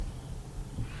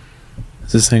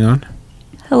Is this thing on?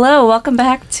 Hello, welcome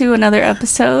back to another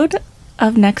episode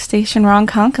of Next Station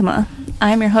Ronkonkoma.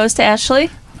 I'm your host, Ashley.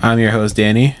 I'm your host,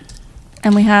 Danny.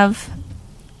 And we have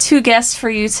two guests for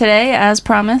you today, as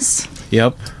promised.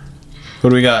 Yep. What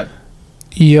do we got?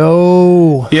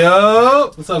 Yo.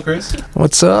 What's up, Chris?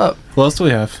 What's up? Who else do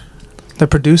we have? The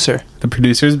producer. The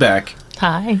producer's back.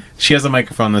 Hi. She has a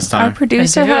microphone this time. Our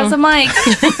producer I do. has a mic.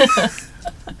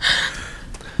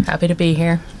 Happy to be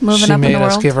here. Moving She up in made the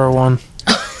us world. give her one.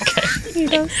 He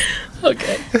does.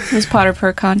 Okay. His Potter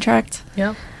per contract.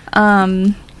 Yep.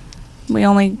 We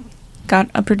only got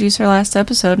a producer last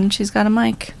episode, and she's got a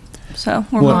mic. So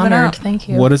we're What- moving Honored. up. Thank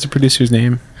you. What is the producer's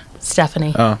name?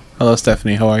 Stephanie. Oh, hello,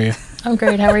 Stephanie. How are you? I'm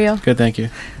great. How are you? Good, thank you.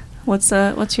 What's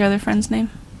your other friend's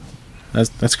name?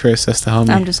 That's Chris. That's the homie.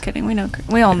 I'm just kidding.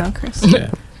 We all know Chris.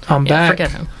 Yeah. I'm Yeah, back.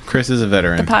 forget him. Chris is a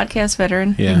veteran. The podcast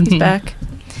veteran. Yeah. He's back.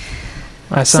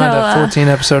 I signed So, a 14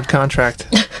 episode contract.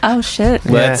 Oh, shit.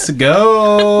 Let's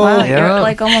go. Wow, Yeah. you're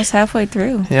like almost halfway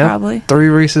through, Yeah. probably. 3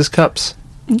 Reese's cups.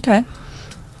 Okay.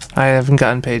 I haven't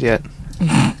gotten paid yet.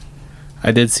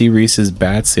 I did see Reese's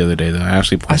bats the other day, though. I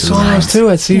actually I pointed saw them out. those too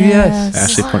at CVS. Yes.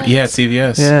 Ashley yeah, at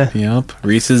CVS. Yeah. Yep.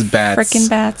 Reese's bats. Frickin'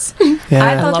 bats. Yeah.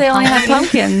 I thought love they only had Halloween.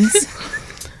 pumpkins.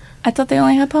 I thought they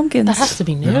only had pumpkins. That has to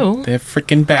be new. No, they have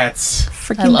freaking bats.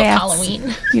 Frickin' I love bats.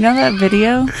 Halloween. You know that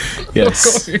video?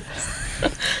 Yes.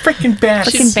 Freaking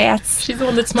bats. Frickin' bats. She's the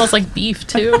one that smells like beef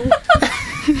too.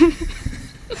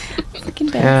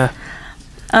 Frickin' bats. Yeah.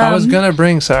 I was gonna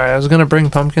bring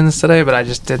pumpkins today, but I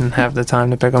just didn't have the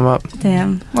time to pick them up.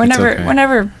 Damn. We're It's never okay. we're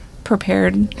never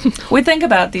prepared. We think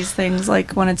about these things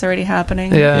like when it's already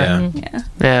happening. Yeah. Yeah.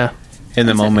 Yeah. In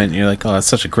the moment, you're like, oh, that's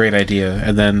such a great idea.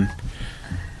 And then,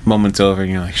 moment's over, and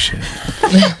you're like, shit.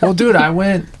 Well, dude, I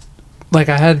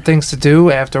had things to do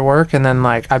after work, and then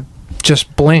I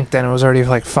just blinked, and it was already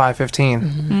like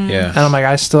 5:15. Yeah. And I'm like,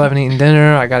 I still haven't eaten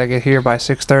dinner. I gotta get here by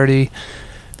 6:30.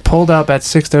 Pulled up at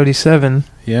 6:37.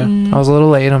 Yeah. Mm. I was a little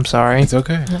late. I'm sorry. It's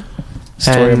okay.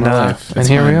 Story of my life. And It's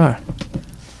here we fine. are.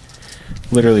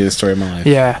 Literally the story of my life.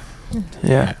 Yeah.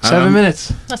 Yeah. 7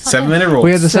 minutes. That's not 7 bad. minute rule.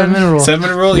 We had the 7-minute rule. 7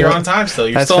 minute rule. You're Yep. on time still.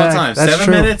 You're That's still on fact. time. That's 7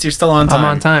 true. minutes. You're still on time. I'm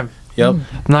on time. Yep. I'm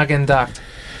not getting docked.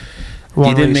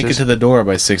 You didn't make it to the door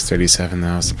by 6:37.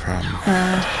 That was the problem.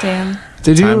 Damn.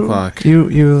 Did you? time clock.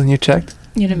 You checked?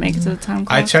 You didn't make it to the time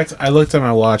clock. I checked. I looked at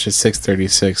my watch at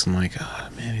 6:36. I'm like, oh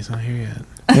man, he's not here yet.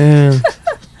 Yeah.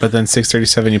 But then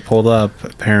 6:37, you pulled up.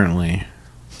 Apparently.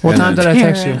 What And time then- did I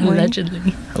text you?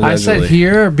 Allegedly. I said allegedly.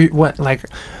 here. What like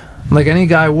any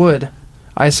guy would.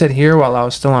 I said here while I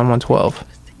was still on 112.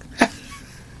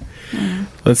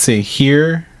 Let's see.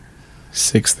 Here,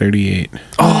 6:38.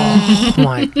 Oh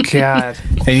my god.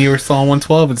 And you were still on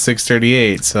 112 at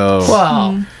 6:38. So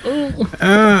Wow.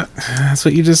 that's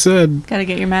what you just said. Gotta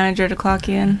get your manager to clock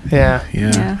you in. Yeah.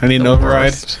 Yeah. Yeah. I need an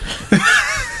override.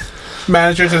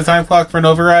 Manager to the time clock for an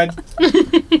override.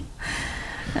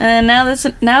 And now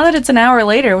that it's an hour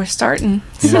later, we're starting.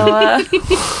 So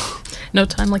No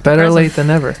time like the Better present. late than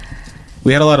never.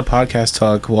 We had a lot of podcast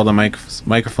talk while the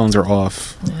microphones are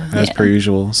off, as Yeah. per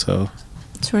usual. So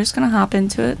we're just gonna hop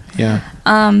into it. yeah.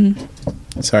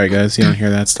 Sorry guys, you don't hear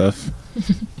that stuff.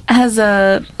 As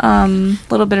a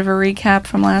little bit of a recap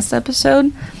from last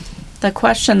episode, the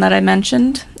question that I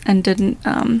mentioned and didn't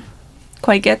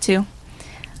quite get to,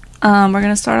 we're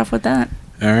gonna start off with that.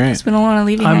 All right. 'Cause we don't want to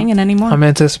leave you I'm- hanging anymore. I'm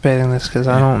anticipating this because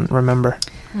I don't remember.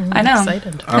 I know.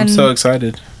 Excited. I'm And- so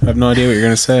excited. I have no idea what you're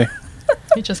gonna say.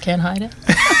 You just can't hide it.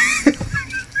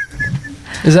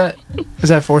 Is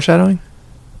that foreshadowing?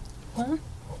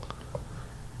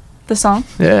 The song,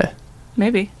 Yeah.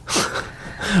 maybe.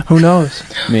 Who knows?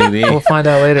 Maybe. We'll find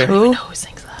out later. Who? Who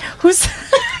sings that? Who's?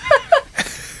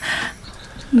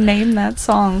 Name that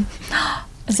song.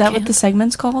 Is that what the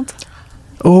segment's called?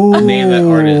 Oh, Name that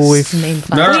artist. Name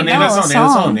five. No, Wait, name no, that a song. Name that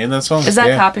song. song. Name that song. Is that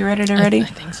Yeah. copyrighted already? I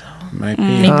think so. Might be.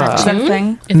 Name that Is that a tune?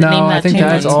 thing? Is it no, name that I think tune?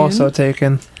 that's also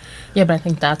taken. Yeah, but I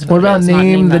think that's What it about is, not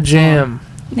name the that jam?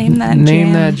 Name that Name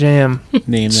jam. that jam.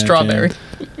 Name that Strawberry.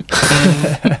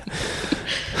 jam.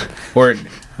 Or I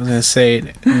was gonna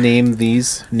say,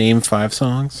 name 5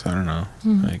 songs. I don't know.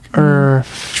 Like Or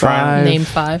Try- five. Name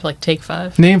 5, like take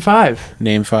 5. Name 5.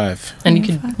 name 5. And you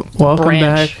could Welcome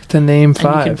branch. back to Name And you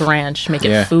 5. could branch, make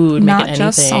Yeah. it food, Not make it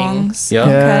just anything. songs. Yep.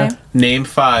 Yeah. Okay. Name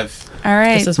 5. All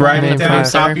right. This is Write why it Name down.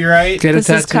 5. Copyright. Get This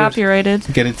it is tattooed.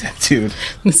 copyrighted. Get it tattooed.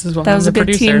 This is why That I'm was the a good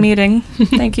producer. team meeting.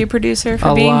 Thank you, producer,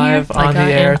 for being Alive I on the got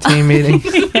air it. team meeting.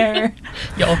 here.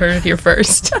 Y'all heard it here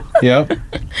first. Yep.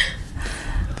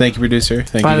 Thank you, producer.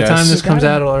 Thank By you the guys. time this You comes got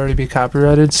it. out, it'll already be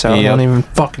copyrighted, so Yep. don't even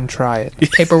fucking try it.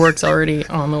 Paperwork's already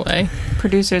on the way.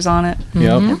 Producer's on it.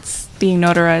 Yep. It's being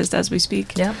notarized as we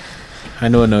speak. Yep. I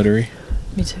know a notary.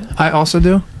 Me too. I also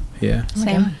do. Yeah. Oh my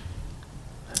Same. God.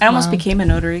 I almost Wow. became a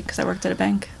notary because I worked at a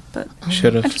bank, but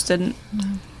Should I have. just didn't.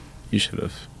 You should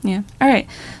have. Yeah. All right.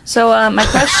 So my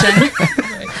question.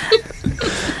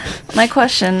 My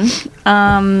question.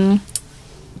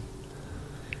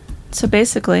 So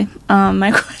basically,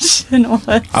 my question was.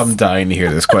 I'm dying to hear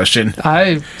this question.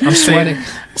 I'm sweating.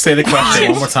 Say the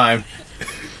question one more time.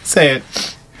 Say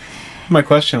it. My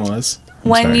question was. I'm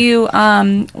when sorry.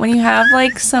 you have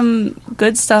like some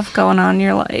good stuff going on in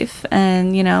your life,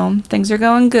 and you know things are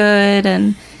going good,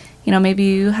 and you know maybe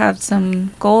you have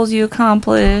some goals you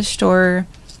accomplished, or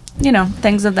you know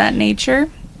things of that nature.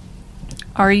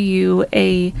 Are you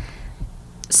a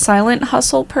silent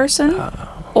hustle person,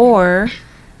 or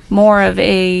more of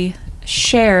a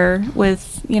share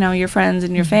with you know your friends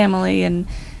and your family and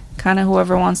kind of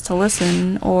whoever wants to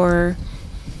listen, or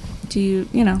do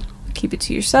you know keep it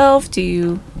to yourself? Do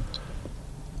you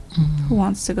who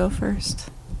wants to go first?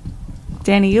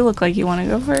 Danny, you look like you want to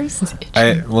go first.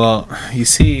 Well, you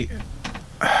see,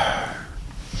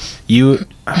 you.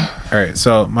 All right.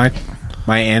 So my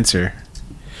answer.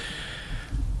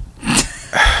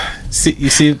 You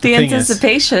see, The thing is-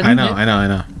 anticipation. I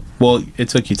know. Well, it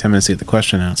took you 10 minutes to get the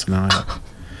question out, so now I have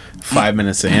 5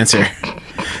 minutes to answer.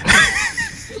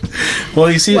 Well,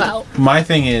 you see, Wow. my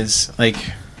thing is like,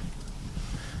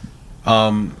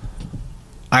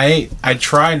 I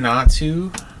try not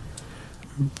to.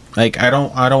 Like, I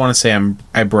don't want to say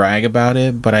I brag about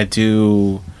it, but I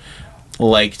do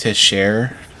like to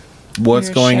share what's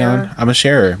You're a going on. sharer. I'm a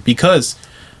sharer because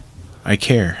I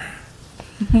care.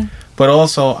 But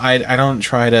also, I don't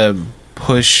try to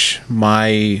push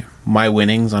my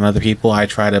winnings on other people. I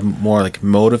try to more like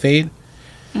motivate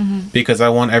because I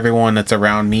want everyone that's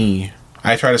around me.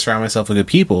 I try to surround myself with good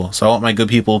people, so I want my good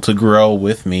people to grow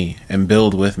with me and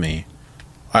build with me.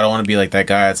 I don't want to be like that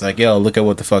guy that's like, yo, look at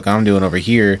what the fuck I'm doing over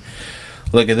here.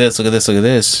 Look at this, look at this, look at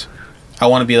this. I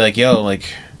want to be like, yo,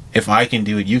 like, if I can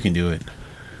do it, you can do it.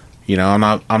 You know,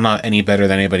 I'm not any better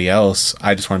than anybody else.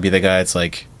 I just want to be the guy that's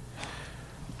like,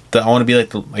 I want to be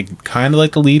like kind of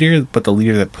like the leader, but the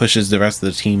leader that pushes the rest of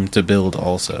the team to build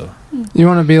also. You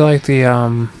want to be like the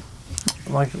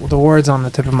words on the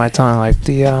tip of my tongue, like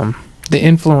the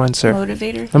influencer,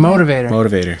 Motivator. the motivator.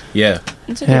 Motivator. Yeah.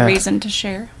 It's a good Yeah. reason to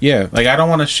share. Yeah. Like, I don't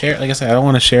want to share, like I said, I don't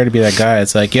want to share to be that guy.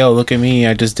 It's like, yo, look at me.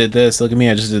 I just did this. Look at me.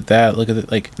 I just did that. Look at it.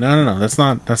 Like, no. That's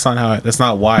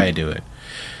not why I do it.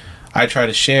 I try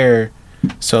to share.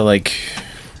 So like,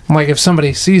 Like if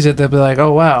somebody sees it, they'll be like,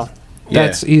 "Oh wow, Yeah.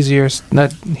 that's easier.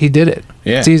 That he did it.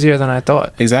 yeah, It's easier than I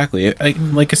thought." exactly.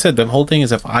 Like I said, the whole thing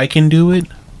is if I can do it,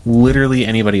 literally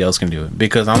anybody else can do it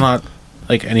because I'm not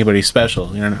like anybody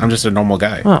special. You know, I'm just a normal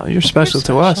guy. Oh, you're special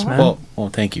to us, special. man. Well,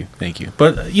 thank you.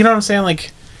 But you know what I'm saying?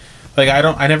 Like I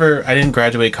didn't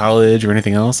graduate college or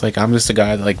anything else. Like, I'm just a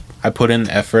guy that, like, I put in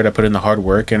the effort, I put in the hard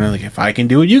work, and like, if I can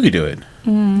do it, you could do it.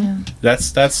 Yeah.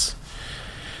 That's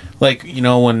like, you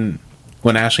know, when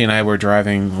Ashley and I were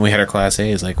driving, we had our Class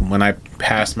A's. Like, when I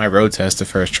passed my road test the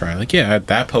first try, like, yeah,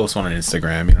 that post on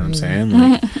Instagram. You know what I'm saying?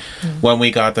 Like, when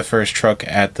we got the first truck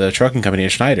at the trucking company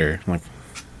at Schneider, I'm like,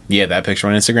 yeah, that picture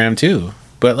on Instagram too.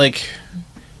 But like,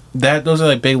 those are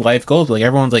like big life goals. Like,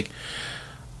 everyone's like,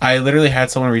 I literally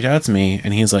had someone reach out to me,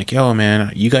 and he's like, yo,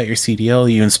 man, you got your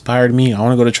CDL, you inspired me, I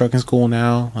want to go to trucking school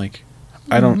now. Like,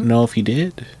 I don't know if he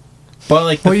did, but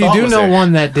like, the Well, you thought do was know there.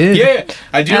 one that did. Yeah,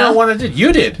 I do know one that did.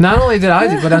 You did. Not only did I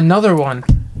do, but another one,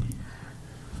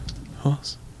 Who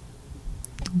else?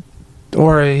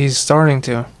 or he's starting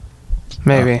to.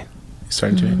 Maybe You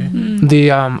started to maybe. the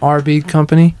RB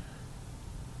company.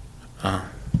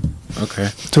 Okay.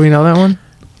 Do we know that one?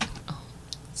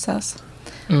 Sus.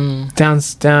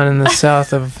 Down in the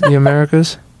south of the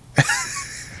Americas.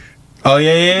 Oh yeah.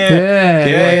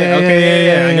 Okay,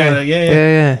 yeah. I got it.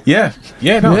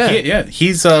 Yeah. No, Yeah.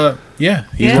 he's Yeah.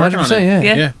 working on 100%, it.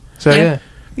 yeah. Yeah. So Yeah.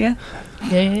 yeah.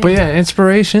 Yeah. But yeah,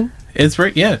 inspiration. It's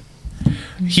right. Yeah.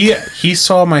 He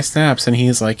saw my snaps and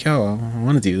he's like, yo, I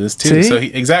want to do this too. See? So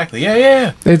exactly.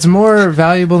 Yeah. It's more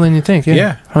valuable than you think. Yeah.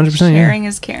 Yeah, 100%. Yeah. Sharing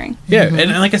is caring. Yeah, and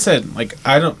like I said, like,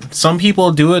 I don't. Some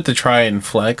people do it to try and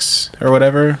flex or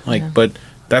whatever. Like, but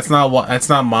that's not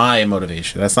my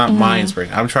motivation. That's not my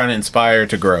inspiration. I'm trying to inspire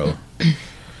to grow.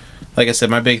 Like I said,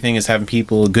 my big thing is having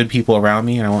good people around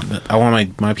me, and I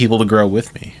want my people to grow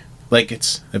with me. Like,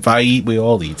 it's if I eat, we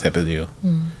all eat type of deal.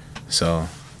 So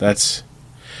that's.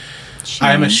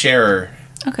 I am a sharer,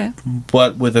 Okay.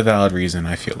 but with a valid reason.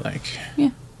 I feel like.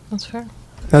 That's fair.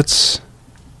 That's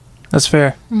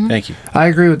fair. Thank you. I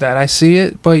agree with that. I see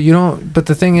it, but you don't. But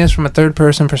the thing is, from a third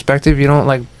person perspective, you don't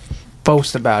like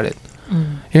boast about it.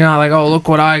 You're not like, oh, look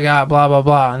what I got, blah blah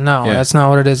blah. No, Yeah. that's not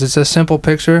what it is. It's a simple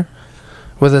picture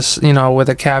with a you know, with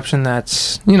a caption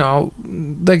that's, you know,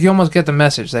 like you almost get the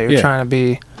message that you're Yeah. trying to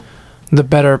be the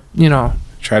better, you know,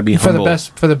 Try to be for humble.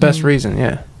 the best reason.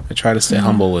 Yeah. I try to stay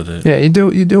humble with it. Yeah, you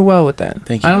do well with that.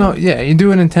 Thank I don't you. know. Yeah, you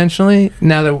do it intentionally.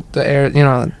 Now that the air,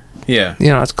 Yeah.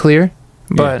 it's clear,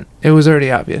 but it was already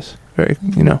obvious. Very,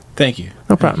 Thank you.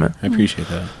 no problem, man. I appreciate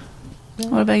that.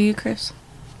 What about you, Chris?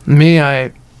 Me,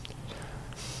 I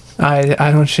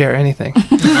don't share anything.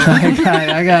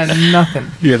 I got nothing.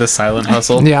 You're the silent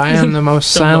hustle. Yeah, I am the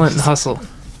most silent hustle.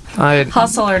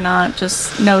 Hustle or not,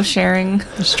 just no sharing.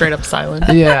 Just straight up silent.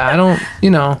 Yeah, I don't.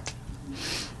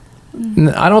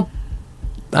 I don't.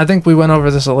 I think we went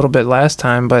over this a little bit last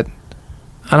time, but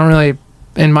I don't really.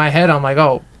 In my head, I'm like,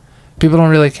 oh, people don't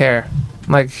really care,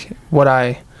 like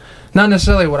not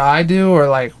necessarily what I do or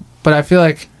like, but I feel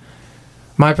like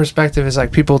my perspective is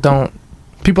like people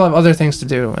have other things to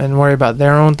do and worry about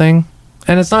their own thing,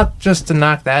 and it's not just to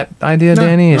knock that idea, No,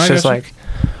 Danny. It's I just gotcha. like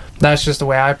that's just the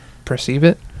way I perceive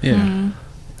it. Yeah.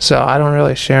 So I don't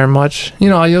really share much.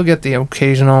 You'll get the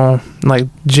occasional like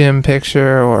gym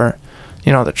picture or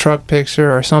the truck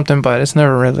picture or something, but it's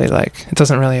never really like it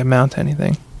doesn't really amount to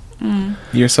anything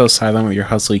You're so silent with your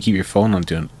hustle. You keep your phone on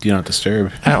do not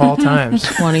disturb. at all times.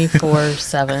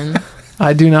 24/7.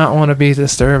 I do not want to be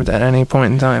disturbed at any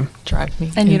point in time. Drive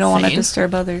me. And you don't want to insane.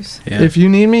 disturb others. Yeah. If you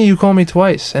need me, you call me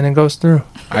twice and it goes through.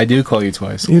 I do call you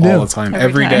twice. You all do. the time. Every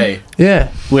Every time. day.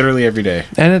 Yeah, Literally every day.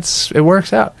 and it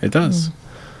works out. It does.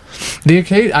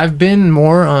 I've been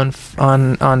more on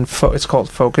it's called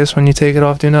focus when you take it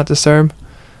off do not disturb.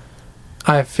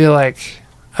 I feel like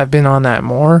I've been on that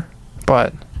more,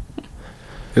 but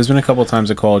There's been a couple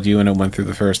times I called you and it went through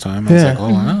the first time. I was Yeah. like, oh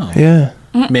wow. yeah.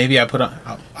 Maybe I thought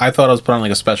I was put on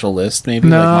like a special list. Maybe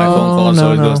like my phone calls No,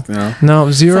 always no. goes.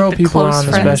 No, zero like the people are close on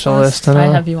the friends special list. list. I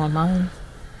No. have you on mine.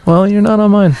 Well, you're not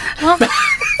on mine. Well,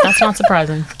 that's not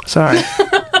surprising. Sorry.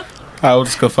 I will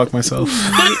just go fuck myself.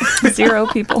 0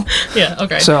 people. Yeah,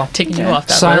 okay. So, taking you okay. off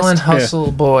that Silent list.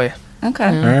 hustle boy. Okay.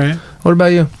 All right, What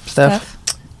about you, Steph?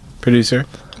 producer.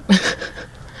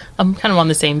 I'm kind of on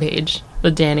the same page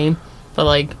with Danny, but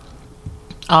like,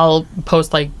 I'll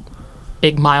post like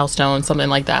big milestones, something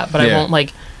like that, but Yeah. I won't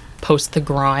like post the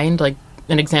grind. Like,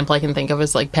 an example I can think of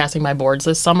is like passing my boards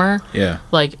this summer. Yeah.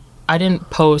 Like, I didn't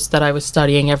post that I was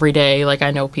studying every day. Like,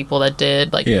 I know people that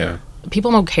did. Like, Yeah.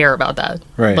 people don't care about that.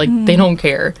 Right. Like, they don't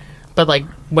care. But like,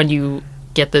 when you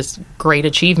get this great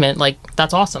achievement, like,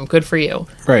 that's awesome. Good for you.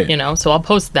 Right. So I'll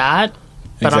post that,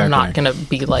 but I'm not Exactly. gonna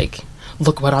be like,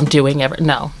 look what I'm doing.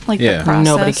 No, Like Yeah. the process.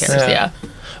 nobody cares. Yeah. Yeah.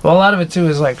 Well, a lot of it too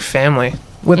is like family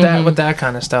with that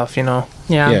kind of stuff. Yeah.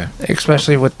 Yeah.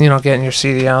 Especially with getting your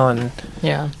CDL and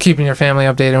Yeah. keeping your family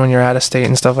updated when you're out of state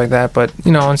and stuff like that. But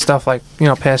and stuff like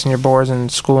passing your boards in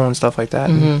school and stuff like that.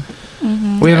 And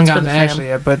we haven't That's for gotten the to fam. Ashley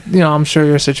yet, but I'm sure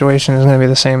your situation is going to be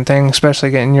the same thing,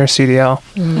 especially getting your CDL.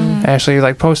 Ashley,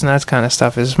 like posting that kind of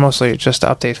stuff is mostly just to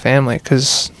update family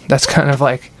because that's kind of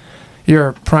like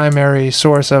your primary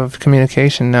source of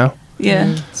communication now.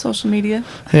 Yeah. Social media.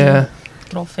 Yeah,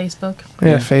 Good old Facebook.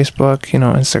 yeah, Facebook,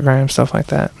 Instagram, stuff like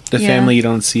that. The Yeah. family you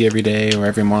don't see every day or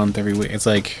every month, every week. It's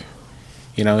like,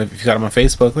 if you got them on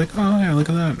Facebook, like, oh yeah, look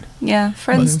at that. Yeah.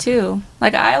 Friends too.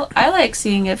 Like I like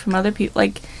seeing it from other people.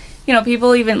 Like,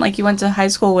 people even like you went to high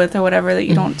school with or whatever that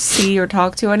you don't see or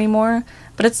talk to anymore.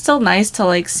 But it's still nice to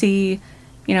like see,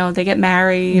 they get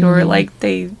married or like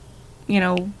they,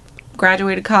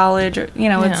 graduated college or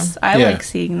it's I Yeah. like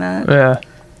seeing that. Yeah.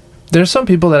 There's some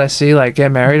people that I see like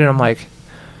get married and I'm like,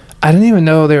 I didn't even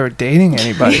know they were dating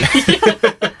anybody.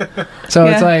 So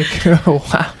it's Yeah. like,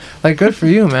 wow, like good for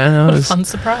you, man. What a That fun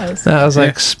surprise. was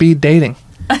like speed dating.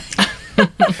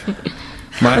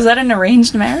 Was that an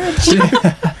arranged marriage?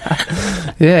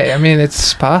 Yeah, I mean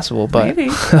it's possible, but Maybe.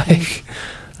 like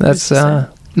that's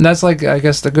like I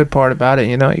guess the good part about it.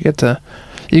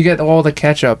 You get all the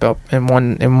catch up in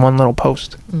one little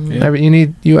post. Yeah.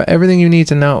 Everything you need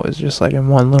to know is just like in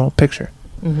one little picture.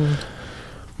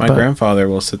 My But- grandfather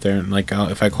will sit there and like,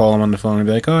 if I call him on the phone and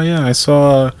be like, oh yeah, I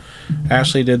saw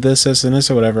Ashley did this, and this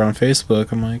or whatever on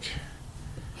Facebook. I'm like,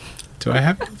 do I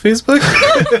have Facebook?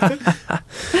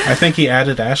 I think he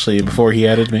added Ashley before he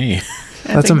added me.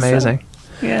 I That's think so. amazing.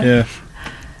 Yeah.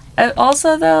 Yeah.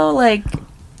 Also, though, like,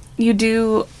 you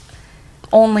do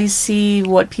only see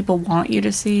what people want you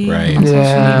to see Right. on Yeah.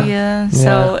 social media.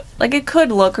 So, like, it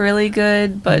could look really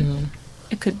good, but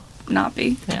it could not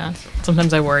be. Yeah.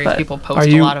 Sometimes I worry But- if people Are post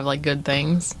a you- lot of like good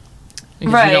things.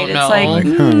 Because Right, You don't it's know. like-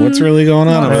 Like, what's really going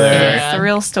on over there? Yeah. It's the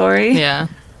real story. yeah.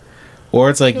 Or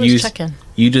it's like Let's check in.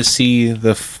 you just see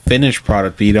the finished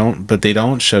product, but they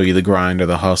don't show you the grind or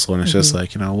the hustle, and it's just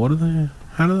like, how do they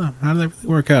really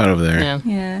work out over there? Yeah.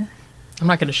 Yeah. I'm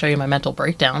not going to show you my mental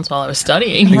breakdowns while I was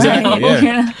studying. you Exactly, know?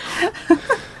 yeah.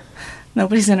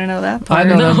 Nobody's gonna know that part. I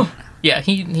know No. them. Yeah,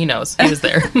 he knows. He was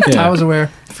there Yeah. I was aware.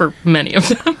 for many of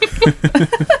them.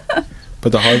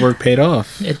 But the hard work paid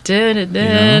off. It did. It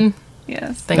did. know?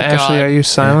 Yes. Thank Ashley, God. are you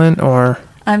silent or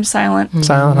I'm silent.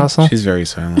 silent hustle? She's very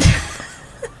silent.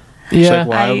 Yeah. She's like,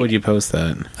 why I- would you post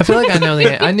that? I feel like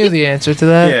I knew the answer to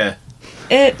that.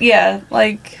 Yeah.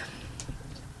 Like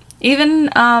even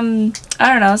I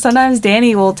don't know, sometimes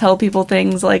Danny will tell people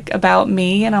things like about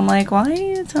me and I'm like, why are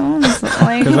you telling us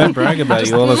like Because I brag about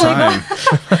you all the time.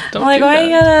 Don't like do why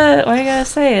that. you gotta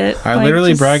say it? I Like,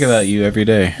 literally just- brag about you every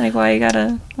day. Like why you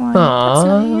gotta why? Aw.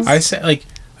 That's nice. I say, like,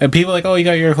 and people are like, oh, you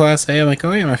got your Class A. I'm like,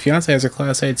 oh, yeah, my fiance has a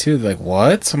Class A too. They're like,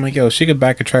 what? I'm like, yo, she could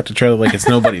back a tractor trailer like it's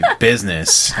nobody's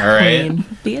business. All right? Clean.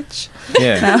 Bitch.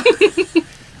 Yeah.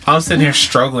 I'm sitting here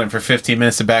struggling for 15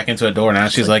 minutes to back into a door. Now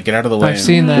she's like, get out of the way. I've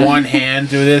seen that. One hand,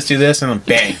 do this, and then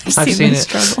bang. I've seen me it.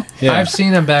 struggle. Yeah. I've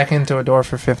seen him back into a door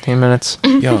for 15 minutes.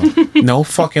 Yo, no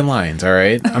fucking lines, all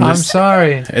right? I'm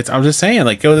sorry. I'm just saying,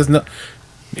 like, yo, there's no.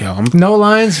 Yo, I'm. No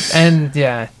lines, and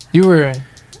yeah, you were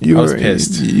I was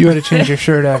pissed. You had to change your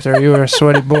shirt after. You were a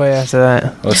sweaty boy after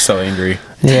that. I was so angry.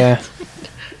 Yeah.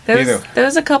 There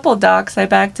was a couple docks I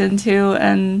backed into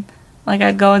and like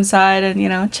I'd go inside and, you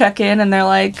know, check in and they're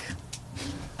like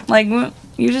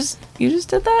you just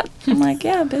did that? I'm like,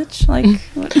 yeah, bitch. Like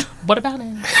what? What about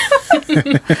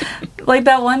it? Like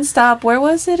that one stop, where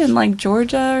was it? In like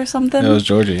Georgia or something? That was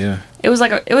Georgia, yeah. It was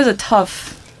like it was a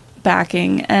tough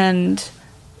backing and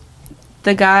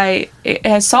the guy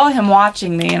I saw him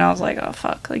watching me and I was like, oh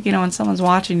fuck, like, you know, when someone's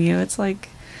watching you it's like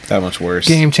That much worse.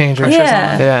 Game changer.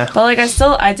 yeah. Yeah. But like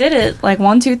I did it like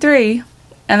 1, 2, 3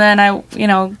 and then I, you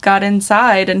know, got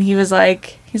inside and he's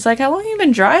like how long you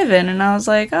been driving? And I was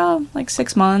like, oh, like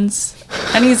 6 months.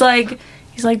 And he's like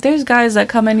there's guys that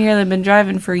come in here that have been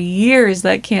driving for years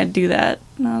that can't do that.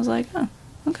 And I was like, oh,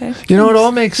 okay. You know, it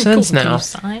all makes Cool. sense Can now. you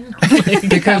sign? Like,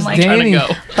 Because I'm like, trying to Danny, go.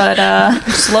 But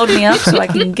just load me up so I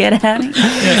can get at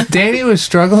it. Danny was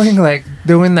struggling, like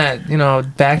doing that, you know,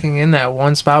 backing in that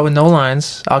one spot with no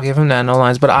lines. I'll give him that, no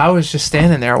lines. But I was just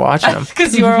standing there watching him.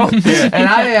 Because you were And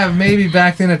I have maybe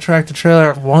backed in a tractor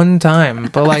trailer one time,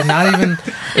 but like not even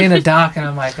in a dock. And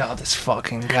I'm like, oh, this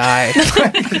fucking guy.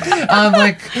 I'm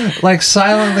like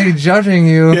silently judging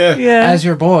you Yeah. as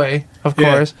your boy, of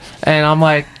Yeah. course. And I'm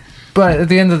like, but at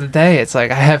the end of the day, it's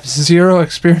like I have zero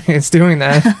experience doing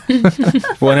that.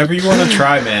 Whenever you want to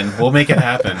try, man, we'll make it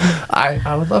happen.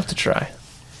 I would love to try.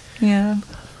 Yeah.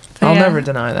 But I'll yeah. never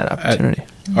deny that opportunity.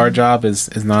 Our job is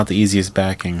not the easiest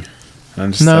backing.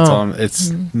 I'm just, No. that's all. It's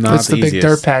not It's the easiest. big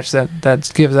dirt patch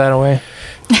that gives that away.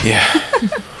 Yeah.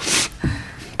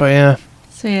 But yeah.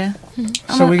 So yeah.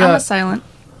 So we I'm got a silent.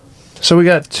 So we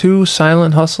got 2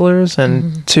 silent hustlers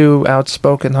and 2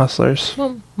 outspoken hustlers.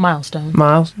 Well, milestone.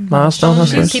 Milestone She's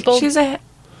hustlers. people- She's a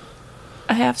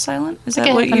half silent. Is Like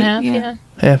that a what half you? and half,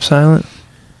 yeah. Half silent.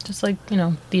 Just like, you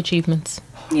know, the achievements,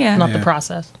 Yeah. not Yeah. the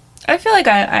process. I feel like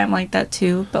I'm like that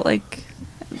too, but like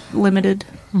limited.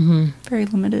 Mm-hmm. Very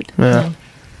limited. Yeah.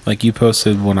 Like you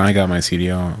posted when I got my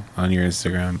CDO on your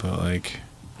Instagram, but like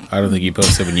I don't think you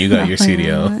posted when you got your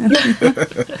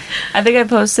CDO. I think I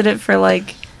posted it for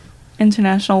like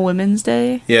International Women's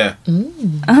Day. Yeah.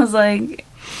 I was like,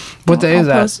 What day is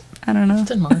that? I don't know. It's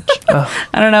in March.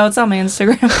 I don't know. It's on my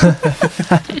Instagram.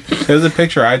 It was a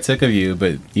picture I took of you,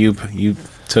 but you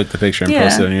took the picture and Yeah.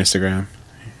 posted it on your Instagram.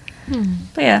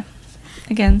 But yeah,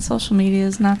 again, social media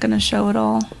is not going to show it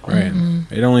all. Right.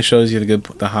 It only shows you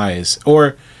the highs,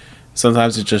 or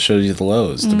sometimes it just shows you the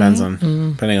lows. Depends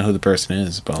on depending on who the person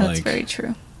is. But That's like very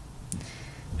true.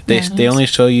 they Yeah. they only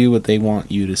show you what they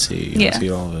want you to see. You don't Yeah. see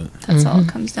all of it. That's all it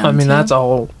comes down to. I mean, that's a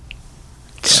whole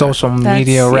social That's-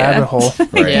 media yeah. rabbit hole.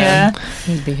 Right. Yeah.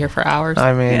 You'd be here for hours.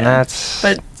 I mean, Yeah. that's.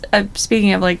 But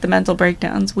speaking of like the mental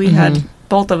breakdowns, we had,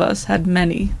 both of us had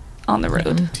many on the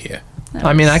road. Yeah. That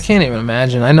I mean, I was- can't even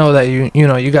imagine. I know that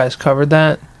you guys covered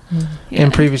that yeah.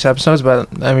 in previous episodes, but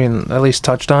I mean, at least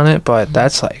touched on it. But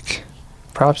that's like,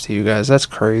 props to you guys. That's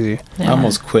crazy. I Yeah.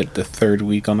 almost quit the third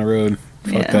week on the road.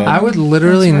 Fuck Yeah. that. I would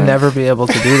literally That's rough. never be able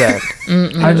to do that.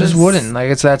 I just wouldn't. Like,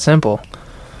 it's that simple.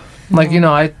 Like, you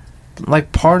know,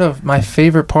 my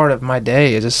favorite part of my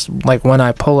day is just like when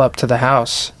I pull up to the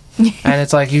house and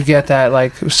it's like you get that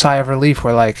like sigh of relief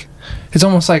where like it's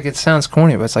almost like, it sounds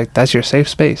corny, but it's like that's your safe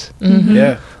space.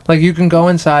 Yeah. Like you can go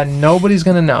inside, nobody's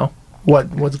gonna know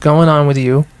what's going on with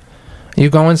you. You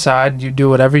go inside, you do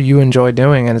whatever you enjoy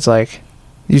doing, and it's like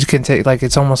you can take, like,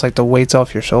 it's almost like the weight's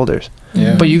off your shoulders.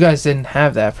 Yeah. But you guys didn't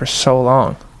have that for so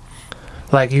long.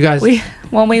 Like you guys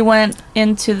When we went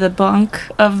into the bunk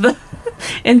of the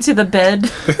into the bed,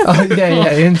 oh,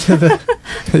 yeah, into the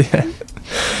Yeah.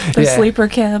 The Yeah. sleeper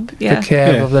cab. Yeah. The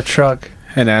cab Yeah. of the truck.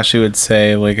 And Ashley would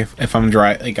say, like, if I'm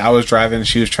driving, like, I was driving,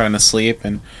 she was trying to sleep,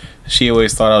 and she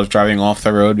always thought I was driving off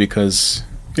the road because,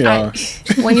 you know,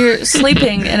 When you're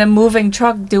sleeping in a moving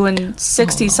truck doing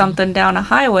 60 something down a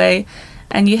highway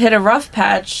and you hit a rough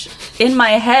patch, in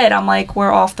my head I'm like,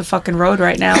 we're off the fucking road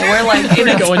right now. We're like in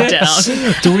a Going down.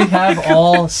 Do we have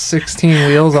all 16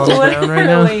 wheels on the ground right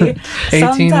now? Literally. 18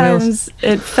 wheels? Sometimes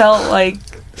it felt like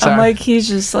Sorry. I'm like he's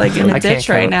just like in I a can't ditch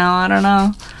right count. now. I don't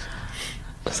know.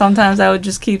 Sometimes I would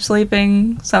just keep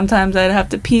sleeping. Sometimes I'd have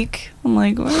to peek. I'm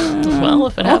like, Well,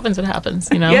 if it happens, it happens.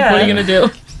 You know, Yeah. what are you gonna do?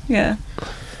 yeah.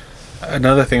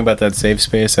 another thing about that safe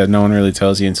space that no one really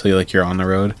tells you until you're on the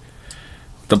road,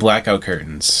 the blackout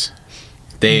curtains.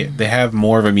 They have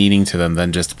more of a meaning to them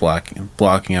than just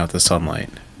blocking out the sunlight.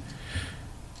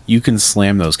 You can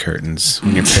slam those curtains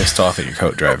when you're pissed off at your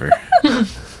co-driver.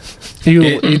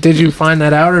 Did you find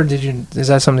that out, or is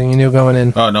that something you knew going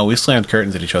in? Oh no, we slammed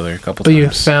curtains at each other a couple But you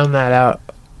times. found that out,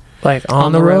 like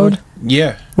on the road,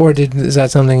 Yeah. or is that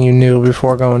something you knew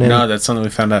before going in? No, that's something we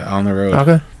found out on the road.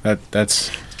 Okay. That's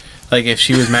like if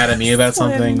she was mad at me about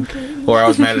something, or I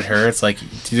was mad at her. It's like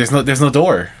there's no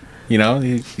door. You know,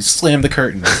 you slam the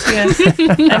curtains. Yeah.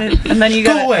 And then you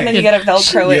Go gotta away. and then you gotta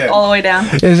velcro Yeah. it all the way down.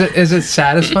 Is it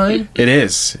satisfying? It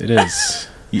is.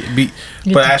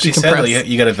 But Ashley said like,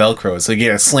 you gotta Velcro it. So you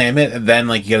gotta slam it, and then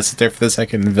like you gotta sit there for the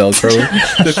second and Velcro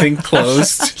the thing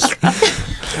closed.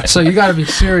 So you got to be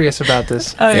serious about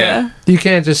this. Oh Yeah. yeah. You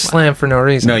can't just slam for no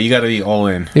reason. No, you gotta be all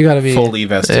in. You got to be fully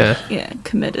vested. Yeah. Yeah,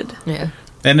 committed. Yeah.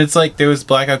 And it's like there was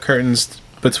blackout curtains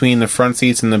between the front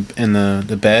seats and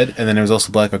the bed, and then there was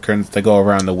also blackout curtains that go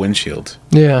around the windshield.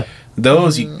 Yeah.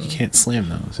 Those you can't slam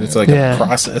those. It's like Yeah. a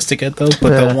process to get those.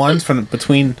 But Yeah. the ones from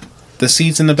between the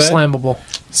seats and the bed, Slammable.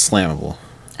 slammable.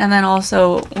 And then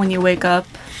also when you wake up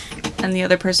and the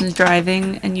other person's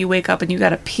driving and you wake up and you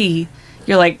gotta pee,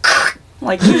 you're like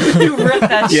you rip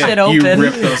that shit open. you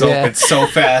rip those Yeah. open so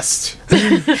fast.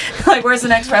 Like, where's the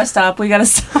next rest stop? We gotta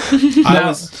stop. I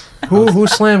was. Who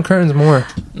slammed curtains more?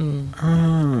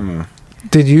 Oh.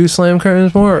 Did you slam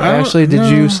curtains more, or I don't actually did know.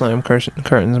 you slam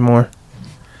curtains more?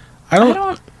 I I don't.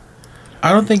 don't.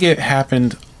 I don't think it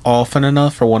happened often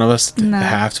enough for one of us to No.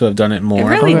 have to have done it It more.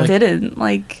 really Like, didn't.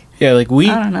 Like, Yeah, like we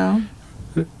I don't know.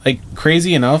 like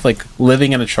crazy enough. Like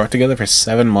living in a truck together for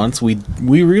 7 months, we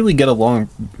really get along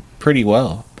pretty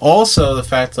well. Also, the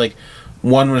fact like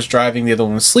one was driving, the other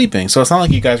one was sleeping, so it's not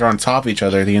like you guys are on top of each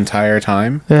other the entire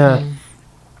time. Yeah.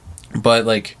 But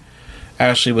like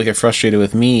Ashley would get frustrated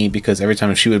with me because every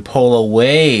time she would pull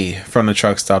away from the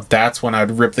truck stop, that's when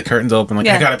I'd rip the curtains open. Like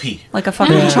Yeah. I gotta pee. Like a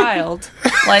fucking Yeah. child.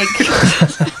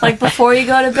 Like before you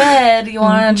go to bed, you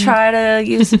want to try to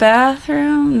use the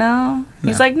bathroom? No.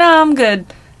 He's No. like, no, I'm good.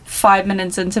 5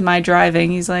 minutes into my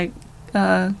driving, he's like,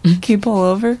 can you pull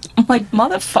over? I'm like,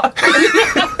 motherfucker.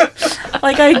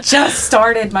 Like, I just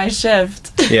started my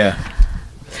shift. Yeah.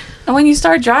 And when you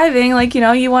start driving, like, you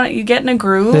know, you get in a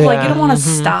groove. Like, you Yeah. don't want to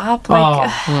stop. Like,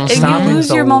 and you Stopping's lose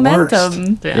the your worst.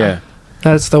 momentum. Yeah.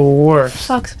 That's the worst.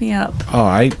 Fucks me up. Oh,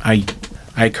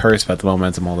 I curse about the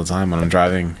momentum all the time when I'm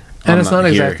driving. And I'm it's not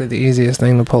here. exactly the easiest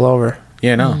thing to pull over.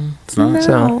 Yeah, no, it's not. No.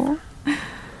 So-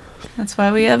 That's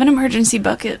why we have an emergency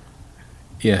bucket.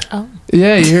 Yeah.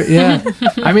 Yeah, yeah.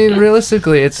 I mean,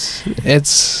 realistically, it's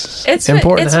It's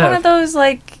important it's to have. one of those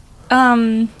like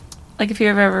if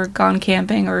you've ever gone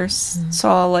camping or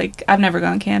saw like I've never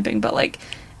gone camping, but like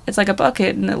it's like a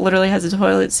bucket and it literally has a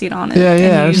toilet seat on it. Yeah, yeah,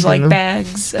 And I've you use seen like them.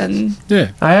 bags and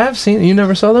Yeah. I have seen. You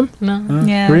never saw them? No.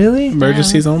 yeah. Really?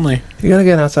 Emergencies only. You gotta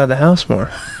get outside the house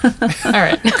more. All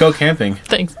right. Go camping.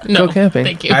 Thanks. No. Go camping.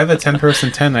 Thank you. I have a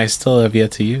 10-person tent I still have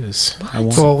yet to use. I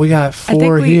won't. Well, we got think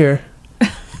 4 we- here.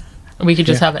 We could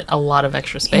just have a lot of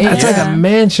extra space. That's like Yeah. a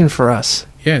mansion for us.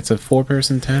 Yeah, it's a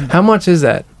 4-person tent. How much is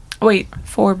that? Wait,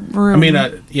 4 room. I mean,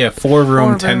 yeah, 4-room, 4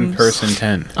 rooms. 10-person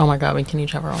tent. Oh my god, we can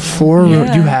each have our own. 4 room.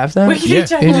 Yeah. You have that We can Yeah. each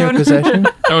have in our your own- possession?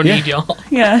 I don't Yeah. need y'all.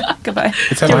 Yeah. Goodbye.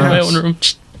 It's at Give my me my house. own room.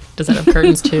 Does that have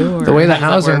curtains too? Or The way the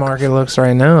how does that housing work? market looks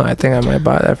right now, I think I might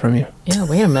buy that from you. Yeah,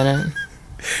 wait a minute.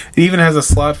 It even has a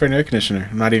slot for an air conditioner.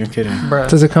 I'm not even kidding. Bruh.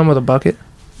 Does it come with a bucket?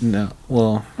 No,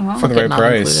 well, Well, for the Bucket right not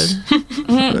price,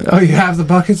 included. Oh, you have the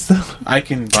buckets though? I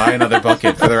can buy another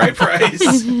bucket for the right price.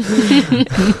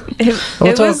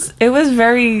 It was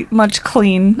very much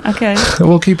clean. Okay.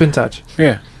 We'll keep in touch.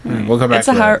 Yeah, we'll come back. It's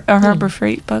a, to that. a Harbor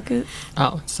Freight bucket.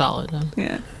 Oh, it's solid then.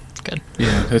 Yeah. Good.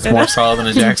 Yeah, it's more solid than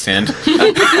a jack stand.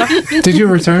 Did you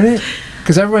return it?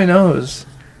 Because everybody knows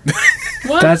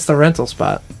What? that's the rental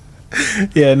spot.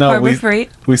 Yeah, no, Harbor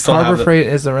Freight. we still Harbor have the, Freight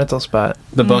is the rental spot.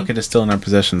 the bucket is still in our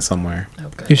possession somewhere.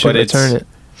 Okay. You should But it's- return it.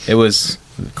 It was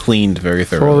cleaned very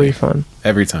Full thoroughly refund.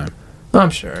 every time. I'm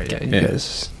sure. Yeah, you Yeah.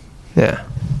 guys. Yeah.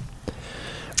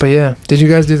 But yeah, did you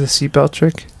guys do the seatbelt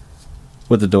trick?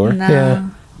 With the door. No, Yeah.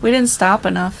 we didn't stop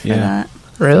enough for Yeah. that.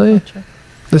 Really?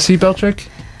 The seatbelt trick?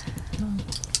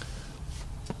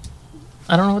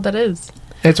 I don't know what that is.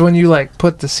 It's when you like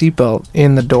put the seatbelt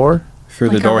in the door Through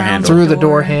the Like door around handle. through the door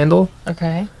door. handle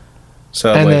Okay.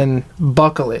 So and like, then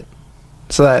buckle it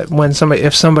so that when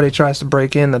if somebody tries to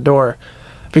break in the door,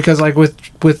 because like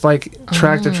with like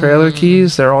tractor trailer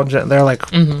keys, they're all they're like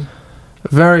Mm-hmm.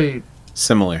 very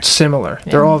similar. similar.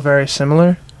 They're Yeah. all very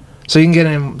similar. So you can get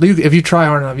in if you try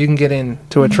hard enough, you can get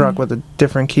into a truck with a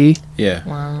different key. Yeah.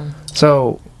 Wow.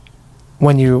 So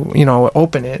when you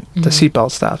open it, the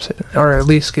seatbelt stops it, or at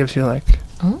least gives you like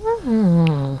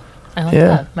Oh, I like Yeah.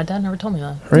 that. My dad never told me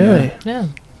that. really. Yeah.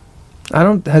 I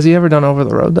don't. Has he ever done over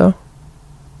the road though?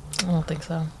 I don't think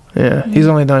so. Yeah, he's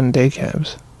only done day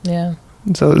cabs. Yeah.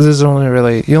 So this is only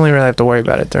really you only really have to worry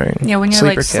about it during Yeah, when you're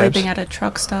sleeper like cabs. sleeping at a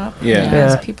truck stop. Yeah.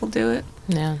 Yeah. People do it.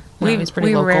 Yeah. We No, he's pretty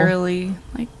we local. rarely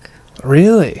like.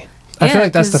 Really? I feel Yeah,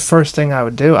 like that's the 'cause- first thing I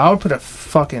would do. I would put a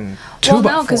fucking two Well, by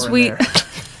no, four because in we there.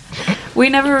 we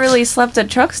never really slept at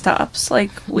truck stops.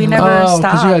 Like we never Oh,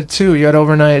 stopped. you had two. You had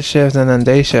overnight shift and then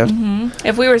day shift.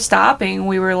 If we were stopping,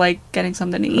 we were like getting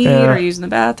something to eat Yeah. or using the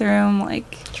bathroom,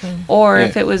 like, True. or Yeah.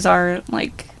 if it was our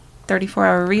like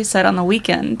 34-hour reset on the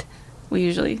weekend, we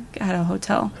usually had a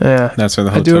hotel. Yeah, That's where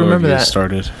the I do hotel remember reviews that.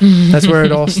 started. that's where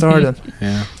it all started.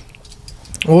 Yeah.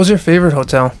 What was your favorite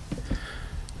hotel?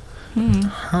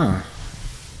 Huh.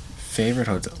 Favorite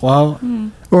hotel? Well,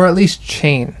 Or at least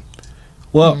chain?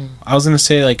 I was gonna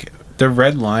say like the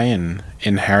Red Lion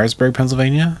in Harrisburg,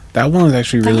 Pennsylvania. That one was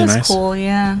actually really that was nice. cool.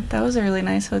 Yeah, that was a really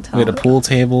nice hotel. We had a pool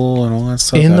table and all that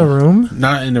stuff. In the That- room?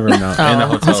 Not in the room, no. In the Oh, I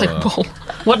hotel. was like, though. whoa.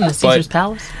 What in the Caesar's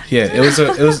Palace? Yeah,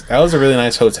 that was a really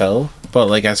nice hotel. But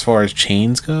like as far as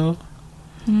chains go,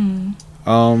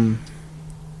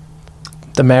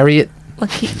 The Marriott?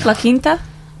 La Quinta.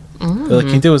 the La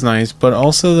Quinta was nice, but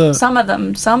also the Some of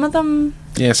them some are of them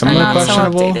not so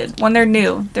questionable. updated. When they're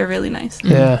new, they're really nice.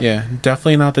 Yeah. Yeah,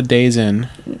 definitely not the Days Inn.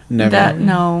 Never. That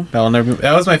no. That'll never.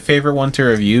 That was my favorite one to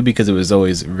review because it was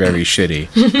always very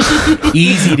shitty.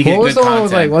 Easy to get What was good the one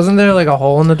with content. like? Wasn't there like a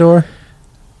hole in the door?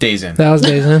 Days Inn. That was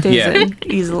Days Inn. Days Yeah. in,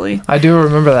 easily. I do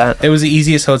remember that. It was the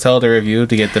easiest hotel to review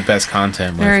to get the best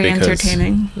content with. Very because,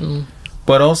 entertaining.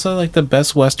 But also, like the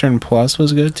Best Western Plus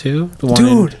was good too. The one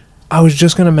Dude, I was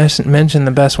just gonna mention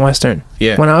the Best Western.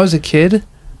 Yeah. When I was a kid,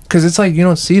 because it's like you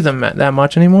don't see them that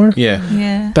much anymore. Yeah.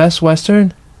 Yeah. Best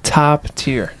Western, top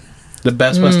tier. The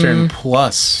Best Western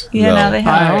Plus. Yeah, though, now they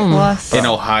have I- a plus. in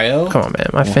Ohio. Come on, man.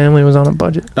 My family was on a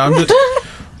budget. No, I'm just,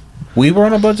 we were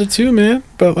on a budget too, man.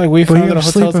 But like we But found you're it at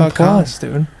sleeping hotels.com. plus,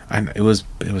 dude. I know, it was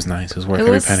nice. It was worth It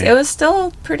every was penny. it was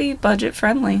still pretty budget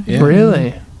friendly. Yeah.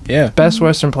 Really? Yeah. Best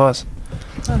Western Plus.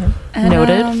 And,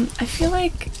 Noted. I feel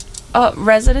like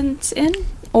Residence Inn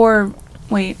or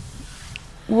wait,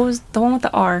 what was the one with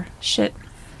the R? Shit.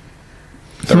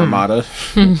 The Ramada.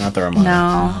 Not the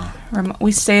Ramada. No.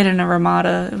 We stayed in a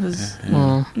Ramada. It was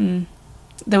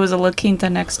there was a La Quinta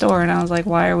next door, and I was like,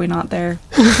 why are we not there?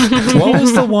 What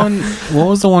was the one? What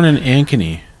was the one in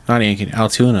Ankeny? Not Ankeny,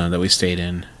 Altoona that we stayed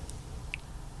in.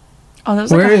 Oh, that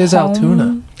was Where like a is home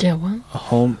Altoona? Yeah, what? A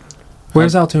home.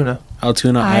 Where's Altoona?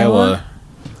 Altoona, Iowa?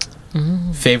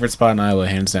 Iowa. Favorite spot in Iowa,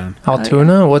 hands down.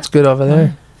 Altoona? What's good over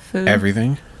there? Food.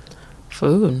 Everything,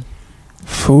 Food.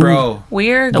 Food. bro.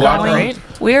 We're Elaborate. going.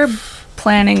 We're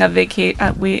planning a vacate.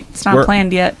 It's not We're-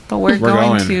 planned yet, but we're we're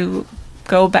going going. to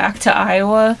go back to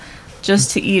Iowa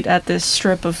just to eat at this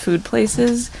strip of food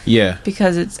places Yeah,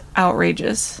 because it's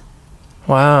outrageous.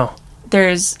 Wow.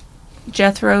 There's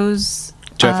Jethro's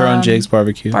Jethro and Jake's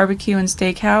barbecue. barbecue and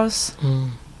steakhouse.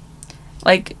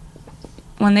 Like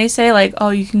when they say like, oh,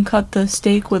 you can cut the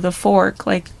steak with a fork,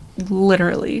 like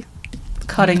literally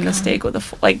cutting the steak with a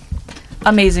fork, like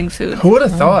amazing food. Who would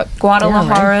have thought?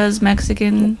 Guadalajara's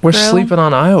Mexican. We're grill. sleeping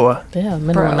on Iowa. Yeah,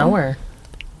 middle Bro. of nowhere.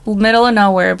 Middle of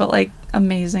nowhere, but like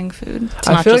amazing food.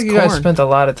 I not feel like just you guys corn. spent a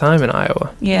lot of time in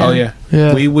Iowa. Yeah. Oh yeah.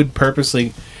 Yeah. We would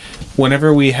purposely,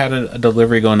 whenever we had a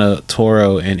delivery going to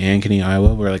Toro in Ankeny,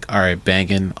 Iowa, we're like, all right,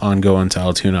 banking on going to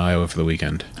Altoona, Iowa for the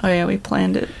weekend, Oh yeah, we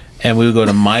planned it. and we would go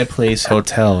to My Place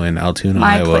Hotel in Altoona,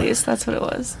 My Iowa. place, that's what it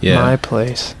was. Yeah, My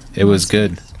place. it was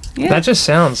good. Yeah. That just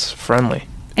sounds friendly.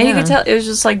 and you could Yeah. tell it was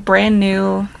just like brand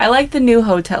new. I like the new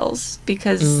hotels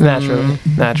because Naturally.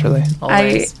 Naturally.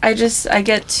 Always. I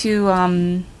get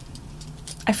to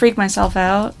I freak myself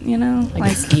out, you know,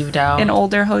 like skeeved out. in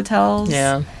older hotels.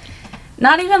 Yeah.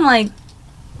 Not even like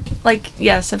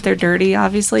yes, if they're dirty,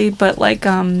 obviously, but like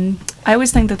I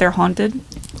always think that they're haunted.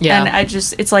 Yeah. And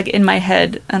it's like in my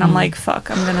head, and I'm like, fuck,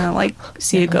 I'm gonna like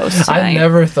see a ghost tonight. I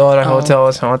never thought a Oh. hotel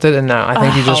was haunted, and now I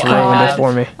think you just Oh, ruined God. it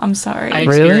for me. I'm sorry. I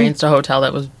Really? experienced a hotel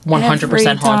that was 100% Every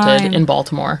time. haunted in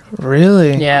Baltimore.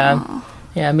 Really? Yeah.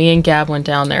 Yeah, me and Gab went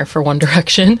down there for One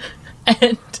Direction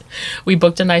and we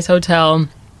booked a nice hotel.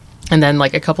 And then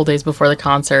like a couple days before the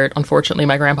concert, unfortunately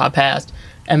my grandpa passed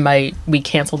and we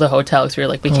canceled the hotel because we were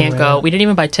like, we can't go. man. We didn't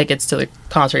even buy tickets to the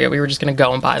concert yet. We were just going to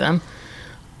go and buy them.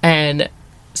 And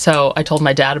so I told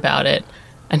my dad about it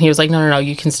and he was like, no,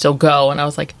 you can still go. And I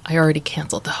was like, I already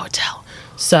canceled the hotel.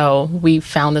 So we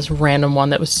found this random one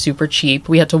that was super cheap.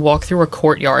 We had to walk through a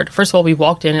courtyard. First of all, we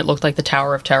walked in, it looked like the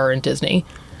Tower of Terror in Disney.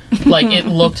 Like it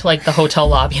looked like the hotel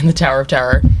lobby in the Tower of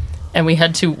Terror. And we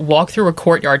had to walk through a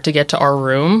courtyard to get to our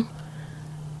room.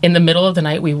 In the middle of the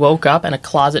night, we woke up and a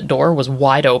closet door was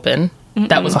wide open.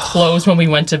 That was closed when we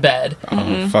went to bed.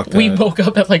 Oh, fuck that. We woke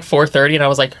up at like 4:30 and I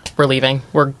was like, we're leaving.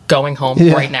 We're going home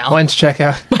Yeah. right now. When's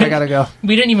checkout? I gotta go.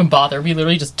 We didn't even bother. We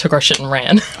literally just took our shit and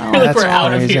ran. We're like, that's we're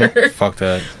out of crazy. here. Fuck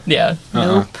that. Yeah.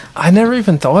 Uh-uh. I never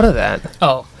even thought of that.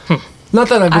 Oh. Not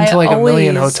that I've been to like a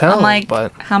million always- hotels, I'm like,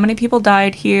 but how many people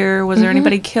died here? Was there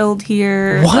anybody killed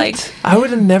here? what? Like, I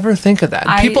would have never think of that.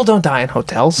 I- People don't die in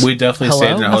hotels. We definitely Hello?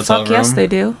 stayed in a oh, hotel fuck room. yes, they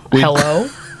do. Hello?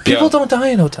 People Yeah, don't die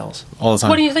in hotels. all the time.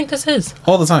 What do you think this is?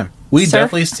 All the time. We Sir?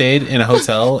 definitely stayed in a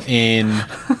hotel in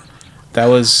that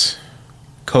was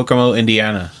Kokomo,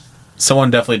 Indiana.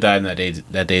 Someone definitely died in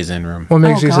that day's in room. What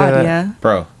makes oh you God, say that? yeah.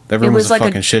 Bro, that It room was was a like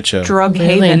fucking a shit show. drug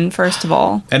Really? haven, first of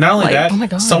all. And not only Like, that, oh my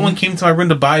God. someone came to my room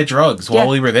to buy drugs while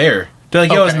Yeah. we were there. They're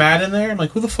like, yo, is Okay. Matt in there? I'm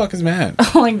like, who the fuck is Matt?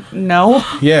 like, no.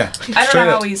 Yeah. I don't straight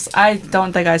know up. how I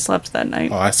don't think I slept that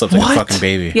night. Oh, I slept like What? a fucking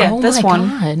baby. Yeah, Oh this my one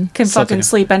God. can Slept fucking like a-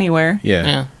 sleep anywhere. Yeah.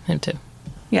 Yeah, him too.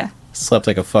 Yeah. Slept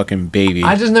like a fucking baby.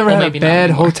 I just never Well, had a maybe not bad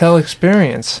anymore. hotel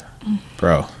experience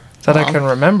Bro. that I Well. can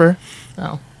remember.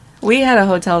 Oh, We had a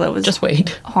hotel that was just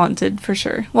wait. haunted for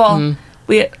sure. Well,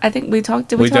 I think we talked.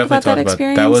 Did we, talk definitely about that talked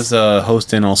experience? That was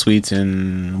Host in All Suites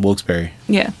in Wilkes-Barre.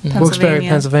 yeah, Wilkes-Barre,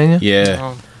 Pennsylvania. Yeah.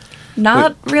 Oh.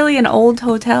 Not really an old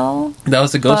hotel. That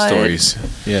was the ghost But- stories.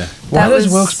 Yeah. Why That does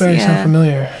was- Wilkes-Barre sound yeah.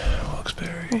 familiar?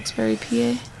 Wilkes-Barre. Wilkes-Barre,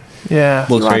 PA. Yeah,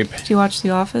 Do you, Wilkes-Barre. watch, do you watch The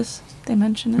Office? They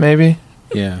mention it. maybe.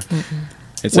 Yeah.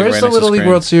 It's Where's right the next to Little League Scranton.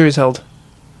 World Series held?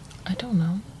 I don't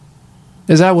know.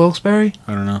 Is that Wilkes-Barre?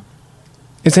 I don't know.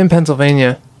 It's in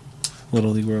Pennsylvania.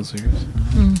 Little League World Series.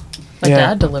 My Yeah.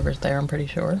 dad delivers there, I'm pretty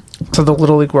sure. So the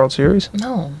Little League World Series?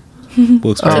 No.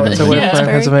 Wilkes-Barre. Oh, it's a Yeah. Wilkes-Barre,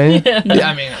 Pennsylvania. Yeah.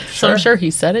 I mean, So I'm sure he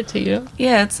said it to you.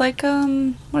 Yeah, it's like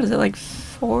what is it, like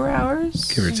 4 hours?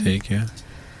 Give or take, yeah.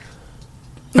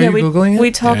 Are yeah, you we, Googling it?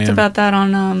 We talked I am. about that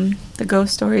on the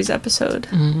Ghost Stories episode.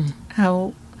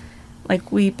 How,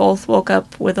 like, we both woke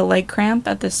up with a leg cramp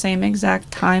at the same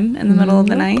exact time in the middle of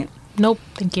the night. Nope,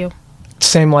 thank you.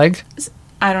 Same leg?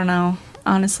 I don't know,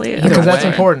 honestly. Either Because that's way.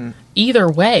 important. Either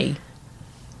way.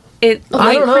 It.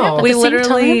 I don't know. We At the same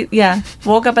literally, time?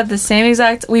 woke up at the same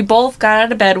exact. We both got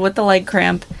out of bed with the leg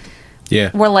cramp. Yeah.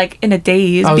 We're like in a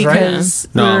daze I was right. because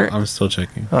No, I'm still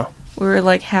checking. we were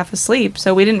like half asleep,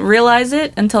 so we didn't realize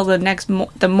it until the next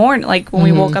the morning, like when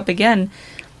we woke up again,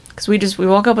 because we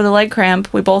woke up with a leg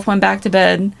cramp. We both went back to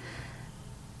bed,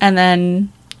 and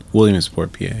then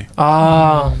Williamsport, PA.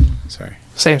 Oh, Sorry.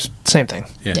 same thing.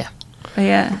 Yeah. Yeah.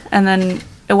 yeah, and then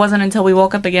it wasn't until we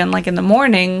woke up again, like in the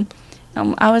morning,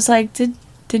 I was like,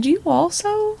 did you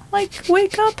also like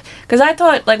wake up? Because I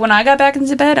thought, like, when I got back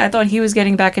into bed, I thought he was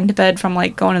getting back into bed from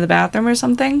like going to the bathroom or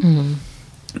something.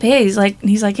 But yeah, he's like,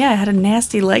 yeah, I had a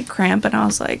nasty leg cramp, and I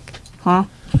was like, huh?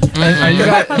 And you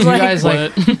guys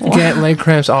like get leg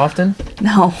cramps often?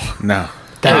 No, No.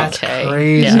 That's Okay.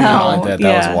 crazy. Yeah. No. Like that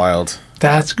yeah. was wild.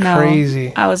 That's no.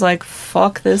 crazy. I was like,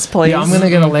 fuck this place. Yeah, I'm gonna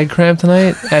get a leg cramp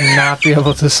tonight and not be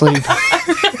able to sleep.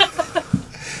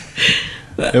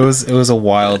 It was a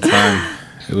wild time.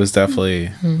 It was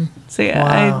definitely So yeah,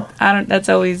 Wow. I don't. That's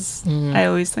always. I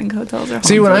always think hotels are.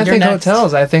 See, when I You're think next.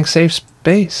 hotels, I think safe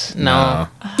space. No.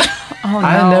 oh, no.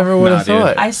 I never would have Nah,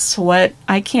 dude. thought. I sweat.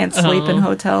 I can't sleep in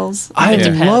hotels. I It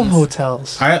love depends.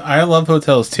 hotels, I love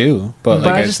hotels too, but but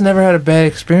like I just never had a bad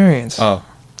experience. oh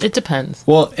It depends.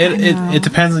 well it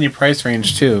depends on your price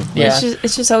range too. Like, Yeah.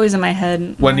 It's just always in my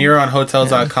head. when you're on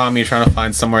hotels.com, you're trying to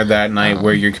find somewhere that night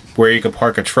where you could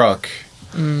park a truck.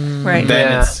 right. Then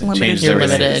Yeah. it Limited changes You're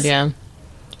everything. limited,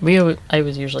 yeah. I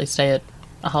would usually stay at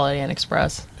a Holiday Inn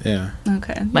Express. Yeah,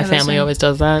 Okay. My Yeah, family that's always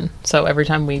does that. So every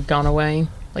time we've gone away,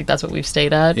 like that's what we've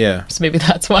stayed at. yeah. So maybe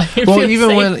that's why. I Well, feel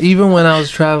even when I was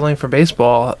traveling for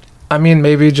baseball, I mean,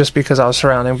 maybe just because I was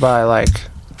surrounded by like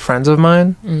friends of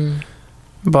mine,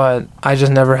 but I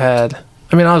just never had.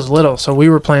 I mean, I was little, so we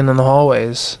were playing in the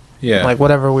hallways, Yeah. like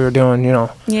whatever we were doing, you know.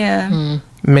 Yeah.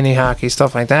 mini hockey,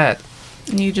 stuff like that.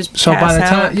 And you just So pass by the out,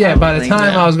 time, by the probably.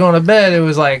 time Yeah. I was going to bed, it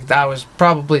was like I was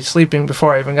probably sleeping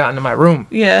before I even got into my room.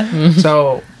 Yeah.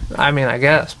 So, I mean, I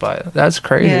guess, but that's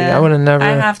crazy. Yeah. I would have never. I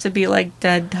have to be like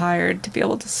dead tired to be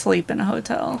able to sleep in a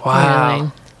hotel. Wow.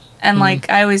 Really? And like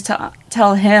I always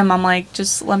tell him, I'm like,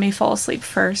 just let me fall asleep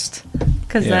first,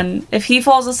 because Yeah. then if he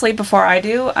falls asleep before I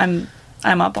do, I'm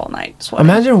up all night sweating.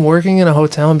 Imagine working in a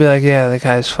hotel and be like, yeah, the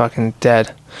guy's fucking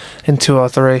dead in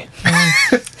 203.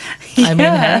 I mean,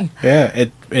 hey. Yeah,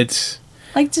 it's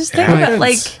like just It think of it, happens.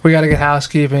 like We got to get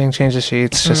housekeeping, change the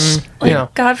sheets, just,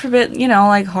 God forbid,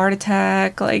 like heart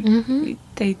attack, like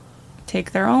they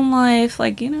take their own life,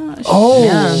 like Oh,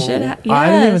 Yeah. shit. I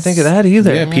didn't even think of that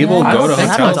either. yeah. People I go don't to think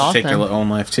that hotels happens to take their often. own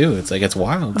life too. It's like it's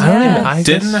wild. I don't even. Yeah. I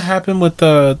Didn't guess, that happen with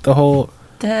the whole?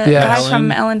 The Yeah. guy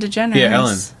from Ellen? Ellen DeGeneres. Yeah,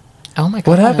 Ellen. Oh my god.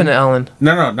 what happened to Ellen?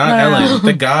 No, not No. Ellen.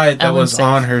 The guy that Ellen was Safe.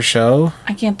 on her show.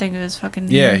 I can't think of his fucking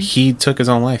name. Yeah, he took his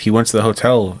own life. He went to the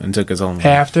hotel and took his own life.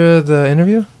 After the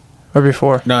interview or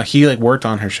before? No, he like worked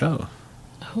on her show.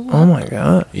 Oh my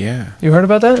god! Yeah. You heard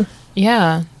about that?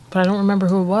 Yeah, but I don't remember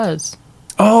who it was.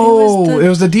 Oh, it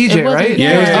was the DJ, It was right?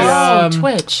 Yeah. It was Oh, the,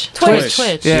 Twitch.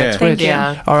 Twitch. Yeah, Yeah. Twitch.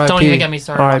 Yeah. R.I.P. Don't even get me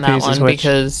started on R.I.P. that is one Twitch.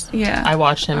 because Yeah. I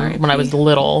watched him R.I.P. when I was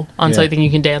little on Yeah. So You Think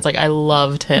You Can Dance. Like I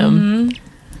loved him.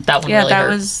 That one Yeah, really that hurt.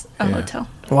 was a Yeah. hotel.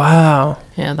 Wow.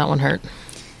 Yeah, that one hurt.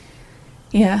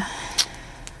 Yeah.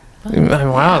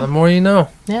 Wow, the more you know.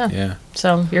 Yeah. Yeah.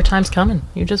 So your time's coming.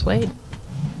 You just wait.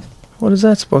 What is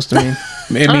that supposed to mean?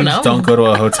 It don't means know. don't go to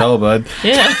a hotel, bud.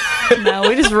 Yeah. No,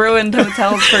 we just ruined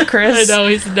hotels for I Chris. know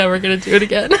he's never gonna do it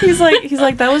again. He's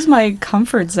like that was my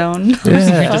comfort zone.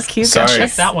 Yeah. Fuck you Sorry. guys.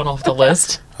 Check that one off the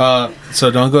list.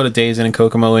 So don't go to Days Inn in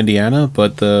Kokomo, Indiana,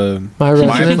 but My my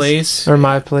residence? place Or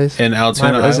my place? in My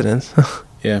Altoona, Iowa. residence.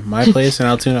 Yeah, my place in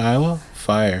Altoona, Iowa.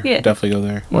 Fire. Yeah. Definitely go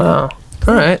there. Wow.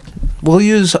 All right.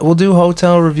 We'll do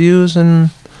hotel reviews and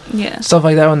Yeah. stuff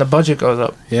like that when the budget goes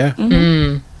up. Yeah,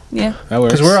 Yeah. that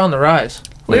works. Because we're on the rise.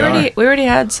 We We already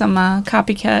had some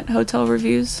copycat hotel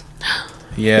reviews.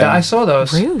 Yeah, Yeah, I saw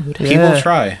those. Rude. people Yeah.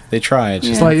 try. They try. It's It's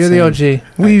just Yeah. like you're the OG.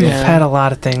 We've Yeah. had a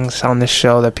lot of things on this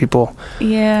show that people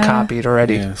Yeah. copied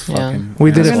already. yeah, it's Yeah. fucking.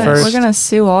 We did We're it gonna, first. we're gonna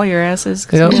sue all your asses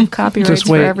because Yep. we have copyrights Just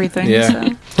for wait. everything. Yeah. So.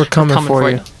 We're coming, Coming for for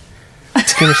you. you.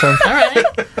 Give me some. All right.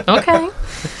 Okay.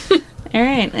 All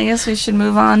right. I guess we should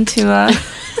move on to.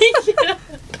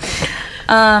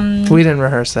 We didn't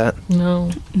rehearse that.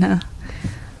 No. No.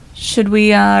 Should we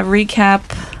recap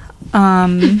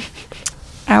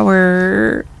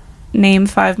our name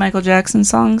 5 Michael Jackson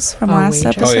songs from Our last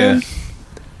wager. episode? Oh, yeah.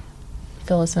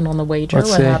 Fill us in on the wager. Let's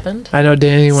what see. happened? I know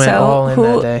Danny went So, all in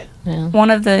who- that day. Yeah. One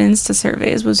of the Insta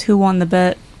surveys was who won the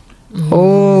bet.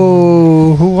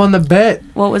 Oh, who won the bet?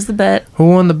 What was the bet? Who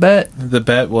won the bet? The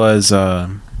bet was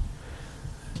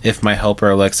if my helper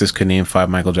Alexis could name 5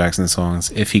 Michael Jackson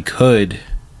songs. If he could,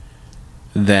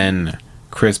 then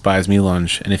Chris buys me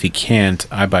lunch, and if he can't,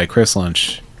 I buy Chris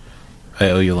lunch. I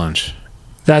owe you lunch.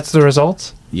 That's the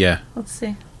results? Yeah. Let's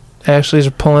see. Ashley's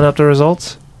pulling up the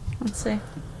results. Let's see.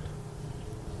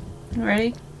 You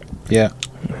ready? Yeah.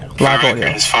 Live audio.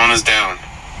 His phone is down.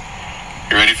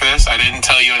 You ready for this? I didn't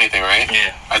tell you anything, right?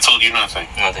 Yeah. I told you nothing.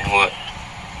 Nothing. What?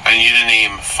 I need you to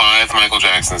name 5 Michael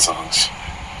Jackson songs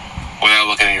without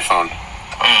looking at your phone.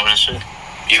 I don't know that shit.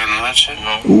 You don't know that shit?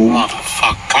 No.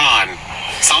 Motherfuck. Come on.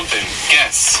 Something.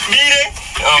 Guess. Beat it.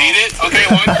 Beat it? Okay,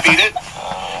 one. Beat it.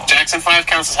 Jackson 5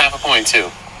 counts as half a point, too.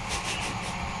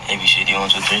 A B C D 1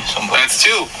 2 3. Somebody. That's 2.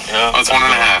 Yeah. That's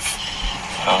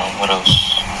 1.5. What else?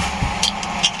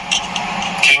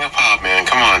 King of Pop, man.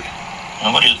 Come on.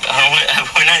 Nobody.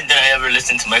 When did I ever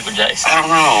listen to Michael Jackson? I don't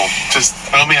know. Just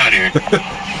help me out here.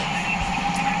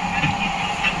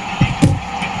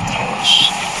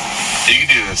 You can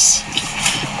do this.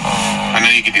 I know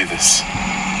you can do this.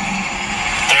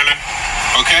 Thriller.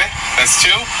 Okay? That's 2.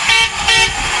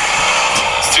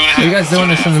 It's 2.5. Are you guys doing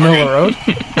this in the middle of the road?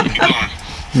 Keep going.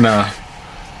 No.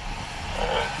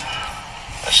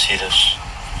 Let's see this.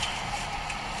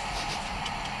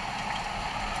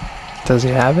 Does he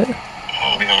have it?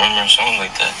 I don't even remember a song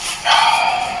like that.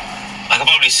 I could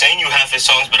probably sing you half his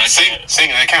songs, but I Sing. can't. Sing.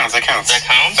 That counts. That counts. That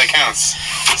counts? That counts.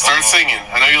 Start singing.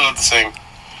 I know you love to sing.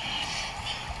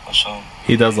 What song?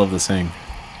 He does love to sing.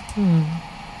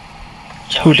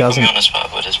 Yeah, Who you put doesn't? me on the spot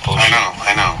with this bullshit.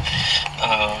 I know.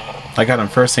 I got him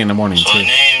first thing in the morning, So I too.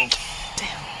 named.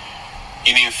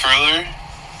 You named Thriller.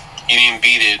 You named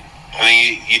Beat It. And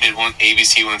then you did one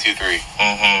ABC 1 2 3.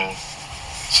 Mm-hmm.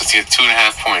 So it's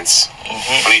 2.5 points.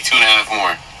 Mm-hmm. I need 2.5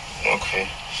 more. Okay.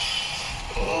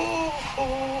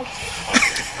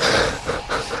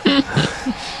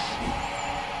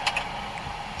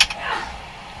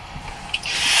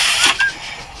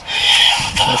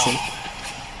 listen.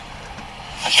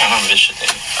 I can't remember this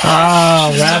shit.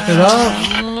 Wrap it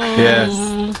up.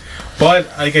 Yes. But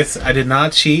I guess I did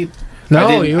not cheat.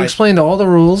 No, you explained all the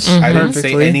rules. I didn't say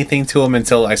perfectly. anything to him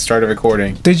until I started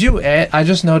recording. Did you add? I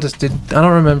just noticed. I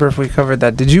don't remember if we covered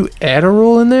that. Did you add a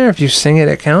rule in there? If you sing it,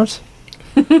 it counts.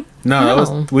 No, that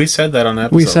was we said that on the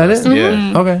episode. We said it?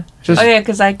 Yeah. Okay. Just. Oh yeah,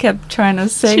 because I kept trying to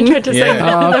sing. She tried to Yeah. sing that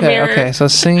in Oh, the okay. mirror. Okay. So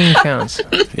singing counts.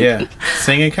 Yeah.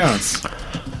 Singing counts.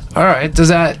 All right. Does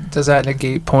that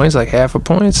negate points? Like half a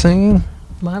point singing?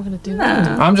 Why would it do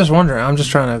that? I'm just wondering. I'm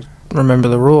just trying to remember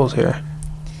the rules here.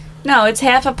 No, it's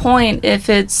half a point if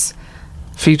it's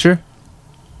Feature.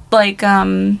 like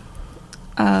another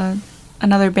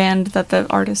band that the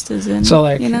artist is in. So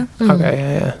like. you know. Okay.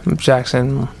 Yeah.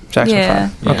 Jackson. Yeah.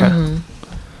 5.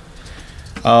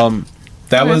 Okay.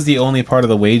 That was the only part of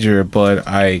the wager, but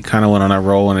I kind of went on a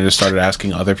roll and I just started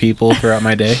asking other people throughout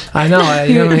my day. I know.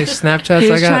 You know how many Snapchats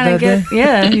I got trying that to get. day?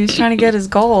 Yeah, he was trying to get his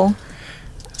goal.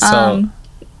 So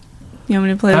You want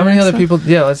me to play? How the many next other one? people?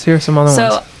 Yeah. Let's hear some other So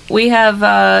ones. we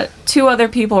have 2 other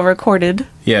people recorded.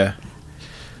 yeah,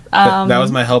 that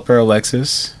was my helper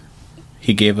Alexis.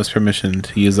 He gave us permission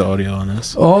to use the audio on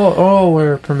this. Oh,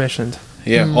 we're permissioned.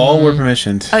 Yeah, all were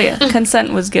permissioned. Oh yeah, consent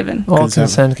was given. All Consent.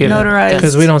 consent given. Notarized.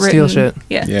 Because we don't steal shit. written.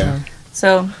 Yeah. Yeah,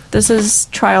 So this is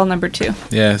trial number 2.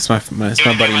 yeah. It's my buddy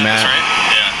Matt. Yeah.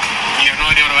 You have no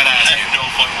idea what I'm about to ask you. No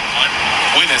fucking what?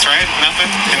 Witness, right? Nothing?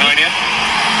 You have no idea?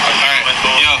 Alright.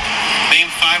 Yo, name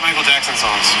 5 Michael Jackson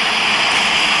songs.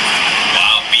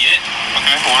 Wow, beat it?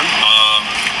 Okay, 1.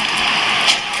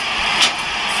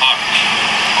 Fuck.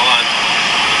 Hold on.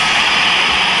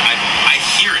 I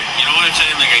hear it. You know what I'm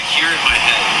saying? Like, I hear it in my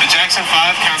head. The Jackson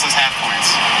 5 counts as half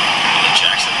points. The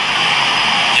Jackson?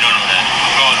 You don't know that.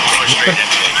 I'm going straight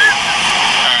MJ.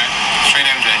 Alright, straight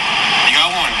MJ. You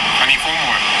got 1. I need 4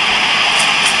 more.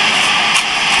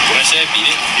 Did I say I beat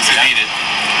it? You said beat it.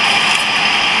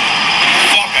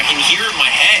 Fuck, I can hear it in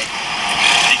my head.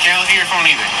 You can't look at your phone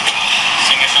either.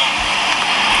 Sing a song.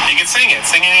 You can sing it.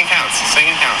 Singing counts.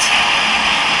 Singing counts.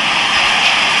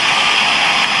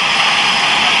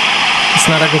 It's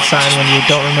not a good sign when you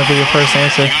don't remember your first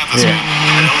answer. You got this one.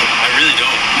 I don't. I really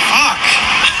don't. Fuck.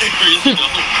 I really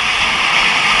don't.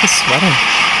 He's sweating.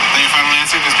 Then your final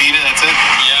answer, just beat it, that's it?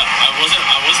 Yeah, I wasn't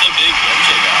a big MJ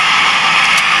guy.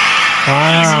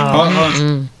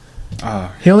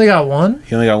 Wow. He only got 1?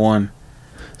 He only got 1.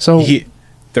 So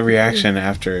The reaction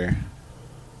after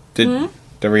the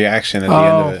reaction at the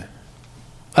end of it.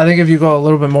 I think if you go a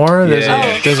little bit more, there's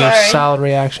Yeah. there's a Sorry. solid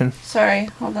reaction. Sorry,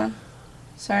 hold on.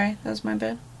 Sorry, that was my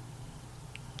bad.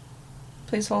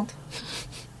 Please hold.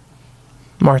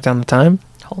 Mark down the time.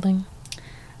 Holding.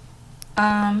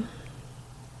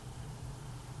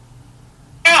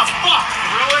 Yeah, fuck,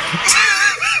 really?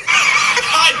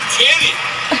 God damn it!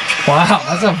 Wow,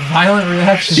 that's a violent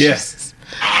reaction. Yes.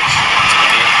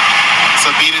 So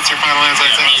beat it's your final answer,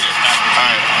 that's it?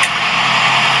 Alright.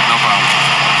 No problem.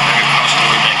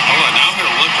 Hold on, now I'm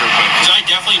gonna look real quick. Because I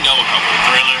definitely know a couple.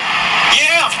 Thriller.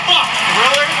 Yeah, fuck,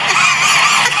 Thriller.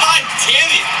 God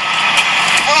damn it!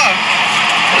 Fuck.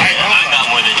 I got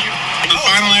more than you. The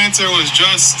final answer was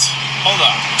just... Hold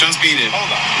on. Just beat it. Hold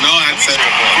on. No, that's it.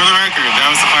 For the record, that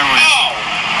was the final answer. Oh!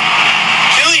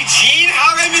 Billie Jean?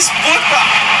 How did I miss football?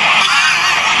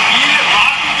 Beat it,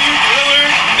 Rock with you, Thriller.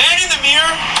 Man in the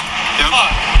mirror? Yep.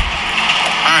 Fuck.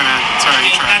 Alright, man. Sorry,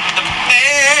 you tried. The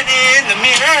man in the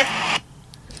mirror.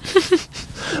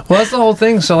 Well, that's the whole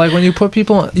thing. So, like, when you put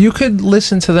people, you could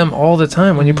listen to them all the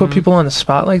time. When you put people on the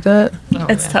spot like that,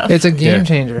 It's tough. it's a game Yeah.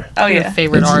 changer. oh Your yeah.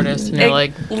 favorite artist, and you're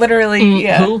like, Literally,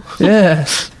 yeah. who? Yeah.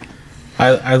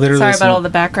 I literally. Sorry about all the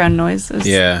background noises.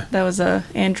 Yeah. That was a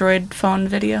Android phone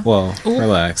video. Well,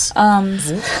 relax. Um,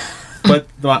 But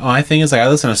my thing is, like, I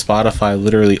listen to Spotify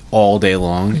literally all day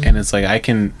long, and it's like I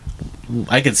could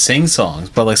sing songs,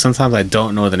 but like sometimes I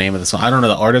don't know the name of the song. I don't know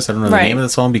the artist. I don't know the Right. name of the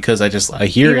song because I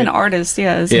hear even it. artists,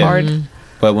 is Yeah. hard.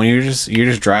 But when you're just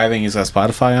driving, you got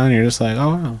Spotify on, you're just like,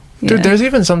 oh wow. Dude, Yeah. there's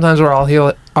even sometimes where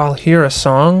I'll hear a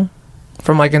song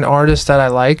from like an artist that I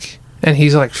like, and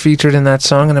he's like featured in that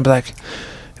song, and I'll be like,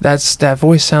 that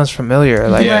voice sounds familiar.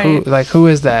 Like Yeah. who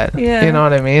is that? Yeah. You know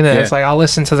what I mean? And Yeah. it's like I'll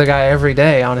listen to the guy every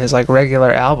day on his like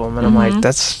regular album, and I'm like,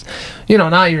 that's, you know,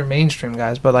 not your mainstream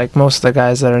guys, but like most of the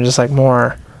guys that are just like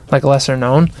more like lesser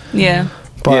known. Yeah.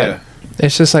 But Yeah.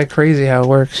 it's just like crazy how it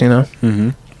works, you know. Mm-hmm.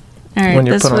 All right. When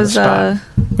you're This put on the was spot.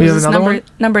 We have this is another one.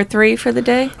 number 3 for the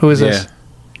day. Who is Yeah. this?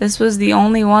 This was the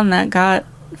only one that got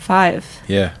 5.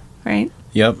 Yeah. Right.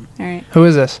 Yep. All right. Who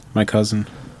is this? My cousin.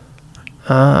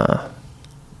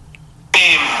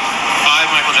 Name 5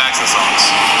 Michael Jackson songs.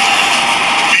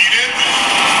 Beat It.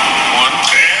 1.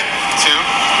 Bad. 2.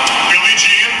 Billie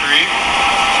Jean.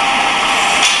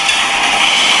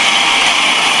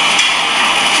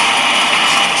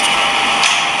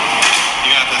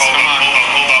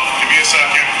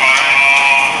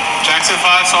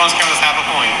 someone's count us half a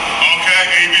point. Okay,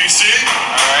 ABC.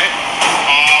 All right.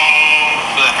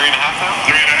 Was that 3.5 now?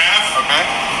 3.5. Okay.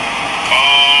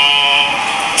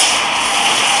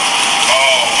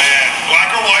 Oh man, black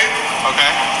or white?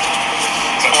 Okay.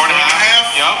 Is that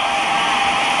 4.5. Yup.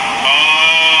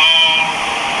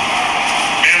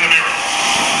 Man in the mirror.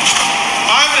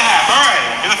 5.5. All right.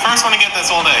 You're the first one to get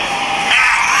this all day.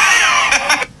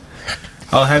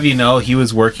 I'll have you know, he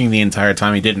was working the entire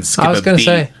time. He didn't skip I was a gonna beat.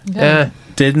 say, yeah.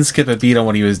 Didn't skip a beat on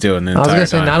what he was doing the I was entire gonna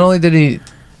say, time. not only did he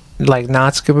like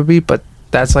not skip a beat, but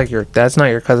that's like that's not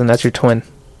your cousin, that's your twin.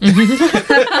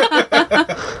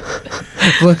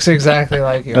 Looks exactly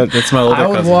like you. That's my older I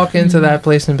would cousin. walk into that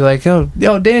place and be like, yo,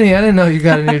 Danny, I didn't know you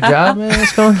got a new job, man.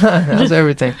 What's going on? How's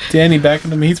everything? Danny back in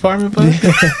the meat department, bud?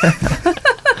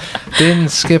 Didn't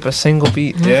skip a single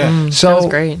beat. Yeah. So That was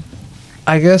great.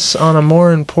 I guess on a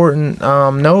more important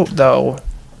note, though,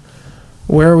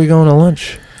 where are we going to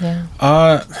lunch? Yeah.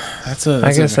 I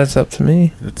guess that's up to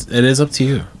me. it is up to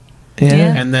you. Yeah.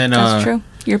 Yeah. And then That's true.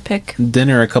 Your pick.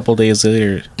 dinner a couple days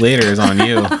later is on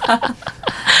you.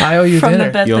 I owe you From dinner.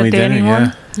 the bet You owe that me Danny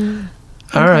dinner, won.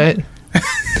 yeah. All right.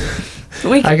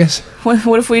 We I guess.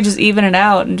 what if we just even it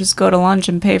out and just go to lunch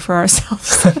and pay for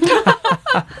ourselves?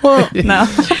 Well, No.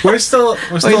 we're still a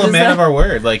does man that- of our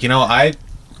word. Like, you know, I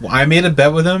made a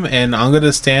bet with him, and I'm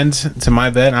gonna stand to my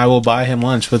bet. And I will buy him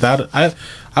lunch. I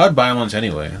would buy him lunch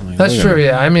anyway. Like, That's whatever. true,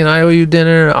 yeah. I mean, I owe you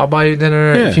dinner. I'll buy you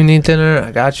dinner. Yeah. If you need dinner,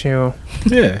 I got you.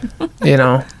 Yeah, You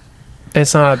know,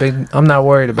 it's not a big. I'm not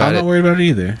worried about I'm it. not worried about it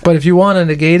either. But if you want to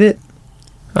negate it,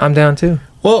 I'm down too.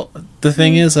 Well, the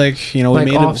thing is, like, you know, Like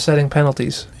we made offsetting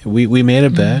penalties. we made a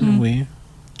bet. And we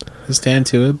stand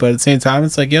to it, but at the same time,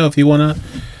 it's like, yo, if you wanna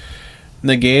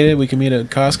negate it, we can meet at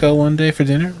Costco one day for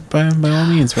dinner. By all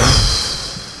means, bro.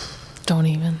 Don't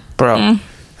even. Bro,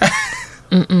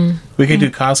 We could do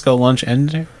Costco lunch and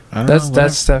dinner. I don't that's know,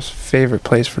 that's Steph's favorite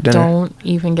place for dinner. Don't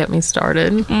even get me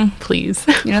started. Please.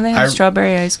 You know they have I-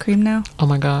 strawberry ice cream now. Oh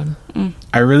my god.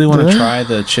 I really want to Really? try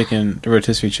the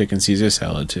rotisserie chicken Caesar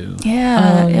salad too.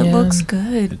 Yeah, Oh, it yeah. looks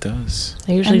good. It does.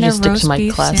 I usually And just their stick to roast my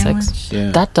beef classics. sandwich.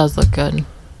 Yeah. That does look good.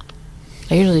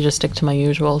 I usually just stick to my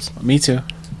usuals. Me too. What's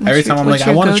Every your- time I'm what's like,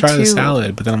 I your want to try the go-to?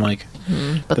 salad, but then I'm like,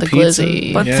 But the, pizza,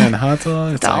 glizzy. But yeah, and the hot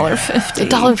dog. It's like, $1.50.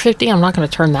 $1.50. I'm not going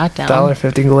to turn that down.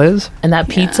 $1.50 glizz. And that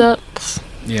pizza.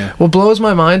 yeah, What blows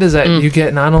my mind is that you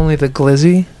get not only the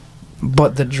glizzy,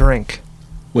 but the drink.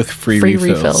 with free Free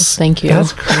refills. refills. Thank you.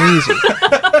 That's crazy.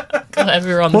 Glad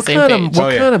we were on the what same kind page. of what Oh,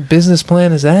 yeah. kind of business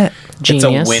plan is that? It's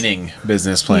Genius. a winning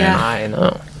business plan. Yeah. I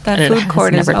know. That And it food has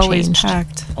court is never always changed.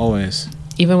 packed. Always.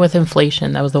 Even with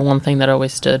inflation, that was the one thing that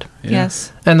always stood. Yeah.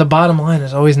 Yes. And the bottom line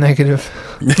is always negative.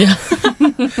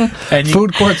 And you,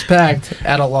 Food court's packed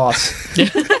at a loss. and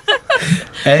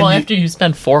Well, you- after you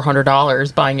spend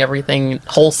 $400 buying everything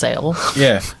wholesale,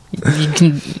 yeah, you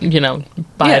can,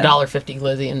 buy Yeah. a $1.50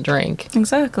 glizzy and drink.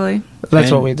 Exactly. That's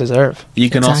And- what we deserve. you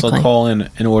can also Exactly. call in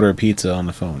and order a pizza on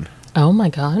the phone. Oh my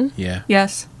god. Yeah,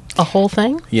 Yes. A whole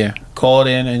thing? yeah. Call it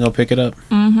in and go pick it up.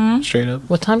 Mm-hmm. Straight up.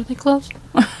 What time do they close?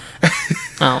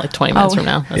 like 20 minutes Oh. from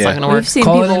now. That's Yeah. not going to work. We've seen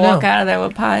Call it people in walk now. out of there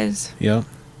with pies. Yep.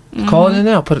 Call it in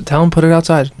now. Tell them put it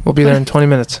outside. We'll be there in 20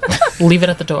 minutes. Leave it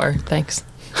at the door. Thanks.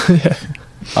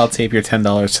 I'll tape your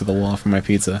 $10 to the wall for my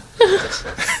pizza.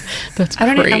 That's I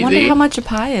don't. crazy. I wonder how much a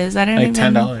pie is. I didn't Like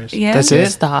even. $10. Yeah. That's it?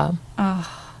 Stop. I'm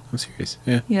serious.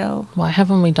 Yeah. Yo. Why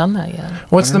haven't we done that yet?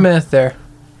 What's the math there?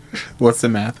 What's the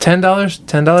math? $10? $10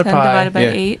 10 pie. divided by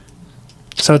Yeah. 8,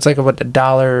 So it's like a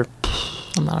 $1.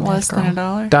 I'm not a less math than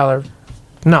girl. $1. Dollar.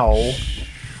 No.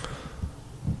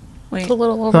 Wait. It's a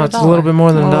little over No, it's a little bit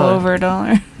more than a a little dollar. over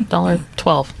 $1.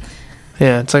 $1.12.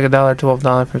 Yeah, it's like $1.12,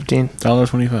 $1.15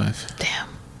 $1.25. Damn.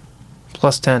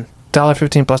 plus 10.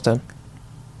 $1.15 plus 10.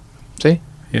 See?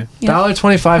 Yeah. Yeah. $1.25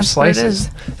 That's what it slices. is.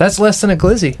 That's less than a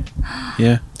glizzy.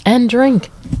 Yeah. And drink.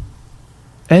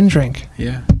 And drink.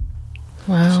 Yeah.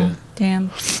 Wow. Shit.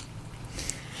 Damn.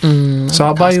 So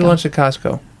I'll buy you Costco. lunch at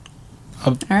Costco.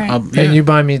 All right. Yeah. And you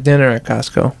buy me dinner at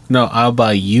Costco. No, I'll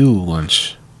buy you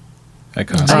lunch at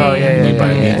Costco. Oh, yeah, You yeah,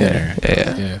 buy yeah, me yeah. dinner.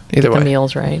 Yeah. Yeah. Either The way.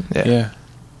 meal's right. Yeah. Yeah.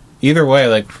 Either way,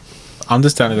 like, I'm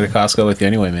just down to go to Costco with you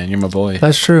anyway, man. You're my boy.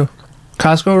 That's true.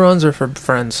 Costco runs are for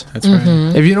friends. That's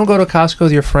right. If you don't go to Costco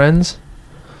with your friends,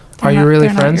 are you They're really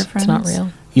not your friends? It's not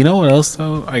real. You know what else,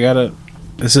 though?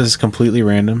 This is completely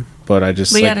random, but I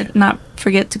just, We like, gotta not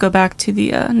forget to go back to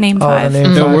the name Oh, the 5.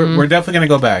 name no, five. we're definitely going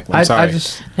to go back. I'm I sorry.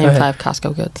 just go Name ahead. 5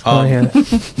 Costco goods. Oh,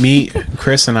 yeah. Me,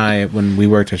 Chris, and I, when we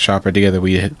worked at Shopper together,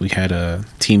 we had a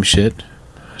team shit,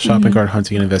 shopping cart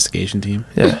hunting and investigation team.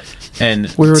 Yeah.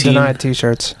 And We were team, denied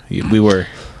t-shirts. We were.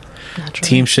 Naturally.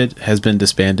 Team shit has been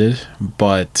disbanded,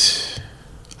 but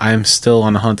I'm still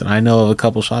on the hunt, and I know of a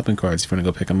couple shopping carts. If you want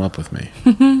to go pick them up with me,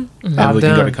 and I'm we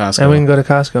can go to down. Costco. And we can go to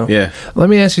Costco. Yeah, Let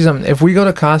me ask you something. If we go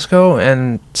to Costco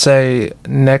and say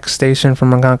next station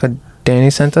from Ronkonkoma, Danny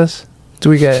sent us, do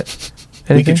we get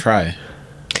anything? we could try.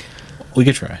 We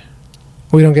could try.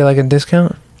 We don't get like a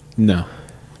discount? No,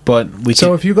 but we. So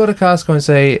can, if you go to Costco and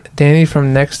say Danny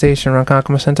from next station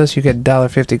Ronkonkoma sent us, you get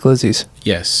 $1.50 glizzies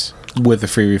yes, with a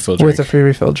free refill drink. with a free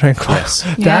refill drink. Yes.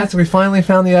 That's we finally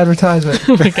found the advertisement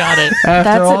We got it. after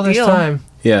That's a all this deal. time.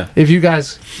 Yeah. If you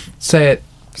guys say it,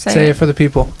 say it for the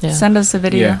people, Yeah. Send us a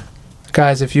video. Yeah.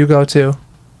 guys. If you go to,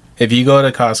 If you go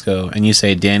to Costco and you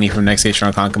say Danny from Next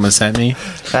Station Ronkonkoma sent me,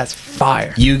 that's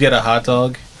fire. you get a hot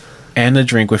dog and a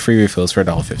drink with free refills for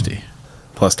 $1.50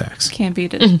 plus tax Can't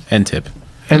beat it. and tip.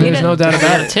 And Beat there's it. no doubt We about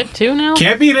got a it. tip too now.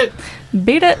 Can't beat it.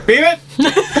 Beat it. Beat it.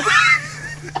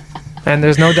 And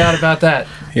there's no doubt about that.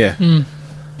 Yeah.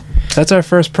 That's our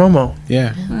first promo.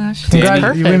 Yeah. Oh, shit. Danny,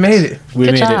 Guys, we perfect. made it. we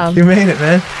Good made job. You made it,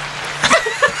 man.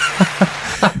 it.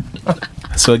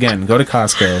 So again, go to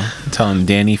Costco, tell them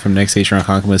Danny from Next Station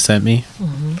Ronkonkoma sent me,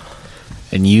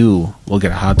 and you will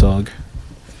get a hot dog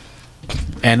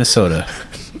and a soda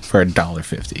for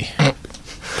 $1.50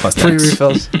 plus Free tax.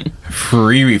 refills.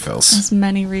 Free refills. As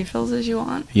many refills as you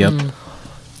want. Yep.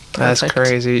 That's Perfect.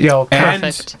 crazy. Yo,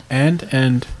 Perfect.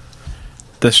 And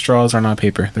the straws are not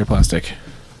paper; they're plastic.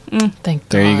 Thank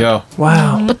There you God. go.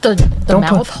 wow. But the Don't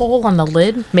put- mouth hole on the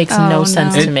lid makes Oh, no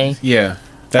sense no. to me. Yeah,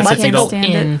 that's Why if you can't don't stand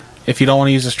in it? if you don't want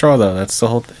to use a straw though. That's the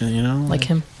whole thing, you know. like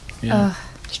him. Yeah.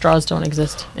 Straws don't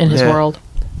exist in his Yeah. world.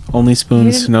 Only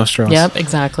spoons, You- no straws. Yep,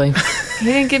 exactly. He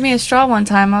didn't give me a straw one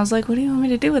time. I was like, what do you want me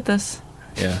to do with this?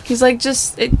 Yeah. He's like,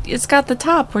 it's got the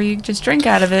top where you just drink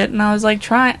out of it. And I was like,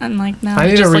 try it. I'm like, no. I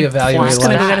need to Just, like, reevaluate I'm just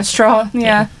going to go life. get a straw.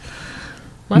 Yeah.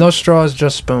 What? No straws,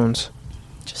 just spoons.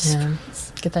 Just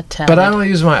get that tab. But I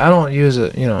don't use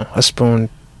a spoon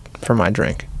for my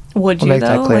drink. Would I'll you, make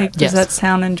that though? clear. Like, does Yes. that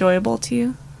sound enjoyable to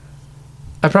you?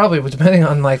 I probably would, depending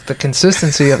on like the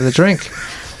consistency of the drink.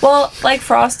 Well, like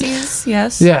Frosties,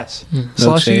 yes. Yes. Milkshakes,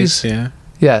 Slushies. yeah.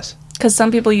 Yes. Because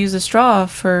some people use a straw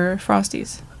for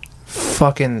Frosties.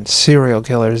 Fucking serial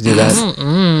killers do that.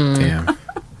 Damn.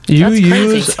 You That's crazy.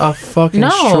 use a fucking No.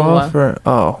 straw for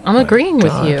I'm my agreeing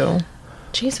God. with you.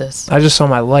 Jesus. I just saw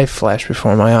my life flash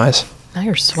before my eyes. Now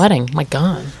you're sweating. My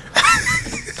God.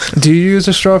 Do you use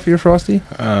a straw for your Frosty?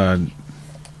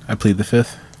 I plead the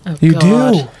fifth. Oh, You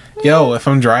God. do. Yo, if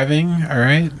I'm driving, all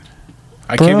right,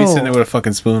 I can't be Bro. sitting there with a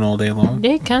fucking spoon all day long.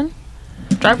 Yeah, you can.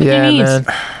 Drive with Yeah, your knees.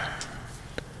 man.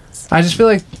 I just feel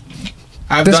like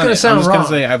I've This is done gonna it. sound I'm just wrong. gonna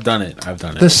say I've done it. I've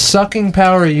done it. the sucking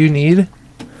power you need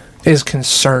is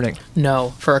concerning.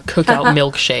 No, for a cookout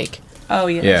milkshake. Oh,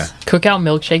 yes. Yeah. Cookout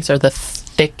milkshakes are the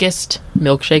thickest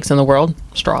milkshakes in the world.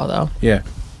 Straw, though. Yeah.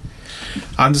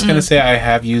 I'm just gonna say I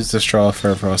have used the straw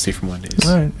for a Frosty from Wendy's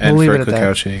All right, and we'll for leave a it at that.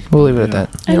 cookout shake. We'll leave it at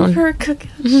Yeah. that. And for a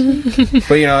cookie.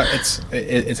 But you know,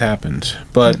 it's happened.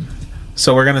 But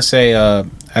so we're gonna say,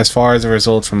 as far as the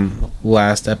results from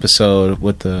last episode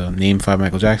with the name 5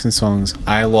 Michael Jackson songs,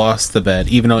 I lost the bet,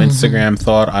 even though Instagram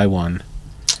thought I won.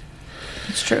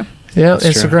 It's true. Yeah,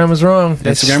 That's true. Instagram was wrong.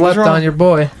 They Instagram was slept wrong. on your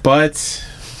boy. But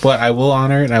I will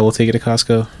honor it. And I will take it to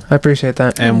Costco, I appreciate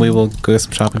that. and we will go get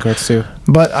some shopping carts too.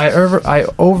 But I Old time's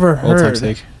overheard.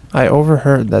 sake. I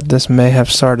overheard that this may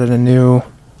have started a new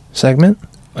segment.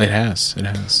 It has. It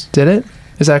has. Did it?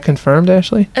 Is that confirmed,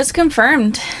 Ashley? It's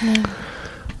confirmed.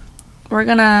 We're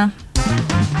going to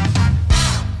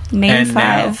name And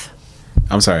now- 5.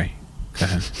 I'm sorry. Go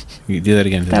ahead. You do that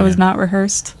again. That was not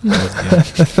rehearsed.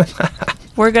 Yeah.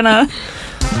 We're going to.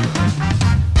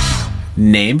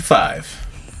 Name 5.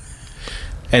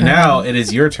 And now it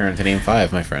is your turn to name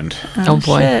 5, my friend. Oh,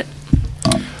 boy. Shit.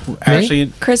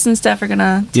 Ashley, Chris and Steph are going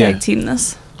to Yeah. tag team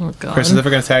this. Oh, God. Chris and Steph are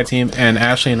going to tag team, and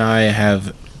Ashley and I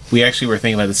have. We actually were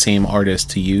thinking about the same artist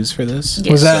to use for this.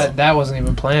 Yeah. Was Yes. that wasn't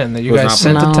even planned? That you Was guys not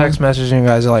sent planned. the No. text message and you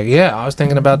guys are like, yeah, I was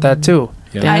thinking about that too.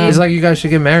 Yeah. Yeah. It's like you guys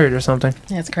should get married or something.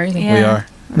 Yeah, it's crazy. Yeah. We are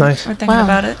Nice. We're thinking Wow.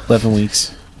 about it. 11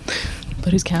 weeks.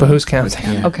 But who's counting? But who's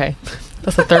counting? Yeah. Okay.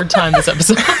 That's the third time this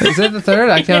episode. Is it the third?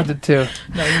 I counted 2.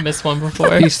 No, you missed one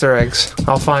before. Easter eggs.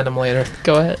 I'll find them later.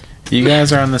 Go ahead. You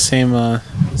guys are on the same vibe.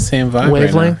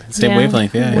 Wavelength? Right now. Same Yeah.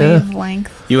 wavelength. Yeah. Yeah.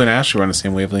 Wavelength. You and Ashley were on the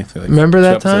same wavelength. Like Remember 2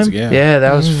 that episodes time? ago. Yeah,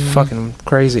 that was fucking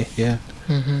crazy. Yeah.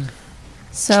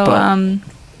 So, But-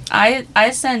 I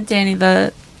sent Danny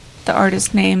the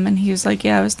artist name, and he was like,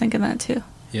 yeah, I was thinking that too.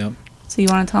 Yep. So you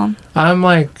want to tell him?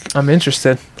 I'm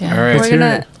interested. Yeah. All right. Let's We're hear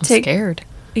going it. to I'm take. scared.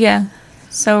 Yeah.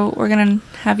 So we're going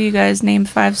to have you guys name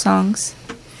 5 songs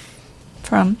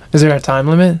from. Is there a time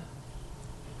limit?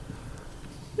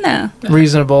 No.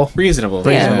 Reasonable. Reasonable.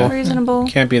 Reasonable. Yeah, reasonable.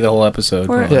 Can't be the whole episode.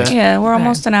 We're, but- Yeah. we're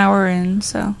almost an hour in,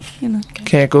 so, you know.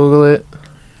 Can't Google it.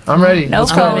 I'm ready. No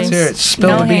Let's go. phones. Let's hear it. Spill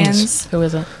no the beans. hands. Who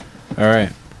is it? All right.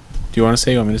 Do you want to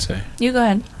say? Or you want me to say? You go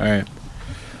ahead. All right.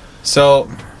 So,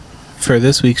 for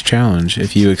this week's challenge,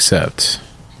 if you accept,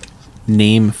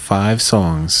 name 5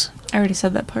 songs. I already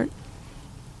said that part.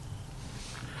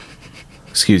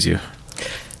 Excuse you.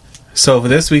 So, for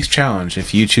this week's challenge,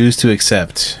 if you choose to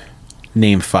accept,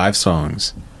 name 5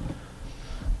 songs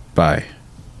by.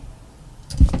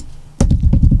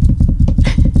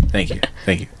 Thank you.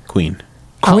 Thank you. Queen.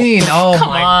 Queen. Oh, come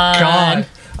my on. god.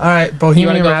 All right, You want to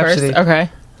Bohemian go Rhapsody. first? Okay.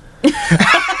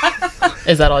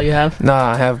 Is that all you have? No,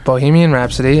 I have Bohemian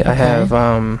Rhapsody. I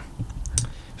have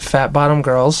Fat Bottom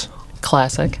Girls.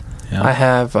 Classic. Yeah. I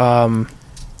have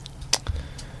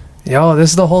yo, this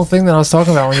is the whole thing that I was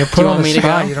talking about. When you're put you on want the me to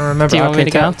spot, go? you don't remember. Do you want me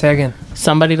to go? Tag in.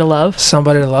 Somebody to Love.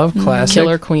 Somebody to Love, classic.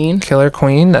 Killer Queen. Killer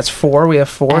Queen. That's 4. We have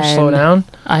 4. Slow And down.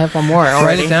 I have one more Write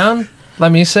already. it down.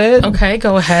 Let me say it. Okay,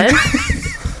 go ahead.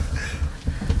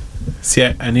 See,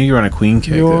 I knew you were on a Queen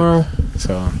kick. You're.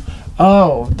 So,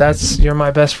 Oh, that's You're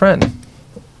My Best Friend.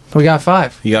 We got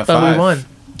 5. you got But 5. We won.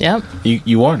 Yep.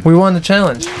 You won. We won the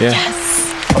challenge. Yeah.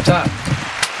 Up top.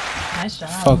 Nice job.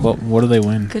 Fuck, what do they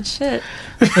win? Good shit.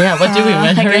 Yeah, what do we win?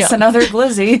 I Hurry guess up. another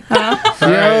glizzy. Huh?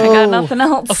 I got nothing A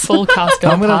else. full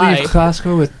Costco I'm gonna pie. leave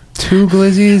Costco with 2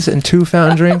 glizzies and 2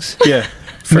 fountain drinks. Yeah.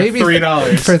 For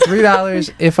 $3. For $3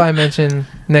 if I mention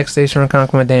Next Station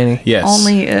Ronkonkoma with Danny. Yes.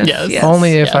 Only if. Yes. Yes.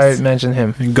 Only if yes. I mention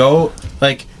him. Go,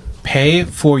 like, pay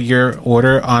for your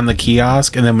order on the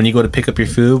kiosk, and then when you go to pick up your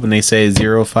food, when they say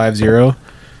 050,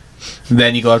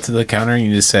 then you go up to the counter and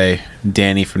you just say,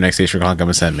 Danny from Next Station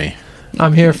Ronkonkoma sent me.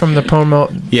 I'm here from the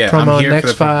promo. Yeah, promo I'm here for next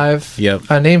the- 5. Yep.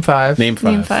 Name 5. Name 5.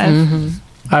 Name 5.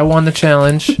 I won the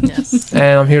challenge, Yes. and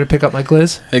I'm here to pick up my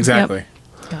glizz, Exactly.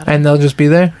 and they'll just be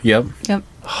there. Yep. Yep.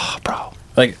 Oh, bro.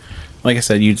 Like I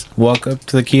said, you walk up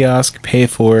to the kiosk, pay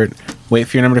for it, wait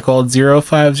for your number to call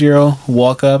 050,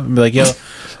 walk up and be like, yo,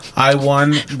 I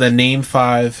won the name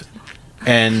 5,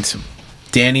 and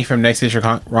Danny from Next Station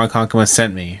Ronkonkoma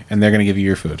sent me, and they're going to give you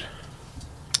your food.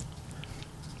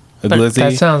 A But glizzy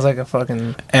That sounds like a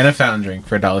fucking. and a fountain drink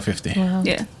for $1.50. Wow.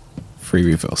 Yeah. Free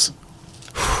refills.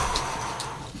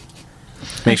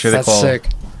 Make sure they That's call sick.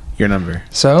 your number.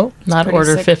 So, Not Pretty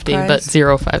order sick 50, prize. but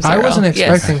 050. I wasn't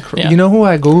Yes. expecting. Yeah. You know who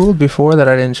I Googled before that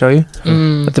I didn't show you?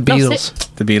 But the No, Beatles.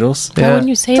 The Beatles. Why Yeah. wouldn't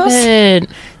you save Don't- it?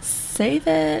 Save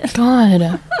it.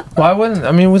 God. Why wouldn't?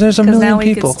 I mean, well, there's a Because million now we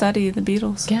people. could study the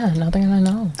Beatles. Yeah, now they're gonna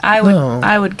know. No.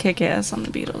 I would kick ass on the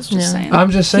Beatles. Just Yeah. saying.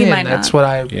 I'm just He saying might that's not. what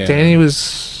I. Yeah. Danny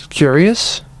was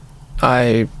curious.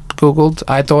 I Googled.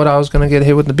 I thought I was gonna get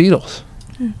hit with the Beatles.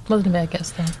 Wasn't a bad guess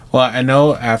though. Well, I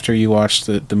know after you watched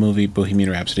the movie Bohemian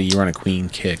Rhapsody, you were on a Queen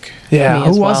kick. Yeah, Me who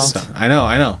as was? well. it? So,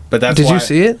 I know. But that's Did why, you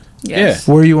see it? Yes.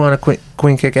 Were you on a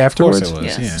Queen kick Of afterwards? course it was.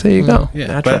 Yes. Yeah. There you go. Yeah,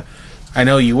 Natural. but I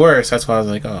know you were, so that's why I was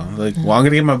like, oh, like, well, I'm gonna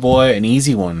give my boy an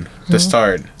easy one to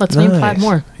start. Let's name Nice. 5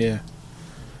 more. Yeah,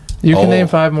 You can Oh. name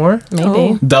 5 more. Maybe.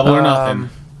 Oh. double or Um, nothing.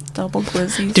 Double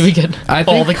glizzies. Do we get I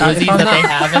all the think- glizzies that they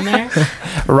have in there?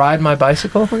 Ride my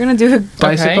bicycle. We're gonna do a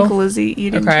Bicycle? glizzy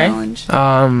eating Okay. challenge.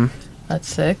 That's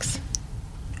 6.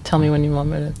 Tell me when you want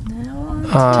me to Um,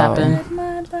 tap in.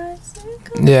 My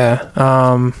bicycle.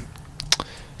 Yeah.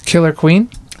 Killer Queen.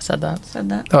 Said that. Said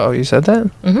that. Oh, you said that.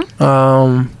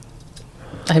 Mhm.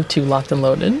 I have 2 locked and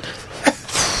loaded.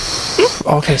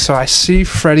 Okay, so I see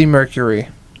Freddie Mercury.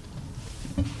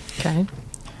 Okay.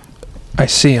 I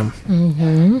see him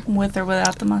With or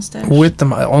without the mustache. with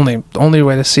the only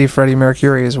way to see Freddie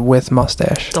Mercury is with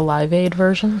mustache. The Live Aid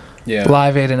version. Yeah,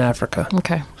 Live Aid in Africa.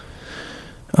 Okay.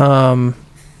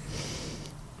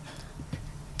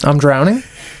 I'm drowning.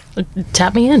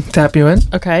 Tap me in. Tap you in.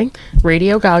 Okay.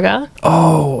 Radio Gaga.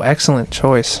 Oh, excellent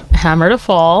choice. Hammer to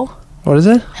Fall. What is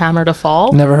it? Hammer to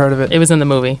Fall. Never heard of it. It was in the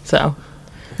movie, so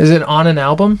Is it on an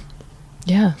album?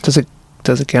 yeah. Does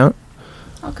it count?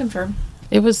 I'll confirm.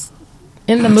 It was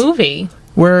in the movie.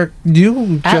 Where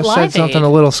you At just said Live something Aid. a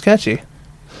little sketchy.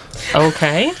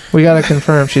 Okay. We gotta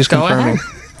confirm. She's Go confirming.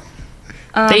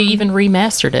 ahead. They even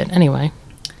remastered it. Anyway.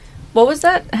 What was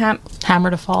that?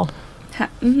 Hammer to Fall.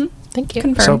 Thank you.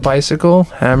 Confirm. So bicycle,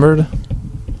 hammered,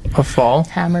 a fall,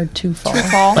 Hammered to Fall.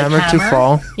 fall. Like hammered to hammer.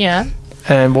 fall, Yeah.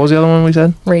 and what was the other one we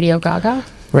said? Radio Gaga.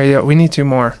 Radio. We need 2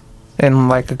 more in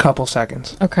like a couple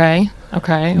seconds. Okay.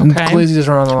 Okay. Okay. Okay. Glizzies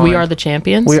are on the line. We are the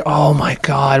champions. Oh my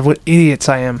god, what idiots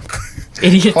I am!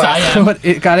 idiots. I am. God,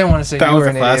 I didn't want to say That you was were a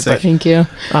an idiot, classic. Thank you.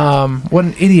 but what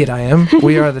an idiot I am!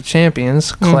 We are the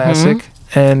champions, classic,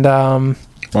 and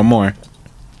one more.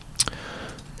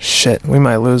 shit, we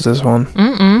might lose this one.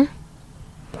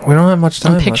 We don't have much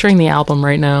time. I'm left. picturing the album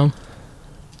right now.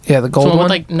 Yeah, the The gold one one. with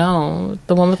like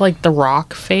the one with like the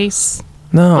rock face,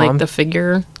 no, like I'm the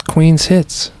figure. Queen's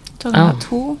hits. Talking Oh. about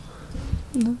Tool.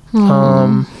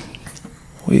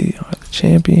 We are the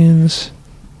champions.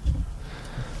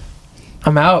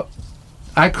 I'm out.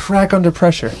 I crack under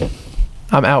pressure.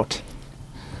 I'm out.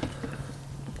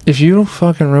 If you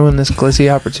fucking ruin this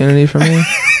glizzy opportunity for me,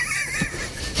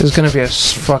 it's gonna be a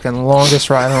fucking longest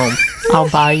ride home. I'll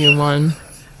buy you one.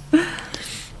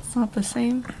 It's not the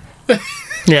same.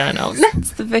 Yeah, I know.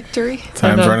 It's the victory.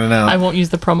 Time's I know. running out. I won't use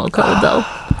the promo code though.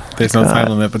 There's no time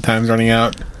limit, but time's running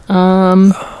out.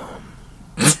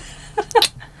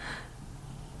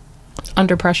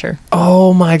 Under pressure.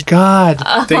 Oh my god.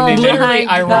 Ding, ding, ding. Literally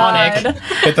ironic. God.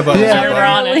 Hit the button. Yeah. hit the button.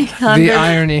 Ironic. The Under-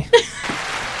 irony.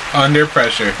 Under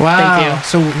pressure. Wow. Thank you.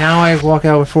 So now I walk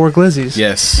out with 4 glizzies.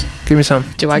 Yes. Give me some.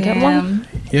 Do I get one? Damn.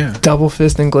 Yeah. Double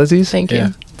fist and glizzies. Thank you. Yeah.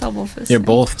 Double fist. You're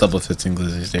both double fisting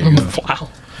glizzies. There you go. Wow.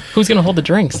 Who's gonna hold the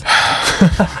drinks?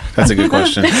 That's a good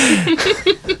question.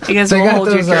 You guys They will got hold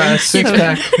your those drinks.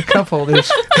 6-pack cup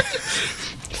holders.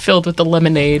 Filled with the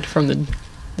lemonade from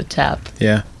the tap.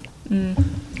 Yeah.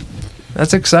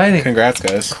 That's exciting. Congrats,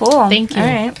 guys. Cool. Thank you. All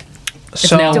right.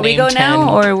 So now- Do we go Name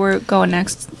now 10. or we're going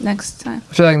next time?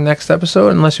 I feel like next episode,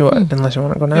 unless you want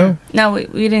to go now. No,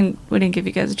 we didn't give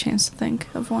you guys a chance to think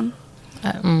of one.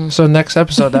 So next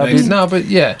episode, that'll be Next- no, but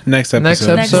yeah, Next episode. Next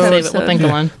Save episode. it. We'll think of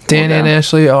one. Danny and go.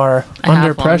 Ashley are I have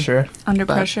under one. pressure Under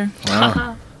But- pressure.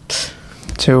 Wow.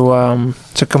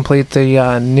 to complete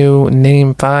the new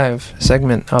Name 5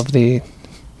 segment of the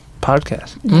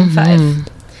podcast. Name 5.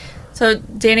 So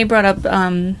Danny brought up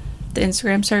the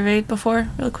Instagram survey before,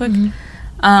 real quick.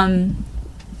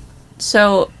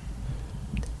 So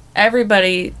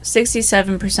everybody,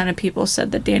 67% of people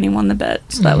said that Danny won the bet,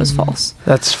 so that was false.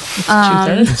 That's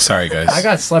Sorry, guys. I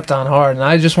got slept on hard, and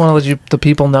I just want to let the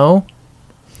people know,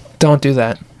 don't do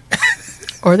that.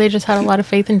 Or they just had a lot of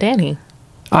faith in Danny.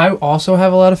 I also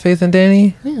have a lot of faith in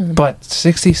Danny, but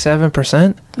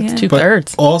 67%. Yeah.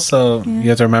 2/3. Also, you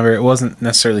have to remember, it wasn't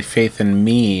necessarily faith in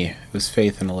me. It was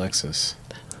faith in Alexis.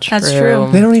 That's true.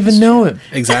 They don't even know him.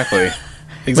 Exactly.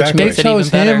 Exactly. They makes it chose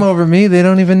even him better. over me. They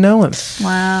don't even know him.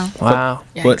 Wow. Wow,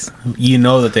 But you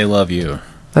know that they love you.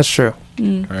 that's true. All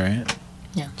right?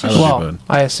 Yeah. I love you, Well, bud.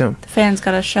 I assume. The fans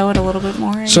got to show it a little bit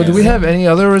more. I So, do guess. we have any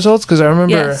other results? Because I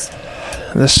remember Yes.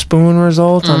 the spoon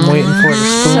result. I'm waiting for the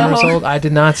spoon So- result. I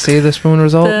did not see the spoon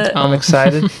result. The- I'm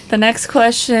excited. The next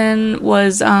question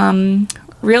was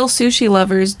real sushi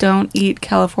lovers don't eat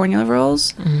California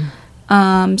rolls.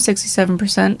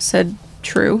 67% said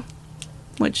true,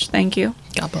 which thank you.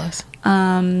 God bless.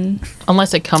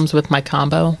 Unless it comes with my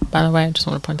combo, by the way. I just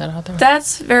want to point that out there.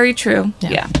 That's very true. Yeah.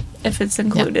 Yeah. If it's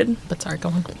included, But sorry, go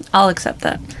on. I'll accept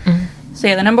that. So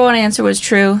yeah, the number 1 answer was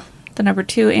true. The number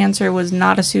 2 answer was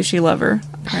not a sushi lover.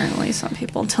 Apparently, some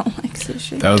people don't like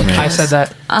sushi. That was me. I said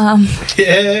that. Yeah.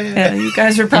 Yeah, you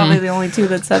guys were probably the only 2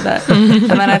 that said that. And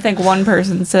then I think one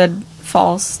person said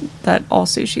false, that all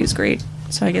sushi is great.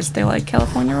 So I guess they like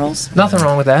California rolls, Nothing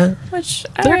wrong with that. which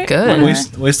They're alright, good.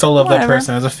 whatever. We still love that Whatever.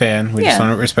 person as a fan. We just Yeah.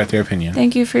 want to respect their opinion.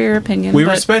 Thank you for your opinion. We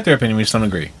but respect their opinion. We just don't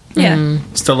agree. Yeah.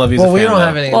 Still love you as Well, a we fan. don't though.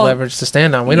 have any Well- leverage to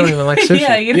stand on. We don't even like sushi.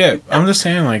 Yeah, you Yeah, I'm just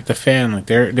saying, like, the fan, like,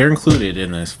 they're included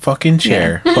in this fucking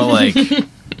chair. But, like,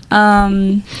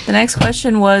 The next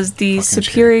question was the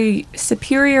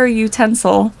superior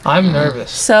utensil. I'm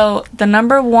nervous. So the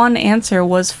number 1 answer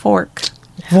was fork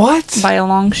What? by a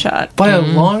long shot. By a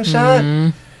long shot?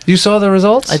 You saw the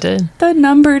results? I did. The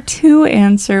number 2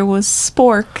 answer was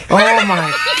spork. Oh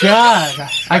my god.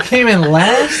 I came in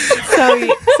last?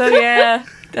 So yeah,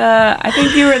 I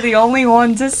think you were the only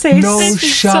one to say No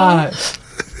shot.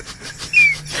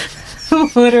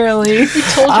 Literally. I'm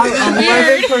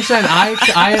 11%.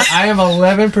 I am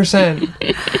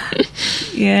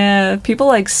 11%. Yeah, people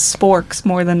like sporks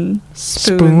more than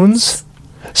spoons. Spoons?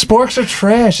 Sporks are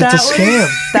trash. It's a scam.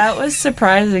 That was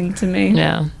surprising to me.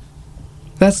 Yeah.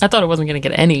 That's I thought it wasn't going to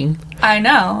get any. I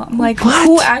know. I'm like, What?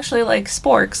 who actually likes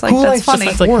sporks? Like, Who that's likes funny.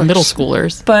 That's like Works. middle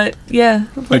schoolers. But yeah,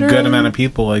 a good amount of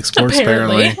people like sports,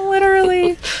 Apparently. apparently.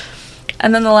 literally.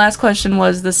 And then the last question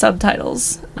was the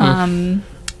subtitles.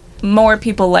 More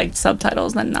people liked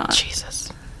subtitles than not.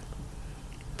 Jesus.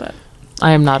 But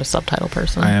I am not a subtitle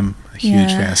person. I am a huge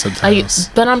Yeah. fan of subtitles.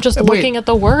 Then I'm just Wait. looking at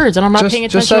the words and I'm not paying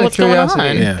attention to what's going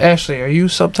on. Yeah. Ashley, are you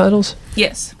subtitles?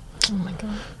 yes, Oh my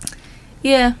god.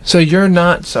 yeah. So you're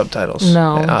not subtitles?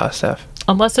 No. Steph.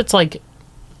 Unless it's like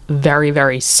very,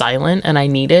 very silent and I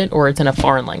need it, or it's in a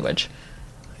foreign language.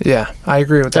 Yeah, I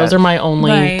agree with Those that. are my only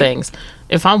Right. things.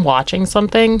 If I'm watching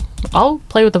something, I'll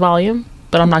play with the volume,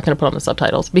 but I'm not going to put on the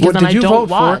subtitles because Well, then did I you don't vote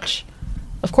for it? watch.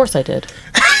 Of course I did.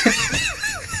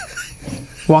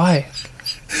 Why?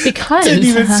 Because Didn't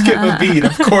even skip a beat.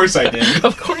 Of course I did.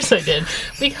 of course I did.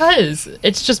 Because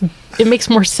it makes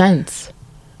more sense.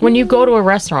 When you go to a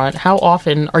restaurant, how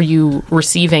often are you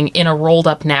receiving in a rolled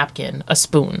up napkin a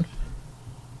spoon?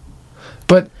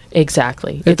 But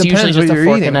Exactly. It It's usually depends just what a you're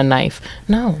fork eating. and a knife.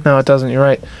 No. no, it doesn't. You're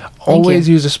right. Always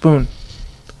you. use a spoon.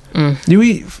 You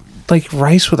eat like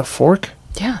rice with a fork,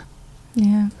 Yeah.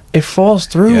 Yeah. it falls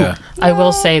through. Yeah. I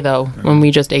will say though, when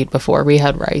we just ate before, we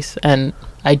had rice and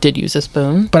I did use a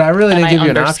spoon. But I really And didn't I give you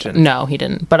an underst- option. No, he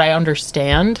didn't. But I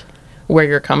understand where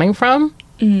you're coming from.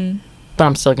 But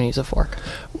I'm still gonna use a fork.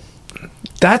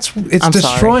 It's I'm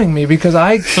destroying me because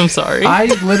I'm sorry. I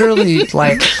literally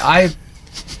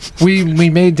we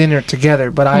made dinner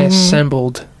together, but I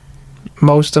assembled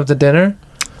most of the dinner,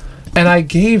 and I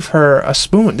gave her a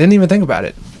spoon. Didn't even think about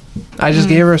it. I just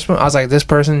gave her a spoon. I was like, "This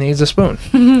person needs a spoon."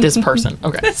 this person.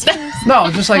 Okay. No,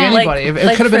 just like anybody. It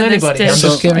like could have been for this anybody. I'm dish.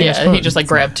 just giving a Yeah, spoon. he just like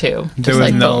grabbed two. There Just was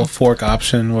like, no boom. fork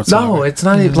option whatsoever. No, it's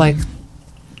not even like,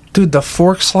 dude. The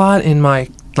fork slot in my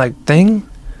thing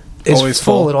is Always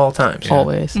full full. at all times. Yeah.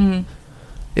 Always.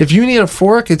 If you need a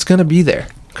fork, it's gonna be there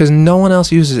because no one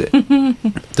else uses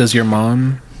it. Does your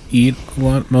mom eat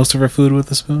most of her food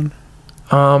with a spoon?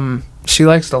 She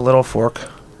likes the little fork.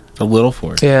 A little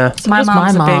fork. Yeah, My does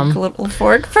mom's my a mom. big little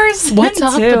fork person. What's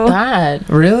up too. with that?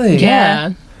 really.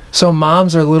 Yeah. So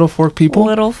moms are little fork people.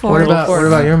 Little fork. What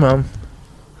about your mom?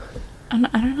 I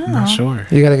don't know. I'm not sure.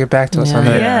 You got to get back to us on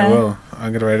Yeah. that. Yeah, I Yeah. will.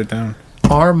 I'm gonna write it down.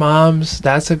 Our moms.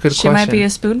 That's a good She question. might be a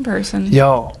spoon person.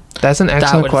 Yo, that's an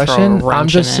excellent would throw a question. I'm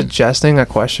wrench just in it. suggesting a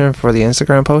question for the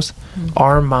Instagram post.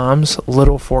 Are moms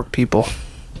little fork people?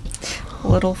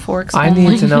 Little forks. I only.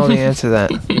 need to know the answer to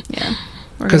that. Yeah.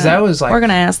 We're 'Cause gonna- that was like- we're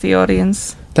gonna ask the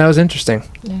audience. That was interesting.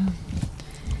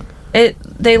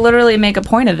 They literally make a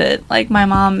point of it. Like my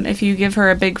mom, if you give her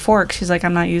a big fork, she's like,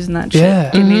 I'm not using that shit.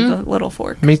 Yeah. Give me the little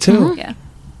fork. Me too. Yeah.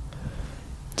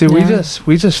 Dude, Yeah.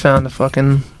 we just found a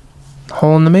fucking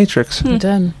hole in the matrix. We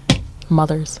did.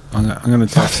 Mothers. I'm gonna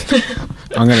text.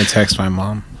 I'm gonna text my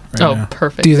mom right Oh, now.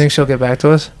 perfect. Do you think she'll get back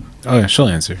to us? Oh yeah, she'll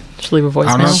answer. Just leave a I'm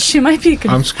voicemail. not- She might be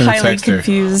I'm just gonna highly text her.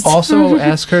 confused. Also,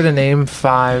 ask her to name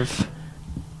 5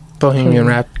 Bohemian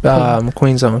rap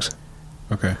Queen songs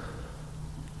Okay.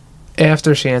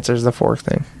 after she answers the fork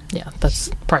thing. Yeah, that's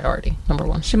priority number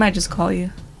one. She might just call you.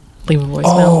 Leave a voicemail.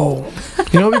 Oh,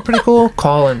 you know what'd be pretty cool?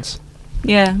 Call-ins.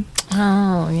 Yeah.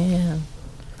 Oh, yeah.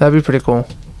 That'd be pretty cool.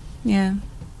 Yeah.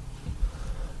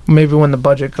 Maybe when the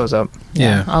budget goes up.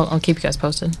 Yeah. I'll keep you guys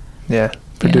posted. Yeah,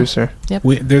 producer.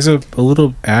 There's a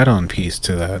little add-on piece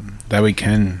to that we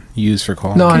can use for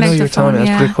calling. No, I know Connect you were the telling me. phone,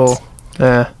 That's pretty yeah. cool.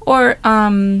 Yeah.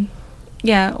 Or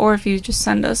yeah, or if you just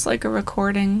send us like a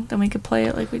recording, then we could play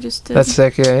it like we just did. That's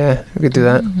sick. Yeah. We could do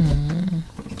that.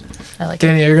 I like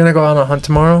Danny, are you gonna go on a hunt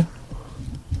tomorrow?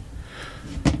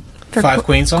 For 5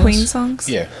 Queen songs? Queen songs?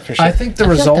 Yeah, for sure. I think the I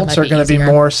feel like that results might are be gonna be easier.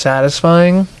 more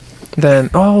satisfying than.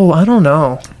 Oh, I don't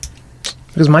know.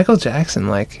 Because Michael Jackson,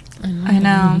 like, I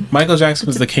know. Michael Jackson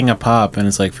was the king of pop, and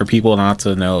it's like for people not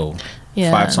to know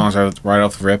Yeah. 5 songs right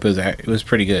off the rip, it was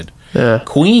pretty good. yeah.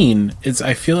 Queen,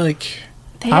 I feel like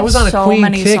They I have was on a so Queen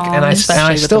many kick, songs. and I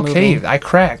Especially with still the movie. caved. I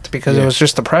cracked because it Yeah. was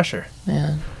just the pressure.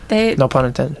 Yeah. they No pun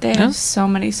intended. they Yeah. have so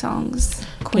many songs.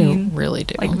 You Queen, really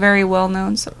do. like very well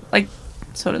known. So, like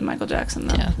so did Michael Jackson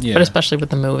though. yeah. Yeah. But especially with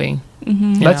the movie.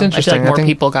 Mm-hmm. you That's know? interesting. I feel like more I think-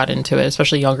 people got into it,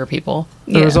 especially younger people.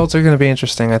 The Yeah. results are going to be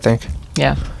interesting, I think.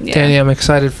 Yeah. Yeah. Danny, I'm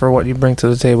excited for what you bring to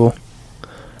the table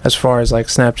as far as like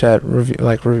Snapchat reviews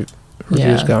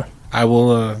Yeah. go. I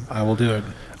will do it.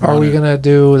 Are we going to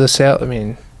do the sale? I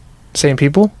mean, same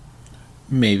people?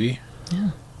 Maybe. Yeah.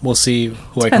 We'll see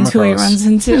who Depends I come who he across. runs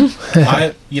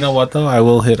into. You know what though? I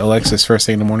will hit Alexis first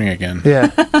thing in the morning again. Yeah,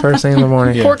 first thing in the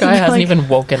morning. Yeah. Poor guy hasn't Like- even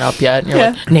woken up yet. And you're Yeah.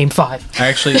 like, name 5. I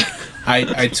actually,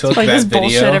 I took Like that this video.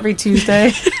 bullshit every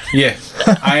Tuesday. Yeah,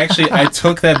 I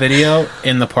took that video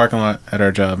in the parking lot at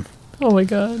our job. Oh my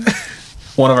God.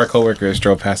 One of our coworkers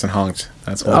drove past and honked.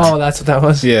 That's what. Oh, that's what that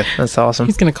was? Yeah. That's awesome.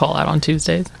 He's going to call out on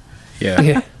Tuesdays. Yeah.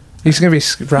 Yeah. He's going to be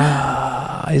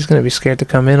he's going to be scared to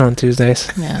come in on Tuesdays.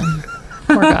 Yeah.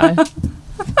 Poor guy.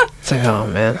 It's like, oh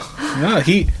man. No,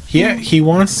 he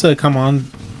wants to come on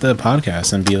the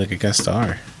podcast and be like a guest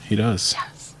star. He does.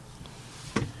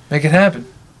 Make it happen.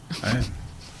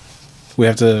 We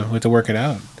have to work it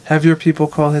out. Have your people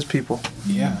call his people.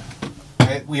 Yeah.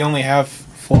 We only have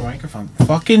 4 microphones.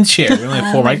 Fucking shit. We only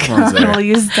have 4 Oh my microphones God, there.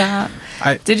 please stop.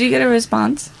 Did you get a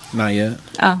response? Not yet.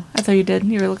 Oh, I thought you did.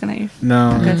 You were looking at your.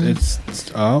 No, Okay. it's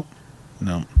oh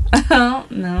no. Oh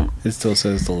no. It still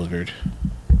says delivered.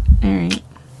 All right.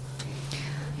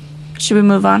 Should we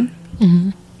move on?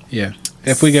 Yeah.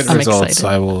 If we get I'm results,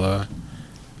 excited. I'll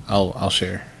I'll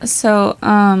share. So,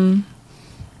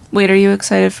 wait, are you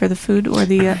excited for the food or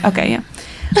the? Okay, yeah.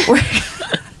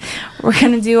 We're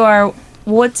gonna do our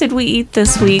what did we eat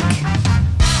this week?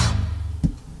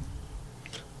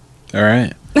 All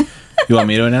right. You want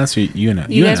me to announce or you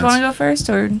announce? You guys announce. want to go first,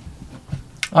 or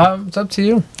It's up to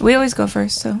you. we always go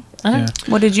first? So, Yeah.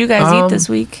 what did you guys eat this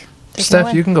week? Take it Steph,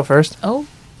 away. you can go first. Oh,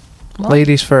 well,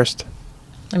 Ladies first.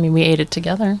 I mean, we ate it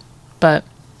together, but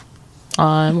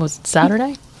on was it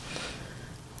Saturday?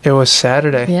 It was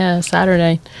Saturday. Yeah,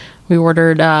 Saturday. We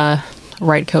ordered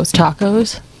Right Coast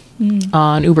tacos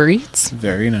on Uber Eats.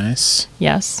 Very nice.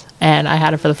 Yes, and I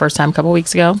had it for the first time a couple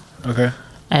weeks ago. Okay.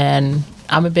 And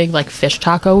I'm a big like fish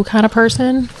taco kind of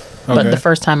person. But Okay. the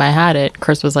first time I had it,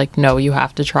 Chris was like, "No, you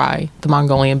have to try the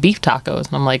Mongolian beef tacos."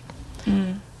 And I'm like,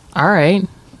 "All right,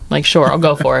 like sure, I'll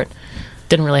go for it."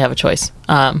 Didn't really have a choice.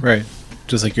 Right.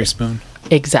 Just like your spoon.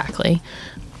 Exactly.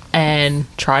 And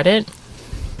tried it.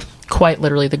 Quite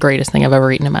literally the greatest thing I've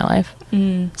ever eaten in my life.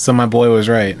 So my boy was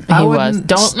right. I He was. wouldn't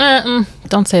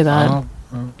Don't say that. Oh,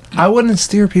 I wouldn't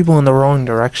steer people in the wrong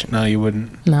direction, no, you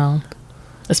wouldn't. No.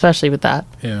 Especially with that.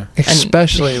 Yeah. And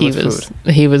especially he with was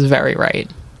food. he was very right.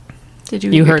 Did you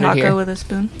You eat your heard it here. taco with a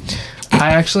spoon?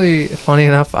 I actually, funny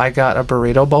enough, I got a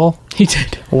burrito bowl He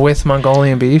did. with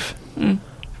Mongolian beef.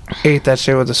 Ate that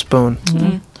shit with a spoon.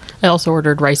 I also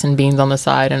ordered rice and beans on the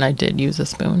side and I did use a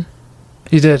spoon.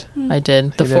 You did, I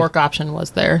did. The You did. fork option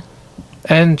was there.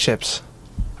 and chips.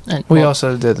 And We well,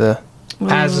 also did the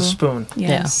as a Ooh, spoon.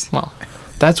 Yes. Yeah. Well,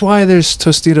 That's why there's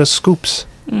Tostitos scoops.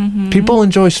 People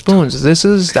enjoy spoons.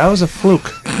 That was a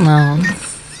fluke. no.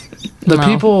 The No.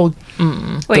 people.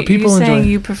 Wait, people you saying enjoy-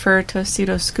 you prefer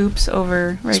Tostito scoops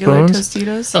over regular Spoons?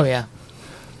 Tostitos? Oh yeah.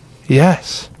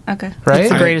 Yes, Okay. right.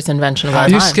 It's the greatest invention of all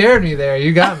You time. scared me there.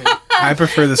 You got me. I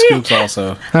prefer the scoops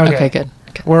also. Okay, good.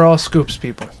 We're all scoops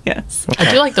people. Yes.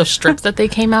 I do like those strips that they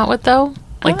came out with though.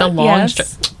 Like the long Yes. strip.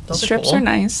 Those Strips cool. are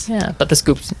nice. Yeah, but the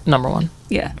scoop's number one.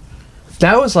 Yeah.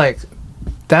 That was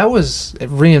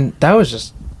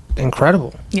just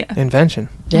incredible Yeah. invention.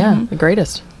 Yeah, the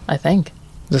greatest, I think.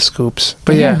 The scoops.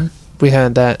 But yeah, we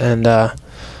had that, and the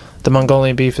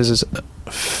Mongolian beef is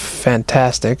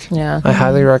fantastic. Yeah. I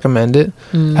highly recommend it.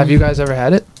 Have you guys ever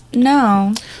had it?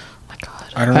 No. Oh my god.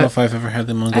 I don't know if I've ever had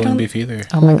the Mongolian don't- beef either.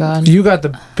 Oh my god. You got the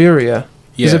birria.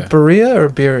 Is Yeah. it birria or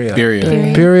birria? Birria.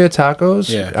 Birria. Birria tacos.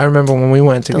 Yeah. I remember when we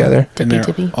went together. And Tippy they're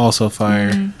tippy. also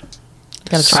fire.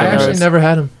 Gotta So I try actually those. never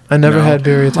had them. I never No. had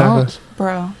birria Well, tacos.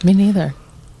 Bro. Me neither.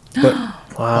 But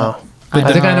Wow. But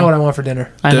I think I know. know what I want for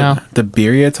dinner. I know. the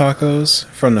birria tacos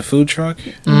from the food truck.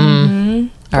 All right.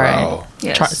 Bro.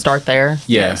 Yes. Start there.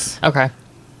 Yes. Okay.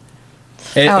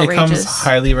 It comes Outrageous.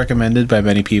 highly recommended by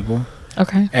many people.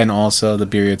 Okay. And also the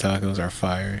birria tacos are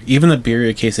fire. Even the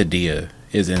birria quesadilla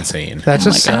is insane. That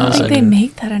just I don't sounds think like they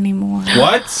make that anymore.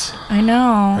 What? I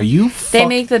know. Are you They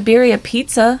make the birria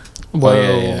pizza. Whoa.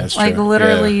 Yeah, that's Like true.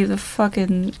 literally the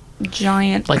fucking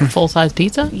giant. Like full size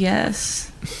pizza?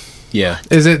 Yes. Yeah.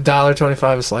 Is it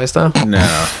 $1.25 a slice though? Yeah.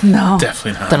 No. No.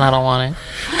 Definitely not. Then I don't want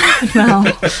it. No.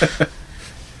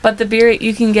 But the birria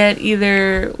you can get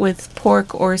either with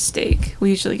pork or steak. We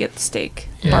usually get the steak.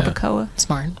 Yeah. Barbacoa.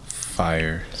 Smart.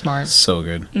 Fire. Smart. So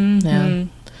good. Yeah.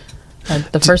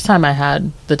 The first time I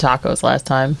had the tacos last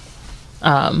time,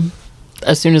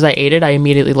 as soon as I ate it, I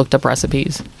immediately looked up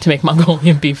recipes to make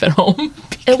Mongolian beef at home.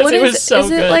 because What it is was so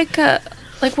is it good. like a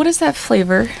what is that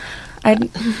flavor? I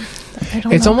don't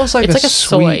It's know. almost like It's a like a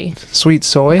soy. sweet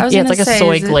soy. I was Yeah, it's gonna like a say,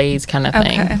 soy is it- glaze kind of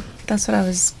thing. Okay. That's what I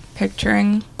was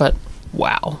picturing. But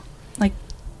wow. Like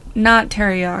not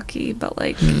teriyaki, but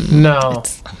like No,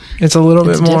 it's a little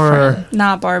It's bit more. different.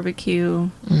 not barbecue.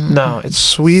 No, it's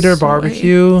sweeter Soy.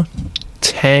 barbecue,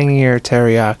 tangier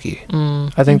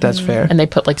teriyaki. I think that's fair. And they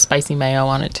put like spicy mayo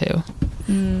on it too.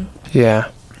 Yeah.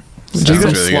 Sounds Just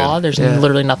some really slaw. good. There's Yeah.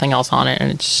 literally nothing else on it,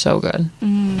 and it's so good.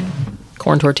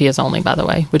 Corn tortillas only, by the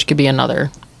way, which could be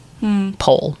another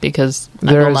poll because I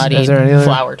There will is- not is eat there any other-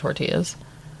 flour tortillas.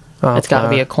 Oh, It's got to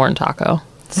be flour. a corn taco.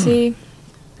 See,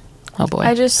 Oh boy.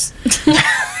 I just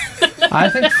I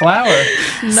think flour.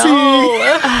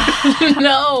 no.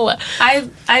 No.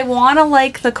 I want to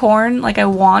like the corn, like I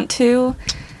want to,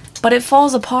 but it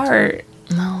falls apart.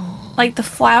 No. Like the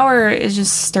flour is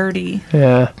just sturdy.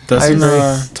 Yeah. Doesn't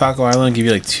I agree. Taco Island give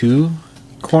you like 2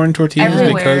 corn tortillas?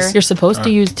 Everywhere. Because You're supposed to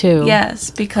use two. Yes,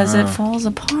 because it falls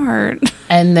apart.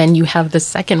 And then you have the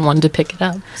second one to pick it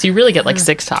up. So you really get like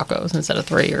 6 tacos instead of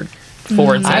 3 or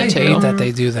 4 instead I of 2. hate that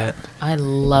they do that. I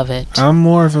love it. I'm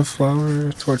more of a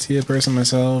flour tortilla person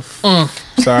myself.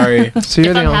 Sorry. So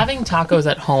you're If the I'm only. having tacos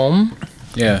at home,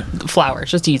 Yeah. Flour.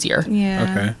 It's just easier. Yeah.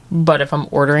 Okay. But if I'm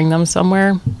ordering them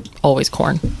somewhere, always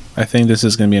corn. I think this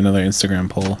is gonna be another Instagram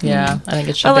poll. Yeah, I think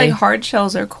it should But be. like hard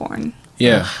shells are corn.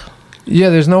 Yeah. Yeah,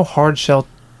 there's no hard shell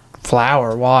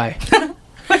flour. Why?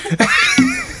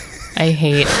 I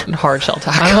hate hard shell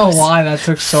tacos. I don't know why that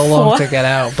took so long to get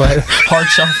out, but Hard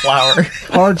shell flour.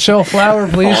 hard shell flour,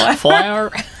 please. Flour.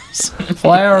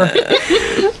 Flour.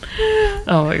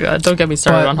 Oh my god! Don't get me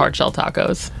started But on hard shell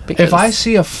tacos. Because If I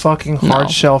see a fucking hard No.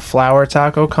 shell flour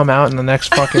taco come out in the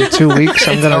next fucking 2 weeks,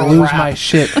 I'm gonna a lose wrap. my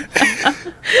shit.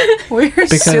 We're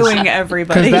suing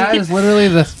everybody. Because that is literally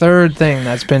the third thing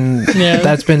that's been Yeah.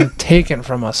 that's been taken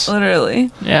from us.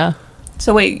 Literally. yeah,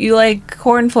 So wait, you like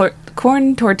corn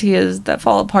tortillas that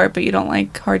fall apart, but you don't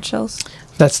like hard shells?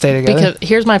 That stay together. because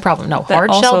here's my problem. No, That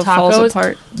hard shell also falls tacos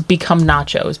apart. become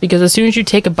nachos because as soon as you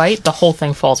take a bite, the whole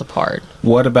thing falls apart.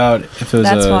 What about if it was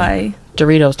That's a why.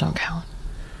 Doritos don't count.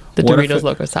 The What if Doritos it-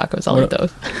 Locos Tacos, I'll what- eat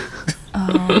those.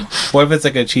 What if it's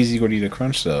like a cheesy gordita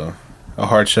crunch though? A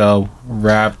hard shell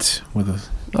wrapped with a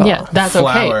Yeah, that's okay.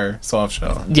 flour soft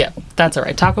shell. Yeah, that's all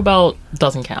right. Taco Bell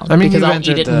doesn't count I mean, because you've I'll eat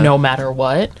entered it the- no matter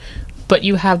what. But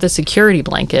you have the security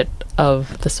blanket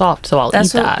of the soft, so I'll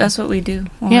That's eat what that. that's what we do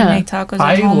when Yeah. we make tacos at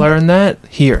I home. learned that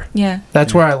here. Yeah.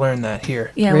 That's where I learned that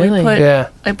here. Yeah, Really? Yeah.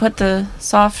 I put the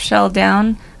soft shell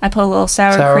down. I put a little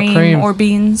sour, Sour cream, cream. or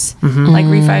beans, Mm-hmm. like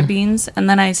refried beans, and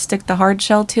then I stick the hard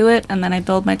shell to it, and then I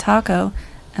build my taco,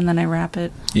 and then I wrap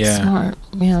it. Yeah. Smart.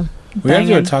 Yeah. We gotta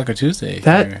do a Banging. Taco Tuesday.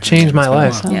 That here. changed my It's been a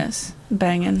life. while. Yes,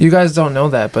 banging. You guys don't know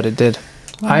that, but it did.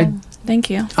 Well, thank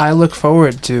you. I look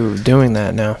forward to doing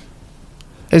that now.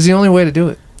 It's the only way to do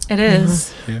it. It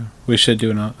is. Yeah. We should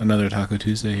do another Taco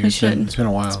Tuesday here. We It's been- should. It's been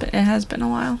a while. It has been a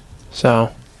while. So,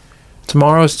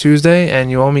 tomorrow's Tuesday,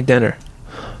 and you owe me dinner.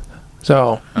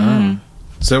 So,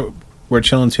 So we're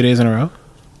chilling 2 days in a row?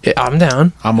 I'm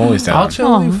down. I'm always down. I'll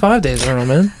chill with you 5 days in a row,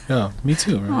 man. Yeah, me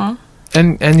too. Right? Aw.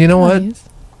 And you know what? Nice.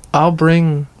 I'll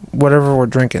bring whatever we're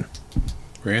drinking.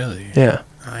 Really? Yeah.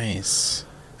 Nice.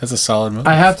 That's a solid move.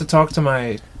 I have to talk to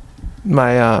my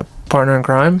partner in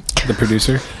crime, The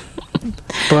producer.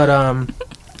 but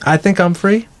I think I'm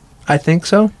free. I think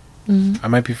so. I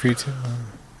might be free too.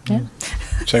 Yeah.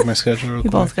 Check my schedule real You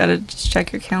quick. both gotta just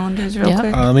check your calendars real Yeah.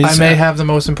 quick. Let me I just- may have the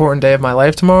most important day of my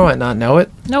life tomorrow and not know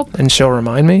it, Nope. and she'll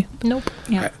remind me. Nope.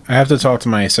 Yeah. I have to talk to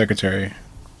my secretary.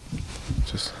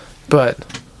 Just But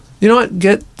you know what?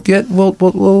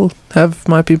 We'll have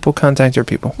my people contact your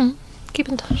people. Keep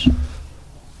in touch.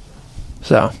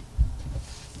 So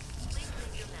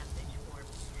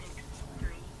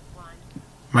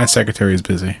my secretary is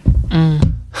busy.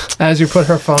 as you put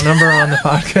her phone number on the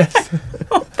podcast,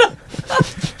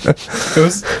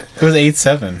 It was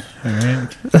 87. All right.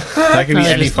 That could be I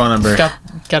any just phone number.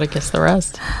 Gotta guess the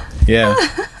rest. Yeah.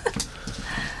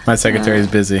 My secretary is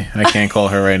busy. I can't call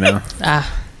her right now. Ah,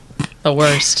 the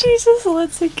worst. Jesus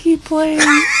lets it keep playing.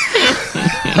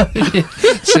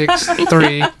 6,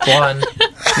 3, 1,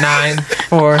 9,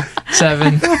 4,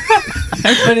 7.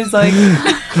 Everybody's like,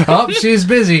 Oh, she's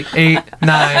busy. 8,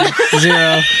 9,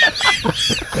 0.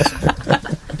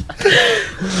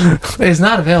 It's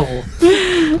not available.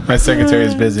 My secretary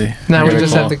is busy. Now I we gotta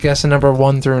just call. have to guess a number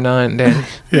 1 through 9, Danny.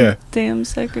 Yeah. damn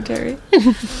secretary.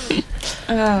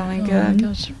 Oh my god.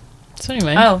 Gosh. So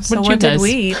anyway, Oh, so what did guys-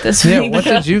 we eat this Yeah, week? what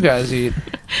did you guys eat?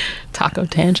 Taco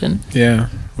tangent. Yeah.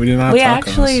 We did not have We tacos.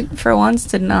 actually, for once,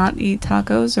 did not eat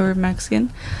tacos or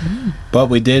Mexican. But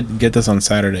we did get this on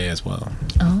Saturday as well.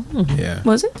 Oh. Yeah.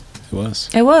 Was it? It was.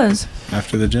 It was.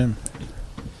 After the gym.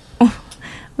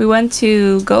 We went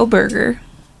to Go Burger.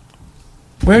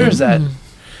 Where is that?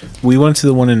 We went to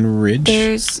the one in Ridge.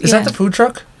 There's Is that the food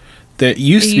truck? There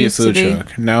used It to be a used to food be.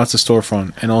 truck. Now it's a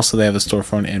storefront. And also they have a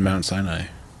storefront in Mount Sinai.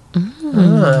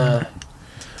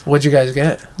 What'd you guys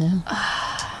get?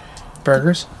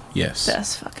 Burgers? Yes.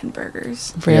 best fucking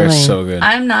burgers. They are Really? so good.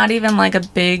 I'm not even like a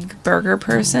big burger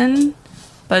person,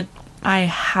 but I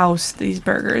house these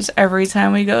burgers every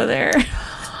time we go there.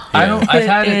 I don't. I've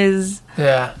had It it. is,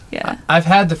 Yeah. yeah. I've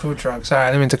had the food truck. Sorry, I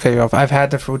didn't mean to cut you off. I've had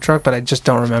the food truck, but I just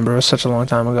don't remember. It was such a long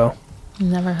time ago.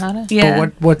 Never had it. Yeah.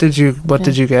 But what did you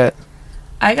get?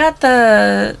 I got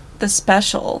the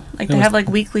special. Like It they was- have like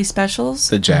weekly specials.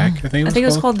 The Jack, I think I think it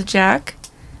was called the Jack.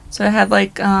 So it had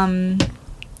like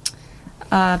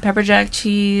pepper jack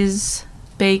cheese,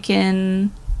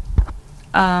 bacon,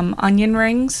 onion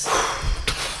rings,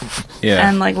 Yeah.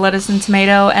 and like lettuce and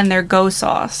tomato, and their Go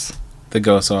sauce. The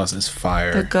Go sauce is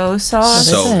fire. The Go sauce.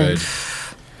 so What good.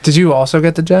 is Did you also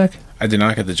get the Jack? I did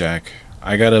not get the Jack.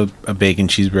 I got a bacon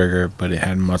cheeseburger, but it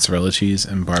had mozzarella cheese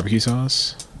and barbecue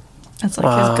sauce. That's like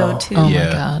Wow. his go-to. Oh my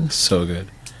yeah, God. so good.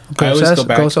 Go I always sauce? go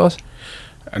back. Go sauce?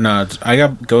 No, I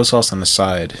got ghost sauce on the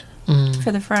side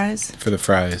For the fries. for the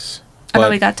fries. I know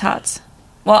But- we got tots.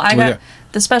 Well, I We got got-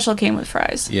 the special came with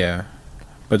fries. Yeah,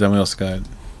 but then we also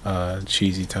got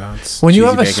cheesy tots. When you cheesy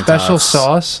have a bacon special tots.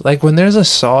 sauce, like when there's a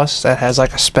sauce that has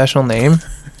like a special name,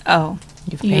 Oh,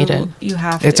 You've made it. You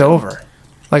have it's to. over.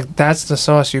 Like that's the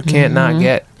sauce you can't not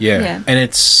get. Yeah. Yeah. And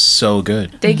it's so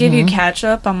good. They give you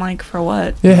ketchup. I'm like, for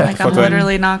what? Yeah. Like, I'm Fuck it.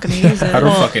 literally not going to use it. I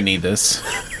don't fucking need this.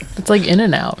 It's like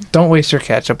In-N-Out. Don't waste your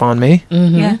ketchup on me.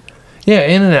 Yeah. Yeah,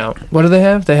 In-N-Out. What do they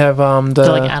have? They have the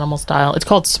They're like animal style. It's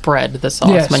called spread, the sauce,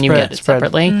 Yeah, when you spread, get it spread.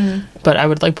 separately. But I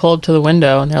would like pull up to the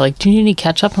window and they're like, do you need any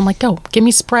ketchup? I'm like, no, give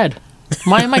me spread.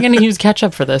 Why am I going to use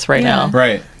ketchup for this right Yeah. now?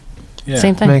 Right. Yeah.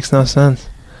 Same thing. makes no sense.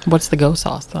 What's the go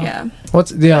sauce though? Yeah.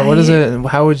 What is it?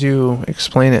 How would you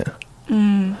explain it?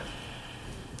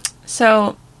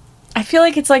 So, I feel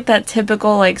like it's like that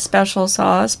typical like special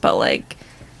sauce, but like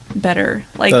better.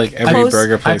 Like, Like every close-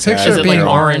 burger place picture has Is it it being like their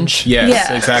own- orange? Yes,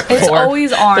 Yeah, exactly. It's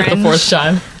always orange. Like the fourth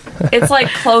time. It's like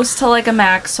close to like a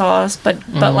mac sauce, but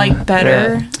like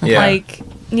better. Yeah. Like,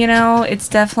 you know, it's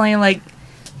definitely like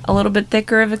a little bit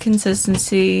thicker of a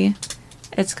consistency.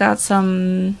 It's got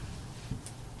some,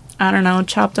 I don't know,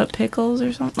 chopped up pickles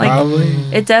or something. Like, Probably.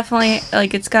 it definitely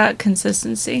like it's got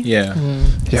consistency. Yeah.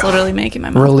 It's literally making my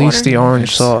mouth Release water. the orange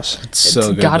It's- sauce. It's so It's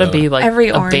good. gotta though. be like Every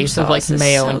a orange base of like sauce is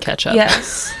mayo so and good. ketchup.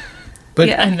 Yes. But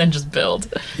yeah. And then just build.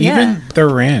 even Yeah. the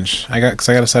ranch, I got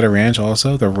a side of ranch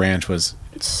also. The ranch was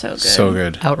It's so good. so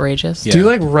good. Outrageous. Yeah. Do you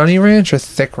like runny ranch or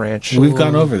thick ranch? We've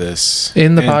gone over this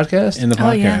In the podcast? In the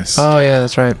Oh, yeah. podcast. Oh yeah,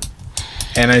 that's right.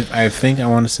 And I think I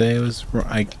want to say it was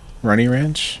like runny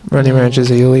ranch. Runny ranch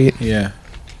is elite. Yeah.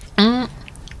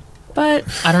 But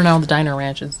I don't know. The diner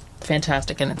ranch is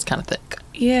fantastic and it's kind of thick.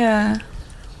 yeah.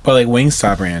 But like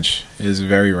Wingstop ranch is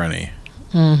very runny.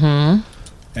 Mm-hmm.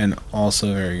 And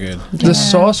also very good. The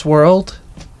sauce world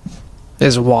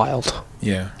is wild.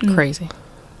 Yeah. Crazy.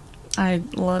 I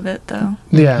love it though.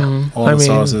 Yeah. All I the mean-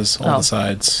 sauces, all Oh. the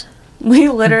sides. We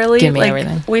literally Give me like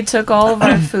everything. we took all of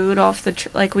our food off the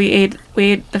like we ate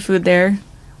the food there.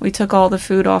 We took all the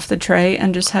food off the tray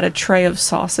and just had a tray of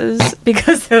sauces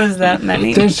because there was that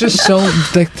many. There's just so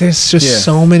like there's just Yeah.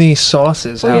 so many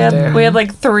sauces out there. We had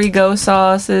like 3 go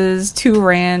sauces, 2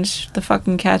 ranch, the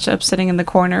fucking ketchup sitting in the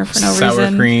corner for no Sour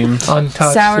reason. cream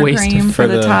Untouched. Sour Wasted cream for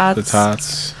the tots. The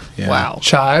tots. Yeah. Wow.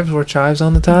 Chives? Were chives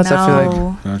on the tots? No, I feel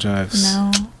like No jives.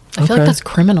 no, I feel Okay. like that's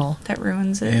criminal. that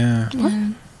ruins it. Yeah.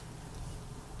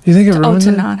 you think it Oh, ruins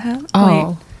to it? not have.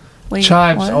 Oh. Wait,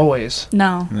 Chives what? always.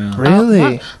 No, No.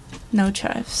 Really? no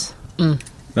chives.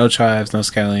 No chives, no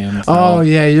scallions. Oh no.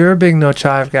 yeah, you're a big no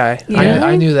chive guy. Yeah.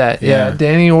 I knew that. Yeah. Yeah.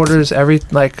 Danny orders every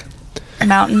like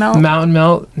Mountain melt. mountain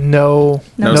melt, no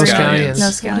No scallions. No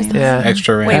scallions. Yeah.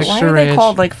 Extra ranch. Wait, why Extra are they ranch.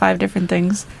 called like 5 different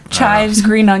things? Chives,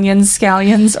 green onions,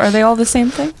 scallions. Are they all the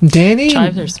same thing? Danny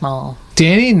Chives are small.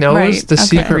 Danny knows Right, the okay.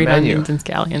 secret Green menu. onions and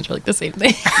scallions are like the same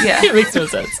thing. Yeah. It makes no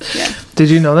sense. Yeah. Did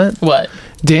you know that? What?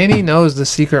 Danny knows the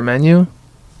secret menu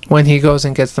when he goes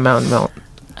and gets the mountain melt.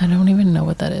 I don't even know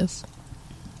what that is.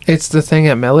 It's the thing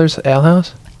at Miller's Ale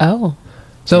House. Oh.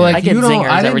 So Yeah. like I get you don't, zingers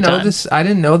I didn't every know time. this. I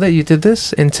didn't know that you did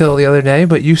this until the other day.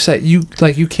 But you said you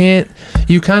can't.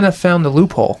 You kind of found the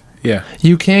loophole. Yeah.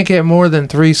 You can't get more than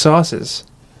 3 sauces.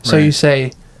 So you Right.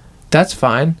 say, that's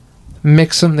fine.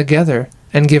 Mix them together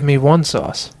and give me 1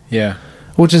 sauce, Yeah.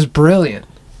 which is brilliant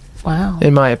Wow.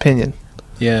 in my opinion.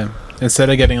 Yeah. Instead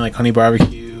of getting like honey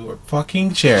barbecue or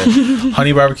fucking chair,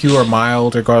 honey barbecue or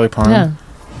mild or garlic parm. Yeah.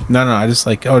 No, I just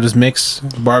like just mix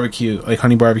barbecue, like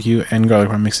honey barbecue and garlic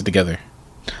parm, mix it together.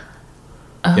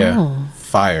 Oh. Yeah.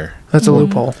 Fire. That's a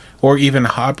loophole. Or even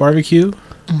hot barbecue.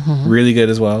 Really good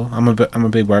as well. I'm a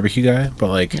big barbecue guy, but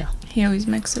like Yeah. He always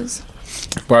mixes.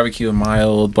 barbecue and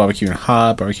mild, barbecue and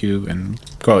hot, barbecue and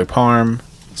garlic parm,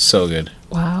 so good.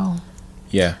 Wow.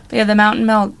 Yeah. But yeah, the mountain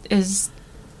melt is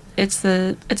it's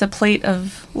a plate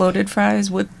of loaded fries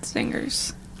with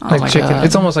zingers. Oh Like my chicken. God.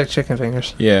 It's almost like chicken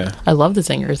fingers. Yeah. I love the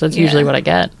zingers. That's Yeah. usually what I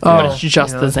get. Oh, But it's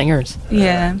just you know. the zingers.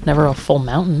 Yeah. Never a full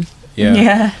mountain. Yeah.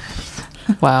 Yeah.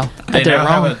 Wow. I They did it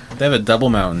now wrong. they have a double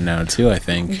mountain now too, I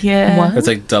think. Yeah. What? It's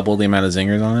like double the amount of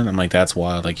zingers on it. I'm like, that's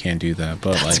wild. I can't do that.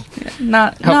 But like,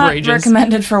 Not Outrageous.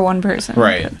 recommended for one person.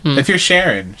 right. If you're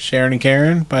Sharon and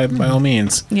Karen, by all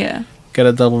means, Yeah. get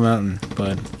a double mountain.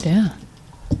 But Yeah.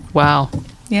 Wow.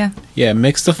 Yeah. yeah,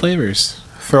 mix the flavors.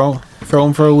 Throw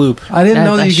them for a loop. I didn't Yeah,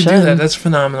 know that I you could do should. that. That's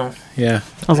phenomenal. Yeah.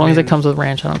 As long as mean- it comes with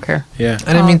ranch, I don't care. Yeah.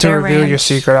 I didn't Oh, mean to their reveal your ranch.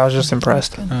 secret. I was just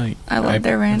impressed. I love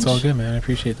their ranch. It's all good, man. I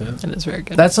appreciate that. It is very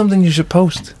good. That's something you should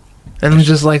post, and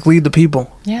just like lead the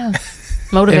people. yeah.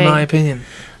 Motivate. In my opinion.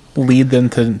 Lead them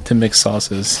to mix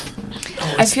sauces.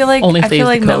 is. I feel like Only if they use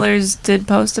the code. Miller's did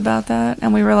post about that,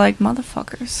 and we were like,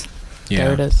 motherfuckers. Yeah.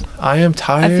 There it is. I am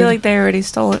tired. I feel like they already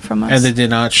stole it from us. And they did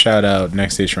not shout out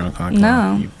Next Station Road Cocktail.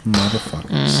 No. You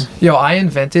motherfuckers. Yo, I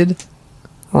invented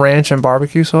ranch and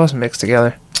barbecue sauce mixed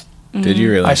together. Did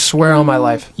you really? I swear on my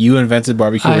life. You invented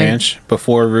barbecue I- ranch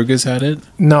before Arugas had it?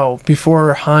 No,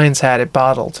 before Heinz had it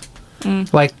bottled.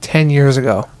 Like 10 years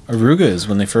ago. Arugas,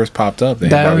 when they first popped up, they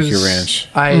had barbecue ranch.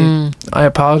 I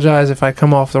apologize if I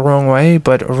come off the wrong way,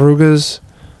 but Arugas,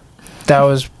 that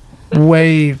was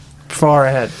way far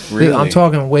ahead. Really? I'm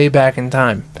talking way back in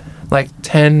time. Like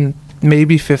 10,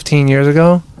 maybe 15 years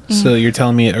ago. So you're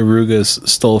telling me Arugas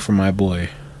stole from my boy?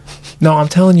 No, I'm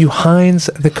telling you, Heinz,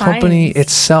 the company Heinz.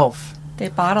 itself, They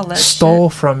bottle that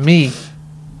stole shit. from me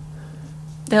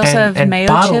They also have and mayo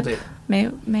bottled chip. it.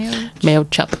 Mayo Mayo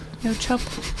chup. chop.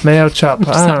 Mayo chop. I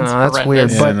don't Sounds know. That's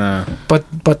weird. horrendous.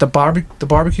 But the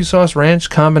barbecue sauce ranch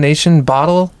combination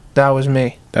bottle, that was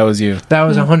me. That was you. That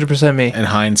was 100% me. And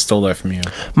Heinz stole that from you.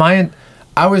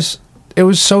 It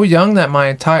was so young that my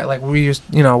entire, like, we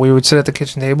would sit at the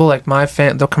kitchen table, like,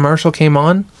 the commercial came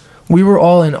on, we were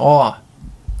all in awe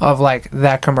of, like,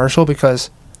 that commercial because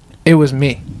it was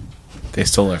me. They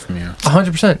stole that from you.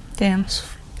 100%. Damn.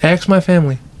 Ask my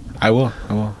family. I will.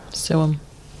 Sue him.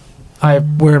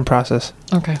 We're in process.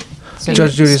 Okay. So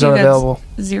Judge you- Judy's so you got unavailable.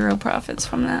 Zero profits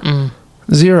from that.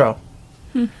 0.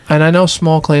 And I know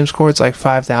small claims court's like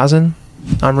 5,000.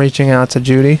 I'm reaching out to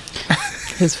Judy,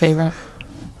 His favorite.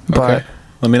 but Okay.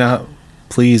 Let me know.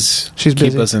 Please She's keep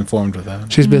busy. us informed with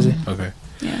that. she's busy. Okay.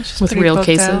 Yeah, she's With pretty real booked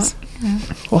cases.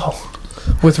 Whoa.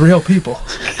 With real people.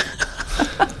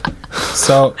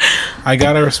 So, I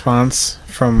got a response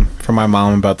from my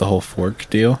mom about the whole fork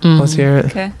deal. Let's hear it.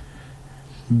 Okay.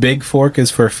 Big fork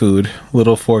is for food.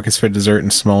 Little fork is for dessert,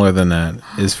 and smaller than that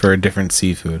is for a different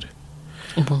seafood.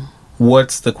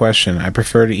 What's the question? I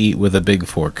prefer to eat with a big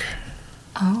fork.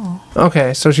 Oh.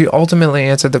 Okay, so she ultimately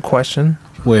answered the question.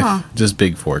 With just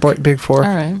big fork. Big fork.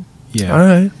 All right. Yeah. All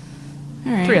right.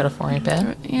 All right. 3 out of 4 ain't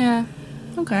bad. Yeah.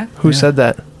 Okay. Who said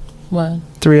that? What?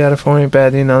 3 out of 4 ain't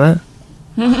bad. Do you know that?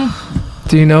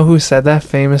 Do you know who said that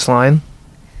famous line?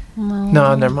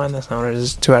 No, never mind. That's not what it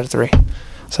is. 2 out of 3.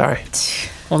 Sorry.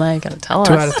 Well, now you gotta tell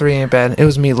 2 us. out of 3 ain't bad. It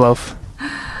was Meatloaf.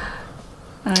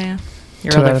 Oh yeah.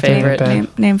 Your 2 other out of 3 ain't favorite.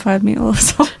 bad. Name 5 meatloaf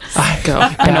songs. Go.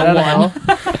 I know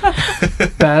one.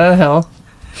 Bad out of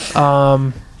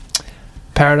Hell.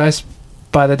 Paradise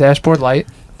by the Dashboard Light.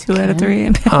 2 out of 3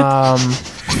 ain't bad.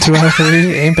 2 out of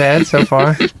 3 ain't bad so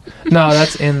far. No,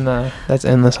 that's in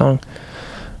the song.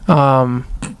 No,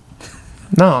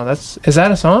 is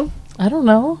that a song? I don't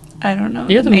know. I don't know.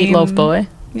 You're the name. meatloaf boy.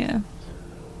 Yeah.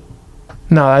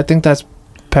 No, I think that's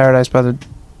Paradise by the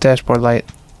Dashboard Light.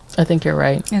 I think you're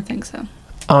right. I think so.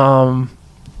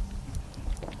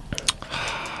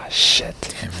 Shit.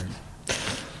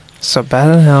 So Bad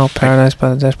out of Hell, Paradise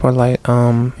by the Dashboard Light.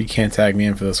 You can't tag me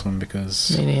in for this one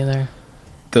because Me neither.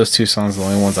 those 2 songs are the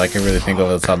only ones I can really think of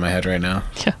off the top of my head right now.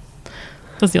 Yeah.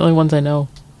 Those are the only ones I know.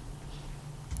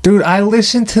 Dude, I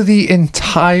listened to the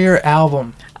entire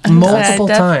album multiple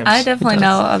times. I definitely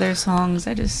know other songs.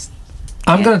 I just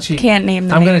I'm gonna cheat. can't name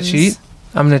them. I'm gonna cheat.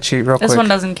 I'm gonna cheat real This quick. one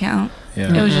doesn't count.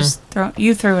 Yeah. It was just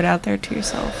you threw it out there to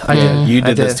yourself. I did. You I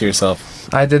did this to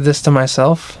yourself. I did this to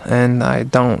myself, and I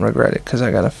don't regret it because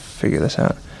I gotta figure this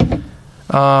out.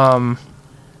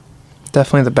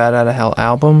 Definitely the Bad Out of Hell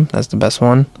album. That's the best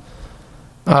one.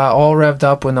 All Revved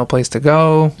Up with No Place to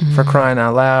Go, For Crying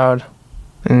Out Loud,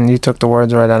 and you took the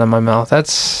words right out of my mouth.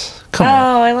 That's come on,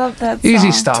 Oh, I love that song.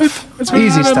 easy stuff.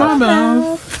 Easy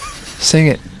stuff. Sing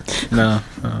it. No,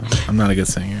 I'm not a good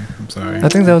singer. I'm sorry. I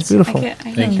think that was I beautiful. can't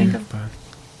Thank think you. of.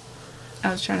 But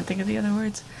I was trying to think of the other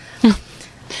words.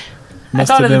 must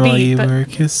thought have of the been while beat, you but- were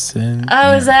kissing.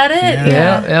 Oh, is that it?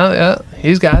 Yeah. Yeah.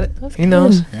 He's got it. He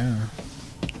knows. Yeah.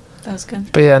 That was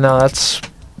good. But yeah, no, that's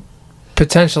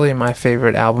potentially my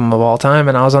favorite album of all time,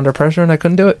 and I was under pressure and I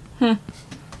couldn't do it.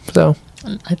 So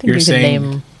I think You're you could saying-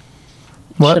 name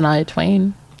what? Shania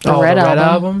Twain. The Oh, Red the Red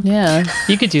album. album? Yeah.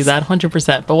 You could do that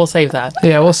 100%, but we'll save that.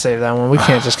 Yeah, we'll save that one. We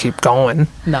can't just keep going.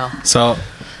 No. So,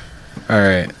 all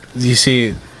right. You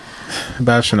see,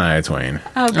 about Shania Twain.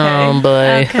 Okay. Oh,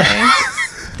 boy. Okay.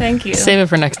 Thank you. Save it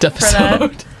for next that.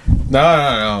 episode.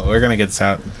 No. We're gonna get this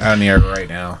out in the air right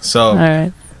now. So All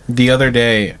right. the other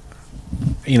day,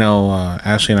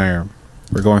 Ashley and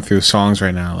we're going through songs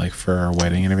right now, like for our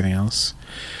wedding and everything else.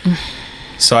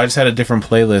 So I just had a different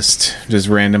playlist, just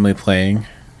randomly playing.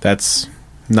 That's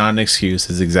not an excuse.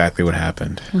 Is exactly what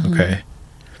happened. Okay.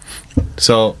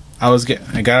 So I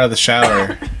got out of the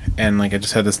shower and like I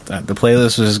just had this. The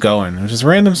playlist was just going. It was just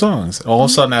random songs. All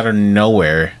of a sudden, out of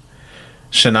nowhere,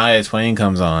 Shania Twain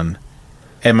comes on,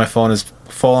 and my phone is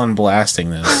full on blasting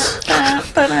this.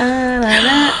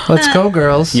 Let's go,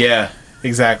 girls. Yeah,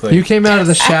 exactly. You came out of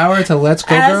the shower to Let's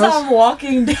Go, As girls? I'm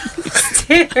walking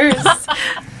downstairs,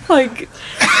 like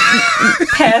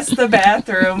past the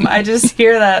bathroom, I just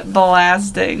hear that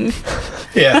blasting.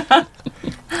 Yeah.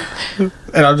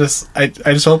 And I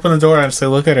just open the door and I just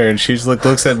look at her and she just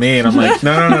looks at me and I'm like,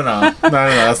 no,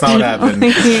 that's not what happened.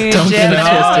 Don't get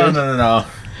it No.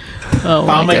 Oh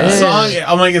my I'm like, God. the song.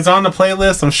 I'm like, it's on the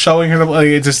playlist. I'm showing her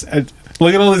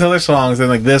look at all these other songs and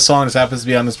like this song just happens to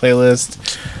be on this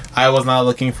playlist. I was not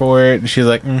looking for it, and she's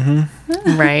like,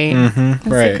 Right. That's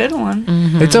right. a good one.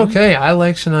 It's okay. I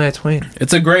like Shania Twain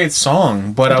It's a great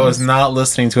song, but I was not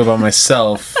listening to it by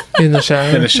myself in the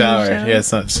shower. in the shower. shower. Yeah,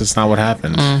 it's just not what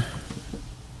happened.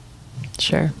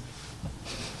 Sure.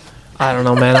 I don't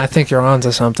know, man. I think you're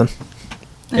onto something.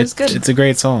 It's good. It's a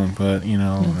great song, but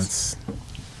it's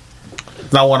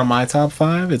not one of my top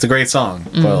 5. It's a great song,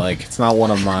 but like it's not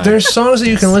one of my. There's songs that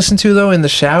you can listen to though in the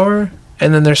shower,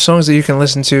 and then there's songs that you can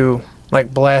listen to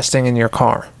like blasting in your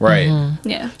car. right.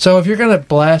 Yeah. So if you're gonna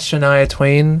blast Shania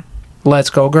Twain, "Let's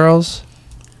Go, Girls,"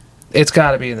 it's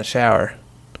got to be in the shower.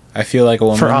 I feel like a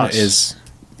woman For us. is.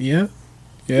 Yeah.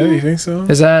 Yeah, you think so?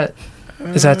 Is that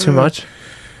too much?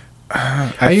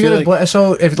 I Are you feel gonna like, blast?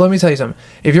 So let me tell you something.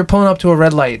 If you're pulling up to a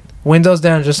red light, windows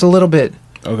down just a little bit,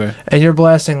 okay. and you're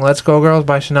blasting "Let's Go, Girls"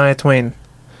 by Shania Twain,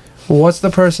 what's the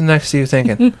person next to you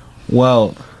thinking?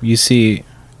 Well, you see,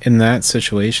 in that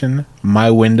situation,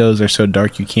 my windows are so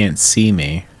dark you can't see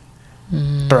me.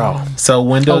 Bro, So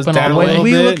windows Open all down the a way. little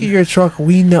when we bit. look at your truck,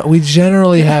 we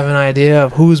generally have an idea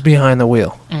of who's behind the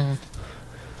wheel.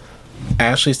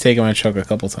 Ashley's taken my truck a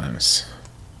couple times.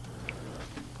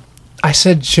 I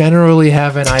said generally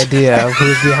have an idea of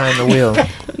who's behind the wheel.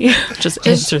 Just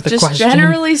answer the Just question.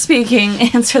 generally speaking,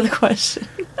 answer the question.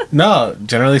 No,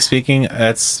 generally speaking,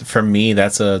 that's for me.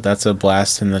 That's a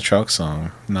blast in the truck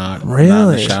song, not in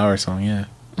Really? the shower song. Yeah,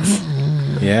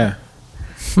 yeah.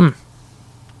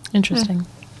 Interesting.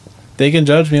 They can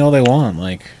judge me all they want.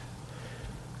 Like,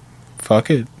 fuck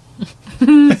it.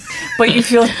 But you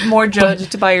feel more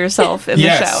judged by yourself in the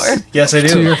shower. Yes, I To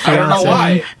do. your I don't know fiancé.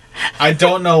 why. I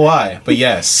don't know why, but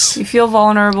yes. You feel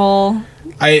vulnerable.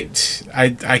 I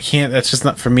can't. That's just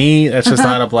not for me. That's just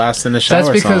not a blast in the shower. That's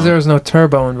because song. there was no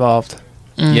turbo involved.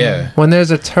 Yeah, When there's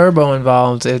a turbo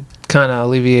involved, it kind of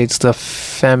alleviates the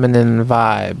feminine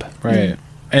vibe. right.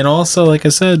 And also, like I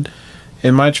said,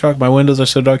 in my truck, my windows are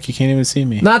so dark you can't even see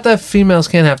me. Not that females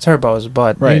can't have turbos,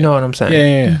 but you Right. know what I'm saying.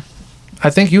 Yeah.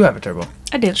 I think you have a turbo.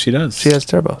 I do. She does. She has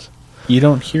turbos. You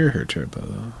don't hear her turbo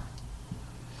though.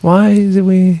 Why did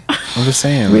we? I'm just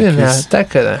saying. We like, didn't it's- have that.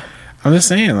 Could have. I'm just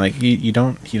saying, like you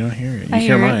don't hear it. You I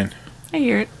hear hear it. mine. I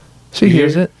hear it. She You hear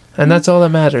hears it? it, and that's all that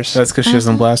matters. That's because she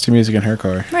doesn't blast her music in her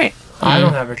car. Right. I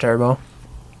don't have a turbo.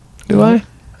 Do I?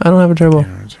 I don't have a turbo.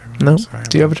 No. Sorry,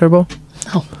 Do you have a turbo?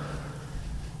 No.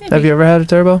 Have you ever had a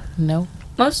turbo? No.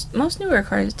 Most newer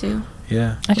cars do.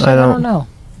 Yeah. Actually, I I don't- don't know.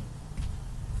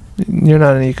 You're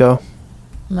not an eco.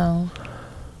 No.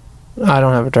 I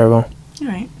don't have a turbo. All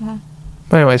right. Well,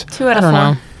 But anyways, 2 out I of don't 4.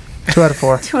 know. 2 out of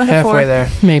 4. 2 out of Halfway 4. there.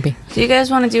 Maybe. Do you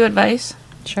guys want to do advice?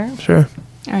 Sure. Sure.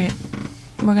 All right.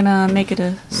 We're gonna make it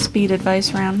a speed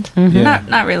advice round. Yeah.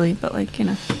 Not really, but like All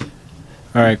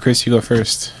right, Chris, you go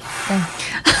first.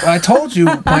 I told you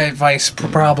my advice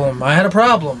problem. I had a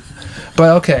problem. But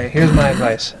okay, here's my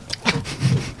advice.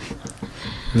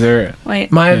 Is there?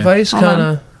 Wait. My Yeah. advice Hold kind on.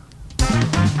 of.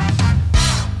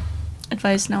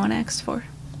 Advice no one asked for.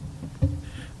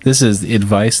 This is the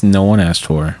advice no one asked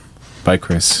for, by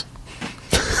Chris.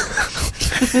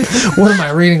 What am I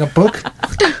reading? A book?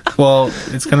 Well,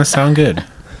 it's gonna sound good.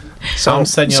 So I'm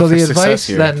setting you so up for the success advice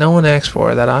here. that no one asked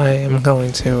for that I am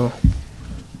going to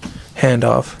hand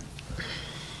off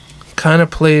kind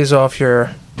of plays off your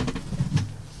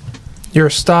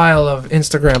style of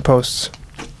Instagram posts.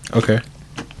 Okay.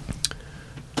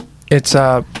 It's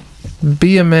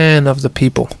be a man of the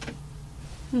people.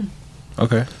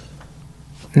 Okay.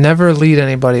 Never lead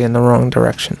anybody in the wrong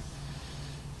direction.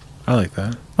 I like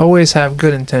that. Always have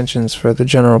good intentions for the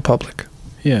general public.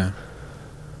 Yeah.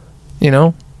 You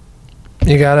know?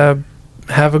 You gotta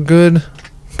have a good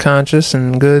conscience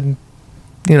and good,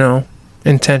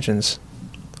 intentions.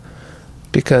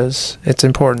 Because it's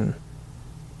important.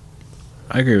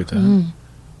 I agree with that.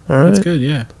 All right? That's good.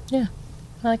 Yeah. I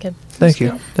like it. Thank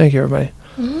you. Thank you, everybody.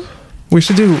 We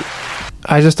should do.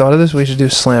 I just thought of this. We should do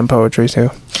slam poetry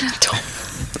too.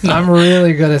 I'm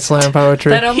really good at slam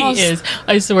poetry. That almost He is.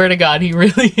 I swear to God, he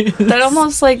really is. that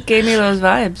almost like gave me those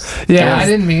vibes. Yeah, I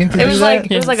didn't mean to. It do was that.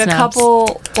 like a Snaps.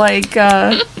 couple like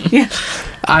yeah.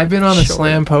 I've been on a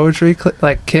slam poetry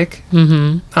kick.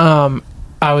 Mm-hmm.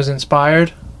 I was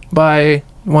inspired by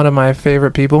one of my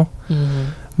favorite people.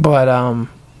 But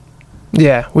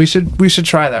yeah, we should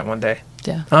try that one day.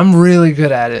 Yeah. I'm really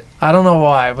good at it. I don't know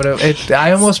why, but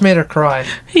I almost made her cry.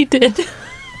 He did.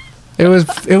 It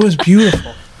was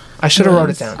beautiful. I should have wrote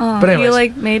it down. Oh, But anyways, you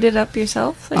like made it up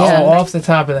yourself? Like, oh, something? off the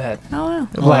top of the head. Oh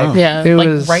wow. Like Yeah, it like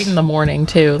was right in the morning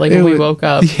too. Like it when we was- woke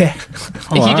up. Yeah.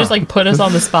 He wow. just like put us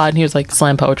on the spot and he was like,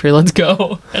 slam poetry, let's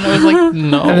go. And I was like,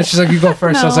 no. And then she's like, "You go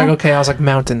first." I was No. like, "Okay." I was like,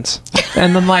 "Mountains,"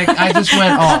 and then like I just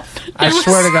went off. I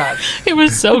swear to God, It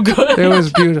was so good. it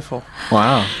was beautiful.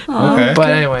 Wow. Okay. But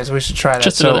anyways, we should try that.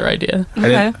 Just So, another idea.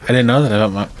 I didn't know that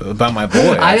about my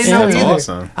boy. I didn't know That's either.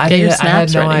 awesome. I Get your had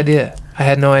snaps no ready. idea. I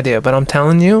had no idea, but I'm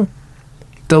telling you,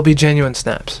 there'll be genuine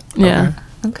snaps. Yeah.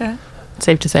 Okay.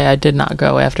 Safe to say I did not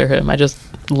go after him. I just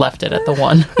left it at the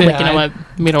one. Like, Yeah, you know I- what?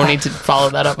 We don't need to follow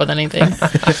that up with anything.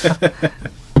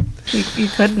 You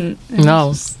couldn't. It No.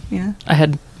 was just- yeah. I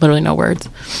had literally no words.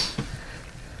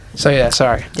 So yeah,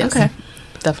 sorry. Yes. Okay.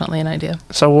 Definitely an idea.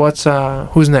 So what's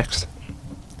who's next?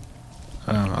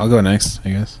 I'll go next, I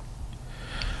guess.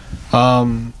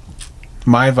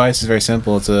 My advice is very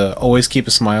simple. It's always keep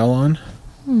a smile on.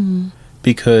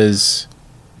 Because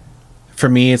for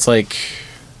me, it's like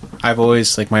I've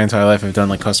always, like my entire life, I've done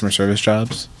like customer service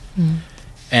jobs.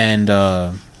 And,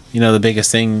 the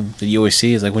biggest thing that you always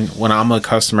see is like when I'm a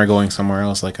customer going somewhere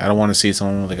else, like I don't want to see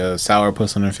someone with like a sour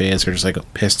puss on their face or just like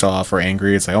pissed off or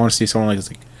angry. It's like I want to see someone like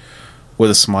with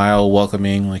a smile,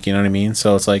 welcoming, like, you know what I mean?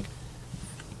 So it's like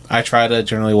I try to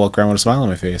generally walk around with a smile on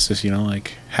my face, just,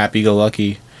 like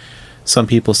happy-go-lucky. Some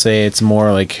people say it's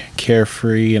more like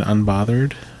carefree and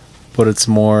unbothered, but it's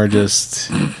more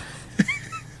just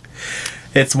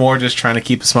it's more just trying to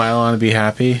keep a smile on and be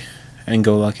happy and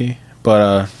go lucky.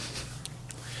 But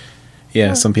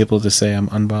yeah, some people just say I'm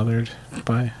unbothered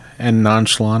by and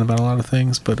nonchalant about a lot of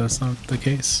things, but that's not the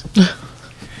case.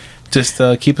 Just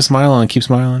keep a smile on, keep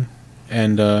smiling,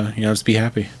 and just be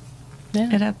happy. Yeah.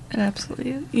 It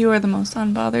absolutely. You are the most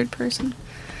unbothered person.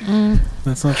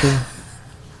 That's not true.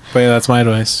 But yeah, that's my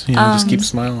advice. Just keep a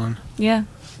smile on. Yeah.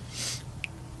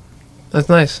 That's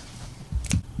nice.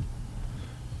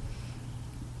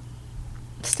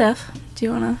 Steph, do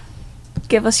you want to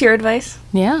give us your advice?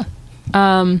 Yeah.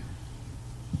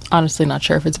 Honestly, not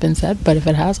sure if it's been said, but if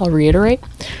it has, I'll reiterate.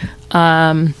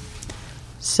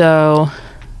 So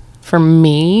for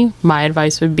me, my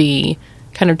advice would be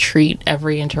kind of treat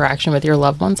every interaction with your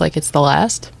loved ones like it's the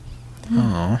last.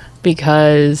 Oh.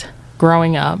 Because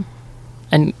growing up,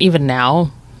 and even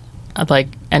now, like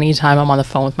anytime I'm on the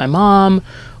phone with my mom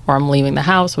or I'm leaving the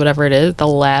house, whatever it is, the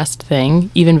last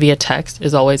thing, even via text,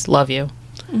 is always love you.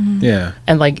 Yeah.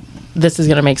 And like, this is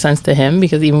going to make sense to him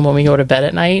because even when we go to bed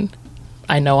at night,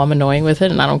 I know I'm annoying with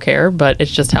it and I don't care, but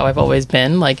it's just how I've always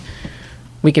been. Like,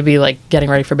 we could be like getting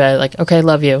ready for bed, like, okay,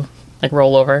 love you, like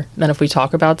roll over. Then if we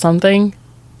talk about something,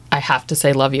 I have to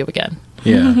say love you again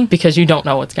Yeah. because you don't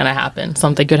know what's going to happen.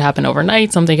 Something could happen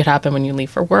overnight, something could happen when you leave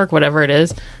for work, whatever it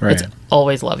is. Right. It's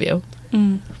always love you.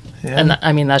 Yeah, And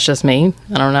I mean, that's just me.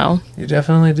 I don't know. you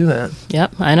definitely do that.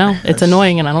 Yep, I know. It's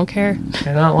annoying and I don't care.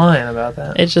 You're not lying about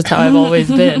that. It's just how I've always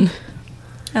been.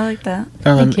 I like that.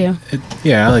 Thank you.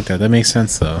 Yeah, I like that. That makes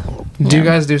sense, though. Do you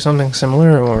guys do something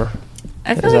similar, or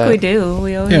I feel Is like we that- do.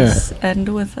 We always end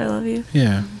with "I love you."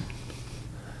 Yeah.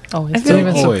 Always. I do. feel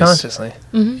even Always. subconsciously?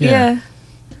 Yeah.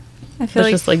 I feel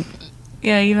It's like, just like,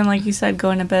 yeah, even like you said,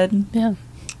 going to bed. yeah.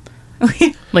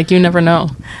 Like, you never know.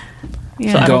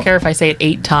 Yeah. So I Go- don't care if I say it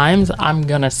 8 times, I'm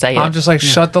going to say it. I'm just like,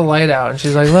 shut the light out, and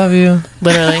she's like, love you.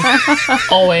 Literally.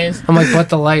 Always. I'm like, but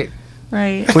the light.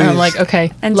 Right. Please. And I'm like,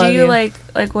 okay. And love do you like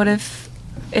what if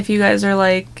you guys are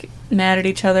like mad at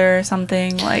each other or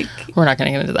something? Like, We're not going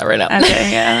to get into that right now.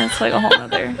 okay, yeah, that's like a whole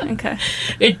other. Okay,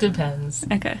 It depends.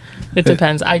 okay, It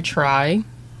depends. I try.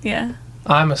 yeah.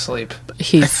 I'm asleep.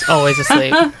 He's always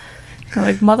asleep. You're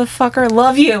like, motherfucker,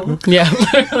 love you. Yeah,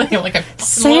 literally. I'm like, I fucking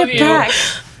Say love it you. back.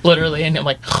 Literally. And I'm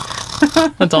like,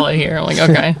 that's all I hear. I'm like,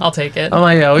 okay, I'll take it. I'm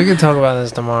like, yeah, we can talk about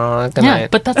this tomorrow. Good Yeah,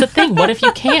 night. but that's the thing. What if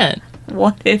you can't?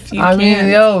 What if you I mean, can't?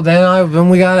 yo, then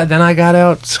I got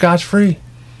out scotch free.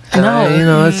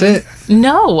 No. That's it.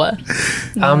 No.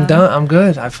 I'm done. I'm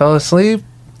good. I fell asleep.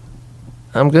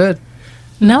 I'm good.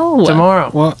 No. Tomorrow.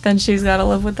 Well, Then she's got to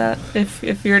live with that. If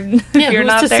you're Yeah, you're who's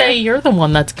not to there. say you're the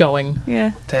one that's going?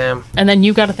 Yeah. Damn. And then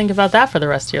you got to think about that for the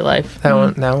rest of your life. That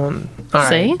one. All right.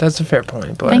 See? That's a fair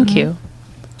point, but Thank you.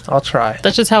 I'll try.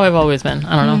 That's just how I've always been.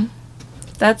 I don't know.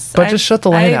 That's. But just shut the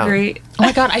light I out. agree. Oh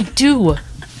my god, I do.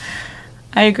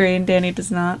 I agree, and Danny does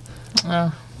not.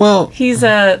 Oh, well, He's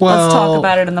a let's talk Well-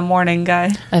 about it in the morning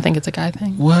guy. I think it's a guy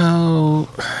thing. well,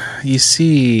 you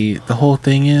see, the whole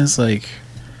thing is like,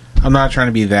 I'm not trying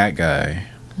to be that guy,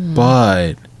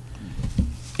 but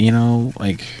you know,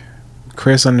 like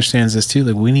Chris understands this too.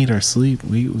 Like we need our sleep.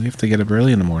 We have to get up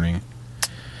early in the morning,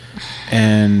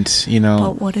 and you know.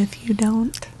 But what if you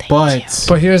don't? But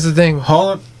here's the thing.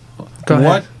 hold on. Go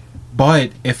ahead.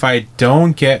 But if I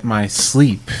don't get my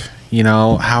sleep, you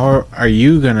know, how are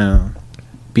you gonna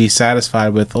be satisfied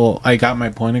with? Oh, I got my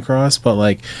point across, but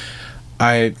like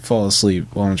I fall asleep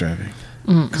while I'm driving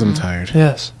because I'm tired.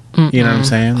 Yes. You know what I'm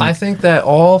saying? I think that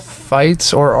all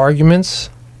fights or arguments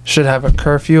should have a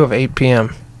curfew of 8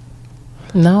 p.m.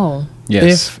 No.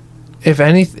 yes.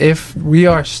 If we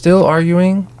are still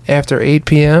arguing after 8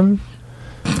 p.m.,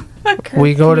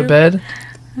 we go to bed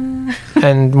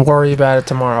and worry about it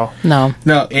tomorrow. No.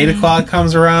 No, 8 o'clock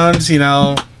comes around. You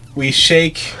know, we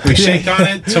shake on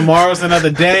it. Tomorrow's another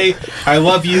day. I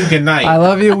love you. Good night. I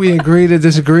love you. We agree to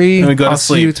disagree. And we go to I'll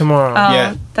see sleep. you tomorrow. Oh,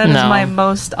 Yeah. that is No. my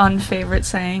most unfavorite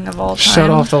saying of all time. Shut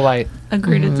off the light.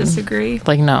 Agree to disagree.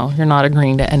 Like, no, you're not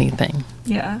agreeing to anything.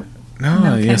 Yeah. no,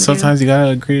 No, yeah. thank Sometimes you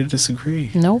gotta agree to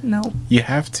disagree. Nope. No. You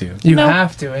have to. You Nope.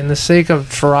 have to, in the sake of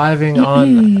driving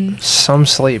on some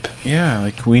sleep. Yeah,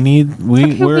 like we need.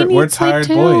 We're need sleep tired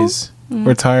too. boys.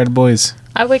 We're tired boys.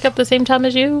 I wake up the same time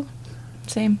as you.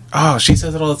 Same. Oh, she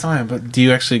says it all the time. But do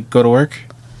you actually go to work,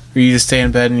 or you just stay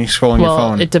in bed and you scroll on your Well,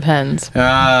 phone? it depends.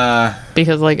 Ah.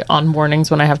 Because, like, on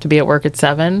mornings when I have to be at work at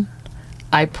 7,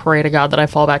 I pray to God that I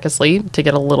fall back asleep to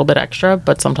get a little bit extra,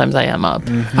 but sometimes I am up.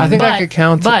 I think I could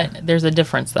count. But there's a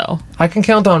difference, though. I can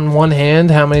count on one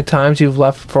hand how many times you've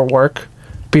left for work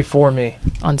before me,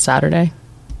 On Saturday.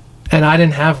 and I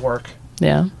didn't have work.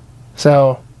 Yeah.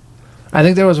 So, I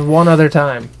think there was one other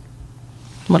time.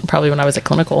 Probably when I was at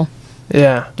clinical.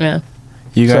 Yeah. Yeah.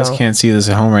 You guys So- can't see this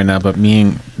at home right now, but me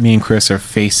and Chris are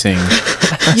facing.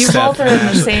 You Step. both are in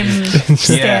the same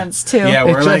stance too. Yeah,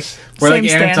 It we're like just- amped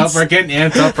Same up. stance. We're getting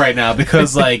amped up right now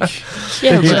because like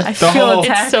Yeah, It's but I the feel whole-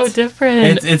 attacked. it's so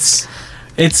different.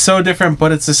 it's so different,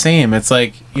 but it's the same. It's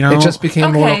like you know. It just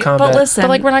became Mortal Okay, Kombat. but listen. But,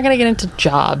 like, we're not going to get into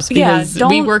jobs Yeah, because we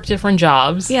don't- work different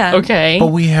jobs. Yeah. Okay. But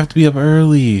we have to be up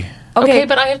early. Okay,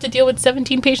 but I have to deal with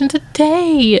 17 patients a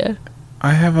day.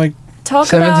 I have like talk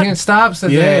 17 about stops a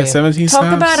day. 17 talk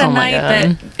stops. about a Oh my night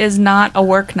God. that is not a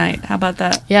work night. How about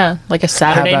that? Yeah, like a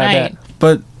Saturday How about night.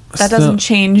 but That still, doesn't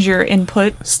change your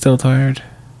input. still tired.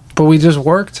 But we just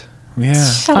worked. Yeah.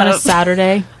 Shut On a up.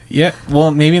 Saturday. Yeah.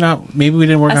 Well, maybe not. Maybe we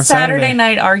didn't work A on Saturday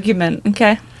night argument.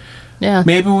 Okay. Yeah.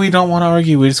 Maybe we don't want to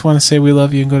argue. We just want to say we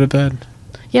love you and go to bed.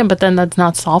 Yeah, but then that's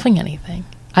not solving anything.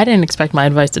 I didn't expect my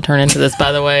advice to turn into this,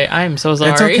 by the way. I am so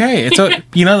sorry. It's okay.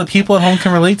 You know the people at home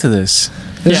can relate to this.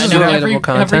 This Yeah, is no, relatable every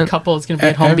content. couple is going to be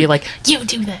at home and be like, you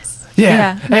do this.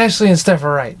 Yeah. Ashley and Steph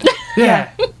are right. Yeah.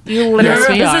 You literally. Yes,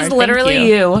 we are. This is Thank literally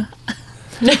you.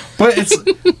 But it's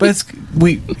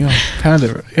we kind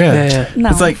of Yeah. No,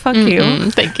 It's like, fuck you.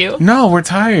 Thank you. No, we're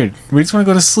tired. We just want to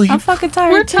go to sleep. I'm fucking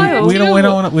tired We're too. tired. We don't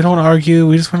want to argue.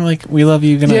 We just want to like we love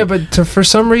you. Good night. Yeah, but for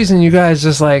some reason, you guys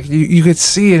just like, you could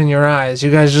see it in your eyes. You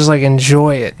guys just like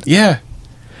enjoy it. yeah.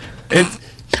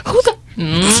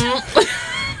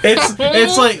 It's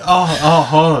it's like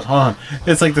hold on.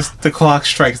 It's like the clock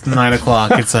strikes 9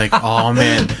 o'clock. It's like oh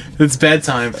man, it's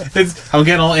bedtime. I'm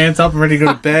getting all amped up and ready to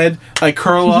go to bed. I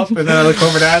curl up and then I look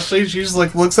over at Ashley. She just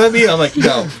like looks at me. I'm like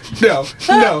no.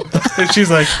 And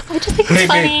she's like, I just think hey it's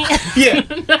funny.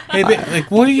 babe, yeah. Hey babe, like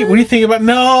what do you think about?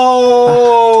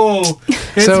 No,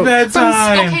 it's So-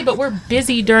 bedtime. Okay, but we're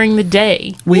busy during the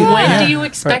day. Yeah. When do you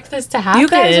expect this to happen? You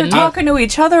guys are talking to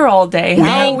each other all day. How are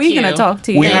Thank we gonna you. talk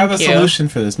to you? We have a Thank you. solution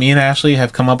for this. Me and Ashley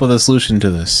have come up with a solution to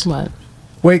this. What?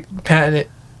 Wait, patent it.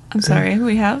 I'm sorry.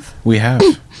 We have. We have.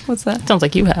 What's that? Sounds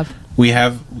like you have.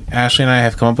 Ashley and I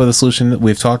have come up with a solution.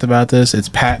 We've talked about this. It's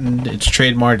patented, it's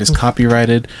trademarked, it's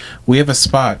copyrighted. We have a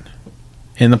spot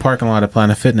in the parking lot of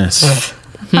Planet Fitness.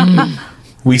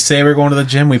 We say we're going to the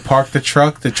gym, we park the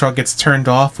truck gets turned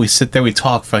off, we sit there, we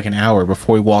talk for like an hour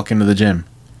before we walk into the gym.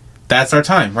 That's our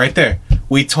time, right there.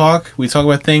 We talk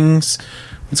about things,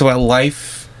 we talk about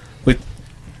life.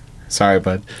 Sorry,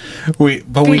 bud.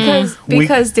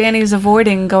 Because Danny's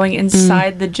avoiding going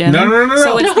inside the gym. No.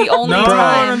 So it's the only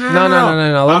time.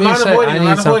 No. Let I'm me not say, avoiding. I I'm need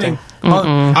not avoiding. something.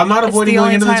 I'm not It's avoiding the going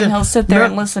only into the time gym. he'll sit there No.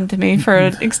 and listen to me for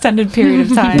an extended period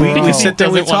of time. We Oh. sit there.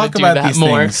 We Doesn't wanna talk do about that these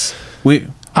more. things. We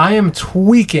I am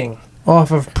tweaking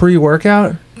off of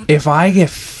pre-workout. If I get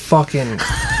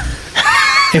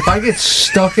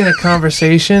stuck in a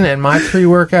conversation and my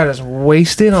pre-workout is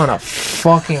wasted on a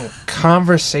fucking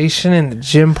conversation in the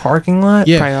gym parking lot,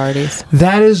 Yeah. Priorities.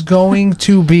 that is going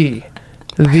to be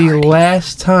the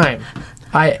last time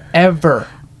I ever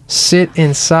sit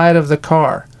inside of the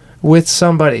car with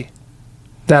somebody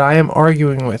that I am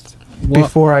arguing with Well-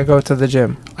 before I go to the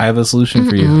gym. I have a solution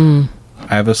for you.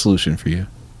 I have a solution for you.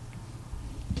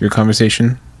 Your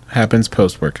conversation happens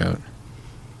post-workout.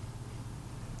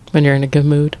 When you're in a good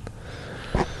mood.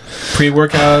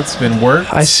 Pre-workout's been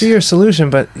worked. I see your solution,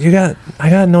 but I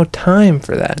got no time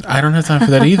for that. I don't have time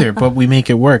for that either, but we make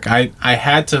it work. I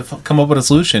had to come up with a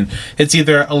solution. It's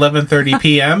either 11:30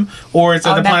 p.m. or it's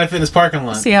at the now- Planet Fitness parking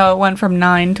lot. See how it went from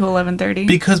 9 to 11:30?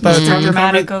 Because by the time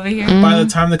dramatic over here. by the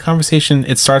time the conversation,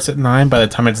 it starts at 9. By the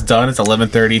time it's done, it's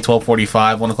 11:30,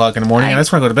 12:45, 1 o'clock in the morning. And I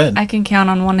just want to go to bed. I can count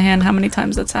on one hand how many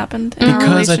times that's happened. In our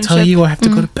Because I tell relationship. you I have to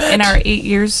go to bed. In our 8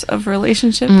 years of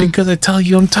relationship. Because I tell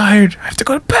you I'm tired. I have to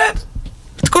go to bed.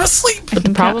 I have to go to sleep. But the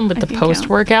problem with I the can count.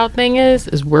 post-workout thing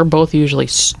is we're both usually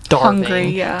starving. Hungry,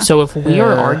 yeah. So if we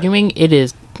are Yeah. arguing, it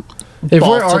is If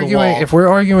balls we're to the wall.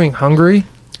 arguing hungry,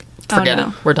 forget no.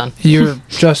 it. We're done. you're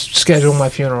just schedule my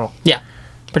funeral. Yeah,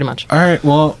 pretty much. All right.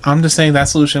 Well, I'm just saying that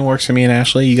solution works for me and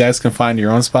Ashley. You guys can find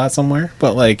your own spot somewhere.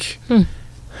 But like,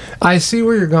 I see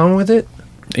where you're going with it.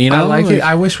 you know, I like it.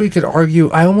 I wish we could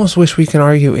argue. I almost wish we could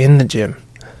argue in the gym.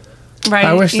 Right.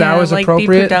 I wish that was like, appropriate.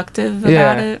 Be productive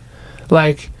Yeah. about it.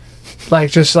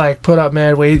 Like just like put up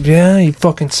mad weight. Yeah, you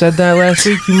fucking said that last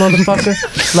week, you motherfucker.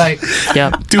 Like,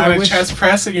 Yep. doing I a wish- chest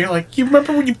press and you're like, you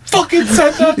remember when you fucking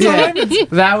said that time? yeah,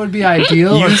 that would be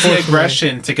ideal. Use the unfortunately.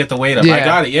 aggression to get the weight up. I Yeah.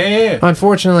 got it. Yeah.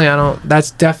 Unfortunately, I don't.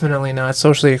 That's definitely not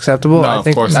socially acceptable. No, I of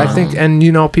think. course I not. think, and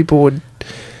people would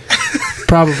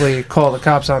probably call the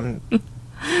cops on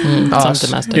Some us.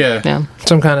 domestic. Yeah. Yeah.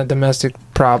 some kind of domestic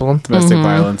problem. Domestic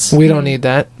violence. We don't need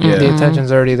that. Yeah. The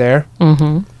attention's already there.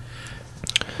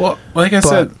 Well, like I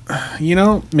said, you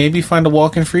know, maybe find a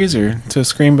walk-in freezer to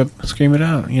scream it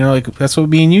out. You know, like that's what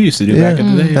me and you used to do Yeah, back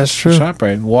in the day. that's true.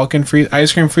 ShopRite, walk-in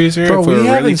ice cream freezer. Bro, if we we're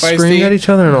haven't really screamed at feisty. each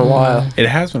other in a while. It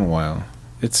has been a while.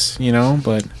 It's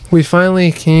but We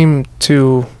finally came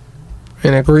to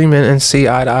an agreement and see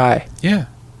eye to eye. yeah,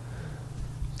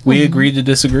 we agreed to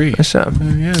disagree. Nice job.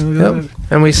 Yeah, Yep.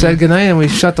 And we said goodnight and we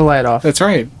shut the light off. that's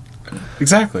right.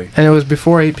 Exactly. And it was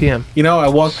before 8 p.m. You know, I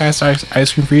walk past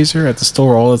ice cream freezer at the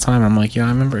store all the time. I'm like, yeah, I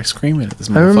remember screaming at this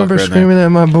motherfucker. I remember in there. screaming at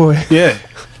my boy. Yeah.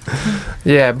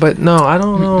 Yeah, but no, I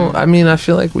don't know. I mean, I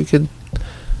feel like we could.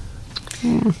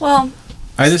 Well,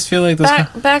 I just feel like those.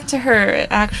 back to her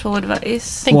actual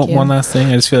advice. Thank you. One last thing.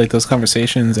 I just feel like those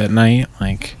conversations at night,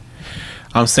 like,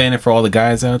 I'm saying it for all the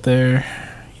guys out there.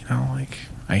 You know, like,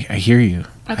 I hear you.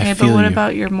 Okay, I but feel what you.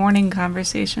 about your morning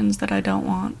conversations that I don't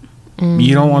want?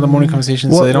 You don't want the morning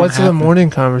conversations, so they don't What's the happen.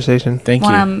 morning conversation? Thank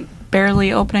When you. I'm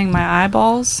barely opening my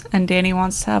eyeballs and Danny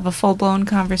wants to have a full-blown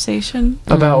conversation.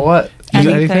 About what?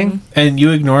 Anything. And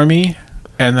you ignore me,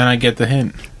 and then I get the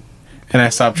hint, and I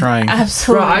stop trying. Bro,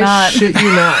 Absolutely I not. shit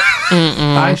you not.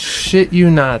 I shit you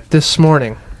not. This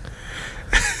morning,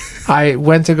 I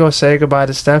went to go say goodbye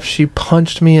to Steph. She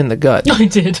punched me in the gut. I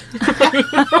did.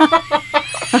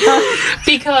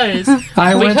 Because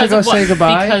I went to because go of what? say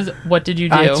goodbye. Because what did you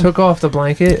do? I took off the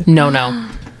blanket no.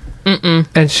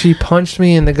 and she punched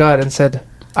me in the gut and said,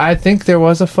 "I think there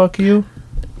was a fuck you."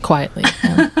 Quietly.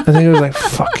 Yeah. I think it was like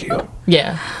 "fuck you,"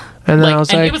 Yeah. and then I was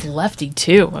and like, it was lefty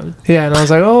too. "Yeah," and I was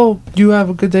like, "Oh, you have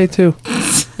a good day too.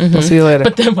 I'll see you later."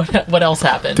 But then what else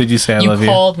happened? Did you say I you love you?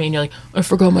 called me and you're like, I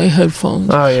forgot my headphones.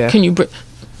 Oh yeah, Can you bring?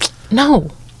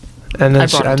 No. and then I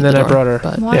brought her and to then the I door, brought her.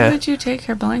 but- Why Yeah. would you take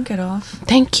her blanket off?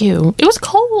 Thank you. It was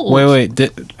cold. Wait.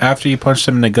 After you punched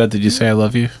him in the gut, did you say I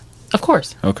love you? Of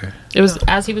course. Okay. It was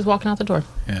as he was walking out the door.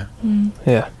 Yeah.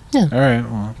 Yeah, All right.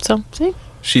 Well, So see,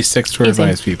 she sticks to her easy.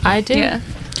 advice, people. I do. Yeah.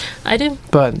 I do.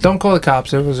 but don't call the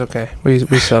cops. It was okay. We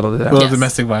settled it out. Well, Yes.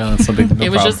 domestic violence, no big. No It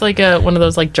was just like one of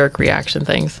those like jerk reaction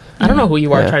things. I don't know who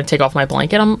you are Yeah. trying to take off my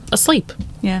blanket. I'm asleep.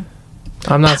 Yeah.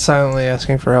 I'm not silently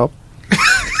asking for help.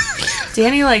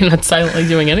 Danny I'm not silently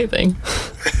doing anything.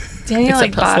 Danny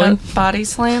Except body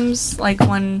slams like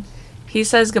when he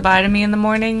says goodbye to me in the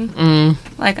morning.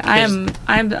 Like I'm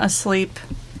asleep,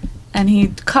 and he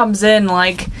comes in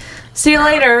like, "See you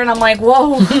later," and I'm like,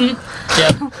 "Whoa!"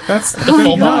 Yep. that's The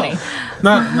full body.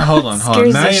 No, hold on.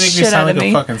 Scares Now the you make me shit sound out like of a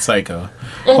me. fucking psycho.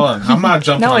 Hold on. I'm not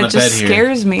jumping No, on it the bed just here.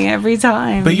 scares me every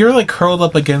time. But you're like curled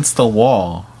up against the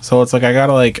wall, so it's like I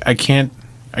gotta like I can't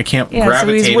yeah, so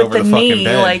gravitate he's with over the, the fucking knee,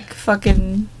 bed. like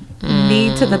fucking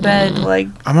knee to the bed, like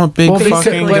I'm a big Well, because-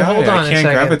 fucking wait, guy. hold on I a can't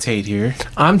second. gravitate here.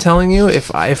 I'm telling you,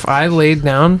 if I laid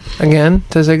down again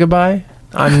to say goodbye,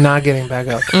 I'm not getting back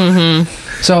up.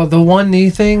 So the one knee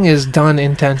thing is done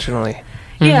intentionally.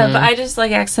 yeah. But I just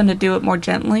like asked him to do it more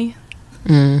gently.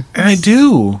 And I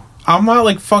do. I'm not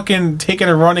like fucking taking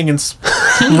a running and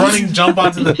running jump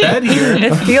onto the bed here.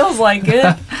 It feels like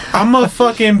it. I'm a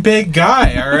fucking big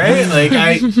guy, all right? Like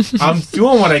I'm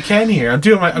doing what I can here.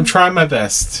 I'm trying my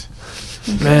best.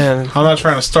 Man, I'm not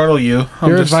trying to startle you. I'm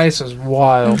your just advice is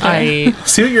wild. I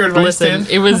see what your advice listen.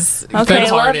 did. It was Okay, love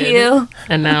good-hearted, you.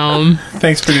 and now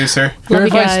Thanks, producer. Your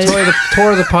Love you advice guys.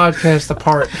 tore the podcast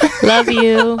apart. love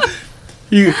you.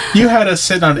 You had us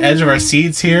sitting on the edge of our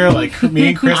seats here, like me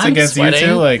and Chris I'm against sweating. you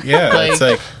two. Like, yeah, Like- it's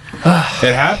like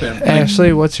it happened.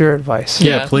 Ashley, what's your advice?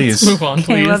 Yeah, please. Let's move on, Okay,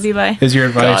 please. love you. Bye. Is your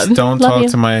advice God. don't Love talk you.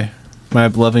 to my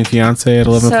loving fiance at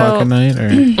 11 So- o'clock at night?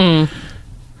 Or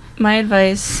My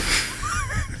advice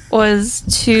was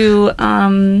to,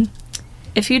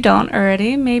 if you don't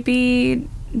already, maybe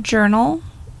journal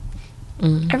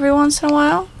every once in a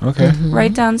while. okay,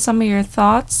 Write down some of your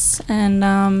thoughts,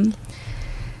 and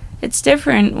it's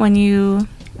different when you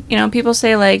know, people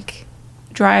say like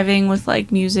driving with like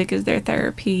music is their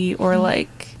therapy, or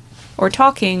like, or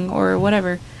talking or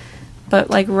whatever, but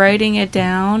like writing it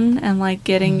down and like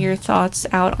getting your thoughts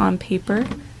out on paper,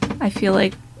 I feel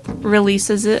like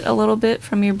releases it a little bit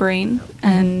from your brain,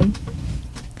 and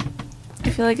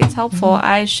I feel like it's helpful.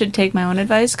 I should take my own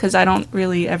advice because I don't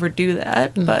really ever do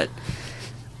that, but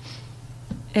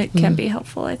it can be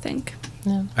helpful, I think.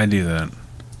 I do that.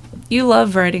 You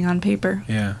love writing on paper.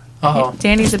 Yeah. Oh,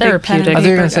 Danny's a big pen and Therapeutic. I think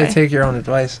you're paper gonna say guy. take your own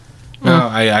advice. No,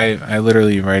 I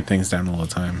literally write things down all the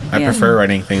time. I Yeah. prefer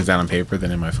writing things down on paper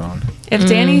than in my phone. If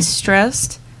Danny's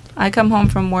stressed, I come home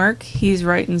from work, he's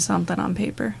writing something on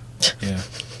paper. Yeah,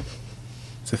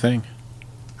 it's a thing.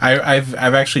 I've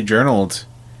actually journaled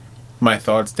my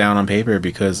thoughts down on paper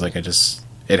because like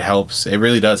it helps. It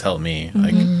really does help me.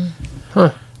 Like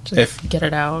Huh. if Get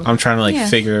it out. I'm trying to like Yeah.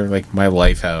 figure like my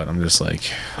life out, I'm just like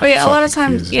Oh yeah, a lot of fucking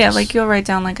times, confused. yeah, Just- like you'll write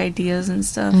down like ideas and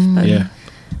stuff. yeah.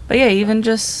 But yeah, even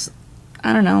just,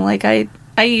 I don't know, like I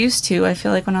used to, I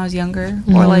feel like when I was younger,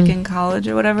 or like in college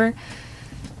or whatever,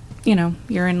 you know,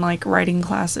 you're in like writing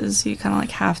classes, so you kind of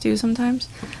like have to sometimes.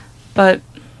 But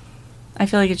I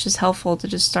feel like it's just helpful to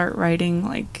just start writing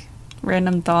like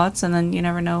random thoughts, and then you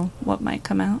never know what might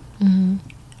come out.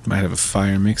 Might have a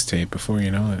fire mixtape before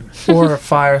you know it. Or a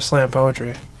fire slam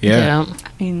poetry. Yeah.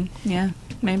 I mean, yeah,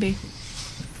 maybe.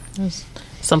 There's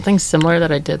something similar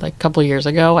that I did like a couple years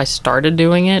ago. I started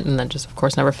doing it and then just, of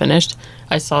course, never finished.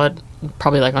 I saw it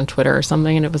probably like on Twitter or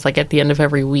something, and it was like at the end of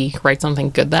every week, write something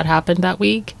good that happened that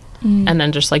week, and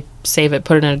then just like save it,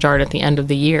 put it in a jar, and at the end of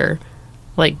the year,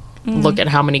 like look at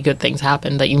how many good things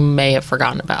happened that you may have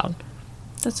forgotten about.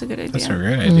 That's a good idea. That's a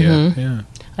great idea. Yeah.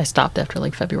 I stopped after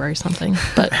like February or something,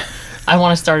 but I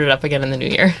want to start it up again in the new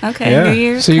year. Okay, Yeah. New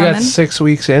Year's So you coming. got 6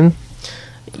 weeks in,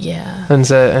 Yeah. and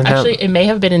how- Actually, it may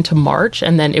have been into March,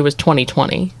 and then it was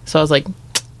 2020. So I was like,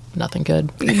 nothing good.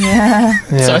 Yeah.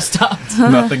 yeah. So I stopped.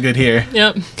 Nothing good here.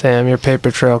 Yep. Damn, your paper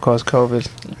trail caused COVID.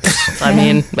 I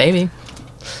mean, maybe.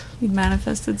 You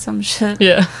manifested some shit.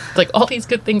 Yeah. It's like all these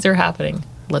good things are happening.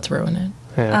 Let's ruin it.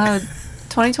 Yeah.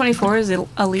 2024 is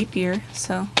a leap year,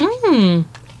 so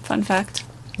fun fact.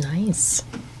 Nice.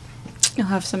 You'll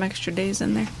have some extra days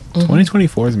in there.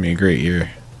 2024 is gonna be a great year.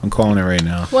 I'm calling it right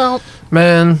now. Well,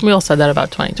 Man, we all said that about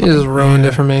you 2020. just ruined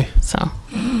it for me. So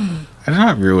I did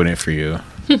not ruin it for you.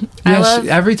 Yes,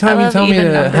 every time I you love tell me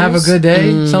even to have a numbers. good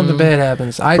day, something bad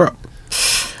happens. Bro.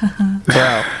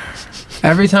 Bro.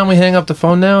 Every time we hang up the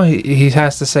phone now, he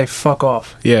has to say "fuck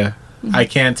off." Yeah. I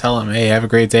can't tell him, hey, have a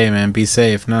great day, man. Be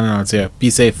safe. No, it's yeah. Be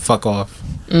safe. Fuck off.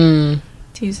 Do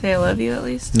you say I love you at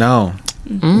least? No.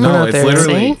 We're No, not it's there.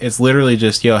 literally See? it's literally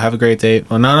just, yo, have a great day.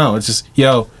 Well, no, it's just,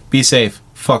 yo, be safe.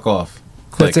 Fuck off.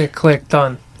 Click. That's it. Click.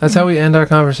 Done. That's how we end our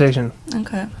conversation.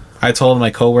 Okay. I told my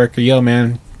coworker, yo,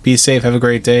 man, be safe. Have a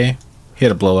great day. He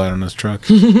had a blowout on his truck.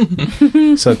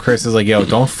 So Chris is like, yo,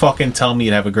 don't fucking tell me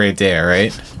to have a great day, all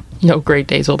right? no great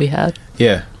days will be had.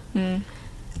 Yeah.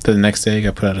 The next day, I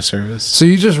got put out of service. So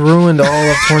you just ruined all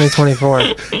of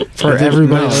 2024 for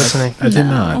everybody listening. I did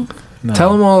not. No.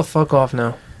 Tell them all to fuck off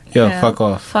now. Yo, Yeah. fuck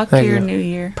off. Fuck Thank your you. new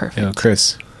year. Perfect. Yo,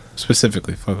 Chris,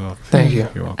 specifically, fuck off. Thank you.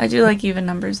 You're welcome. I do like even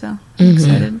numbers though. I'm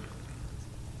excited.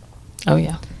 Oh,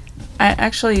 yeah. I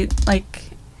actually like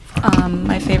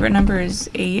my favorite number is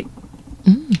 8.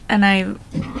 And I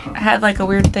had like a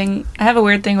weird thing. I have a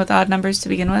weird thing with odd numbers to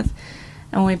begin with.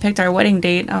 And when we picked our wedding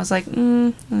date, I was like,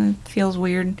 it feels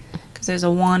weird because there's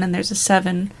a 1 and there's a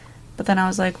 7. But then I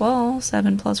was like, well,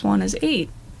 7 plus 1 is 8.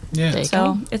 Yeah. There you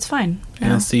So go. it's fine. And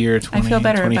now. it's the year I feel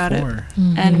better about it.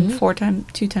 2024.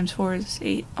 And 2 times 4 is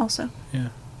 8 also.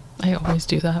 I always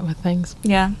do that with things.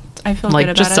 Yeah, I feel Like,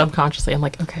 good just about it. subconsciously, I'm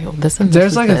like, okay, well, this and this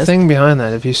There's is like a this. thing behind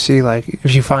that. If you see like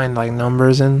if you find like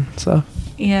numbers and stuff,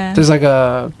 Yeah. there's like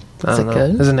a I Is don't it know.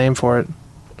 good? There's a name for it.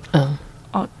 Oh.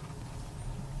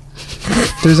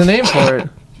 There's a name for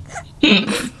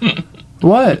it.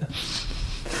 What?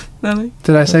 Nothing.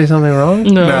 Did I say something wrong?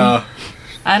 No. No.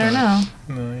 I don't know.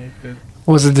 No, you're good.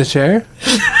 Was it the chair?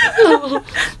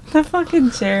 The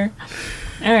fucking chair.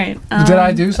 All right. Did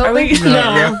I do something? Are we?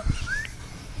 No.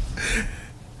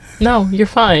 No, you're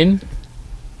fine.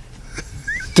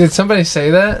 Did somebody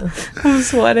say that? I'm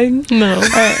sweating. No. All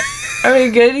right. Are we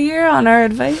good here on our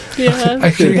advice? Yeah. Are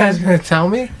you guys gonna tell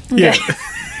me? Yeah.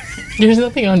 There's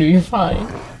nothing on you. You're fine.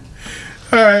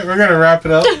 All right, we're gonna wrap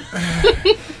it up.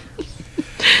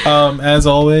 As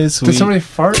always, Did somebody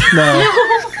fart? No.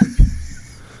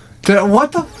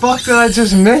 What the fuck did I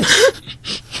just miss?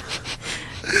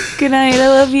 Good night. I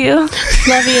love you.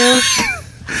 Love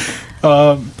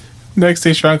you. Next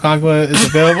Day Strong Conquest is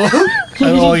available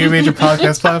on all your major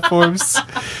podcast platforms.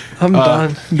 I'm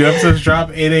done. New episodes drop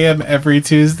 8 a.m. every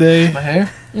Tuesday. My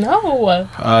hair? No.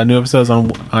 New episodes on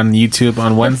YouTube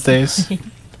on Wednesdays.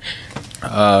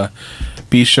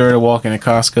 Be sure to walk into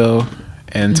Costco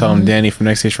and tell them Danny from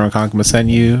Next Day Strong Conquest sent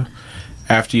you.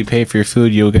 After you pay for your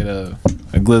food, you'll get a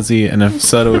glizzy and a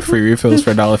soda with free refills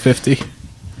for $1.50.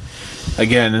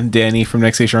 Again, Danny from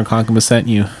Next Day Strong Conquest sent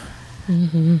you.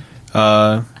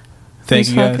 Thank Who's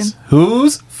you guys.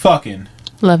 Who's fucking?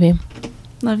 Love you.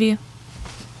 Love you.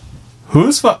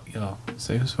 Who's fuck? Yo,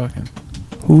 say who's fucking.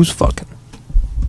 Who's fucking?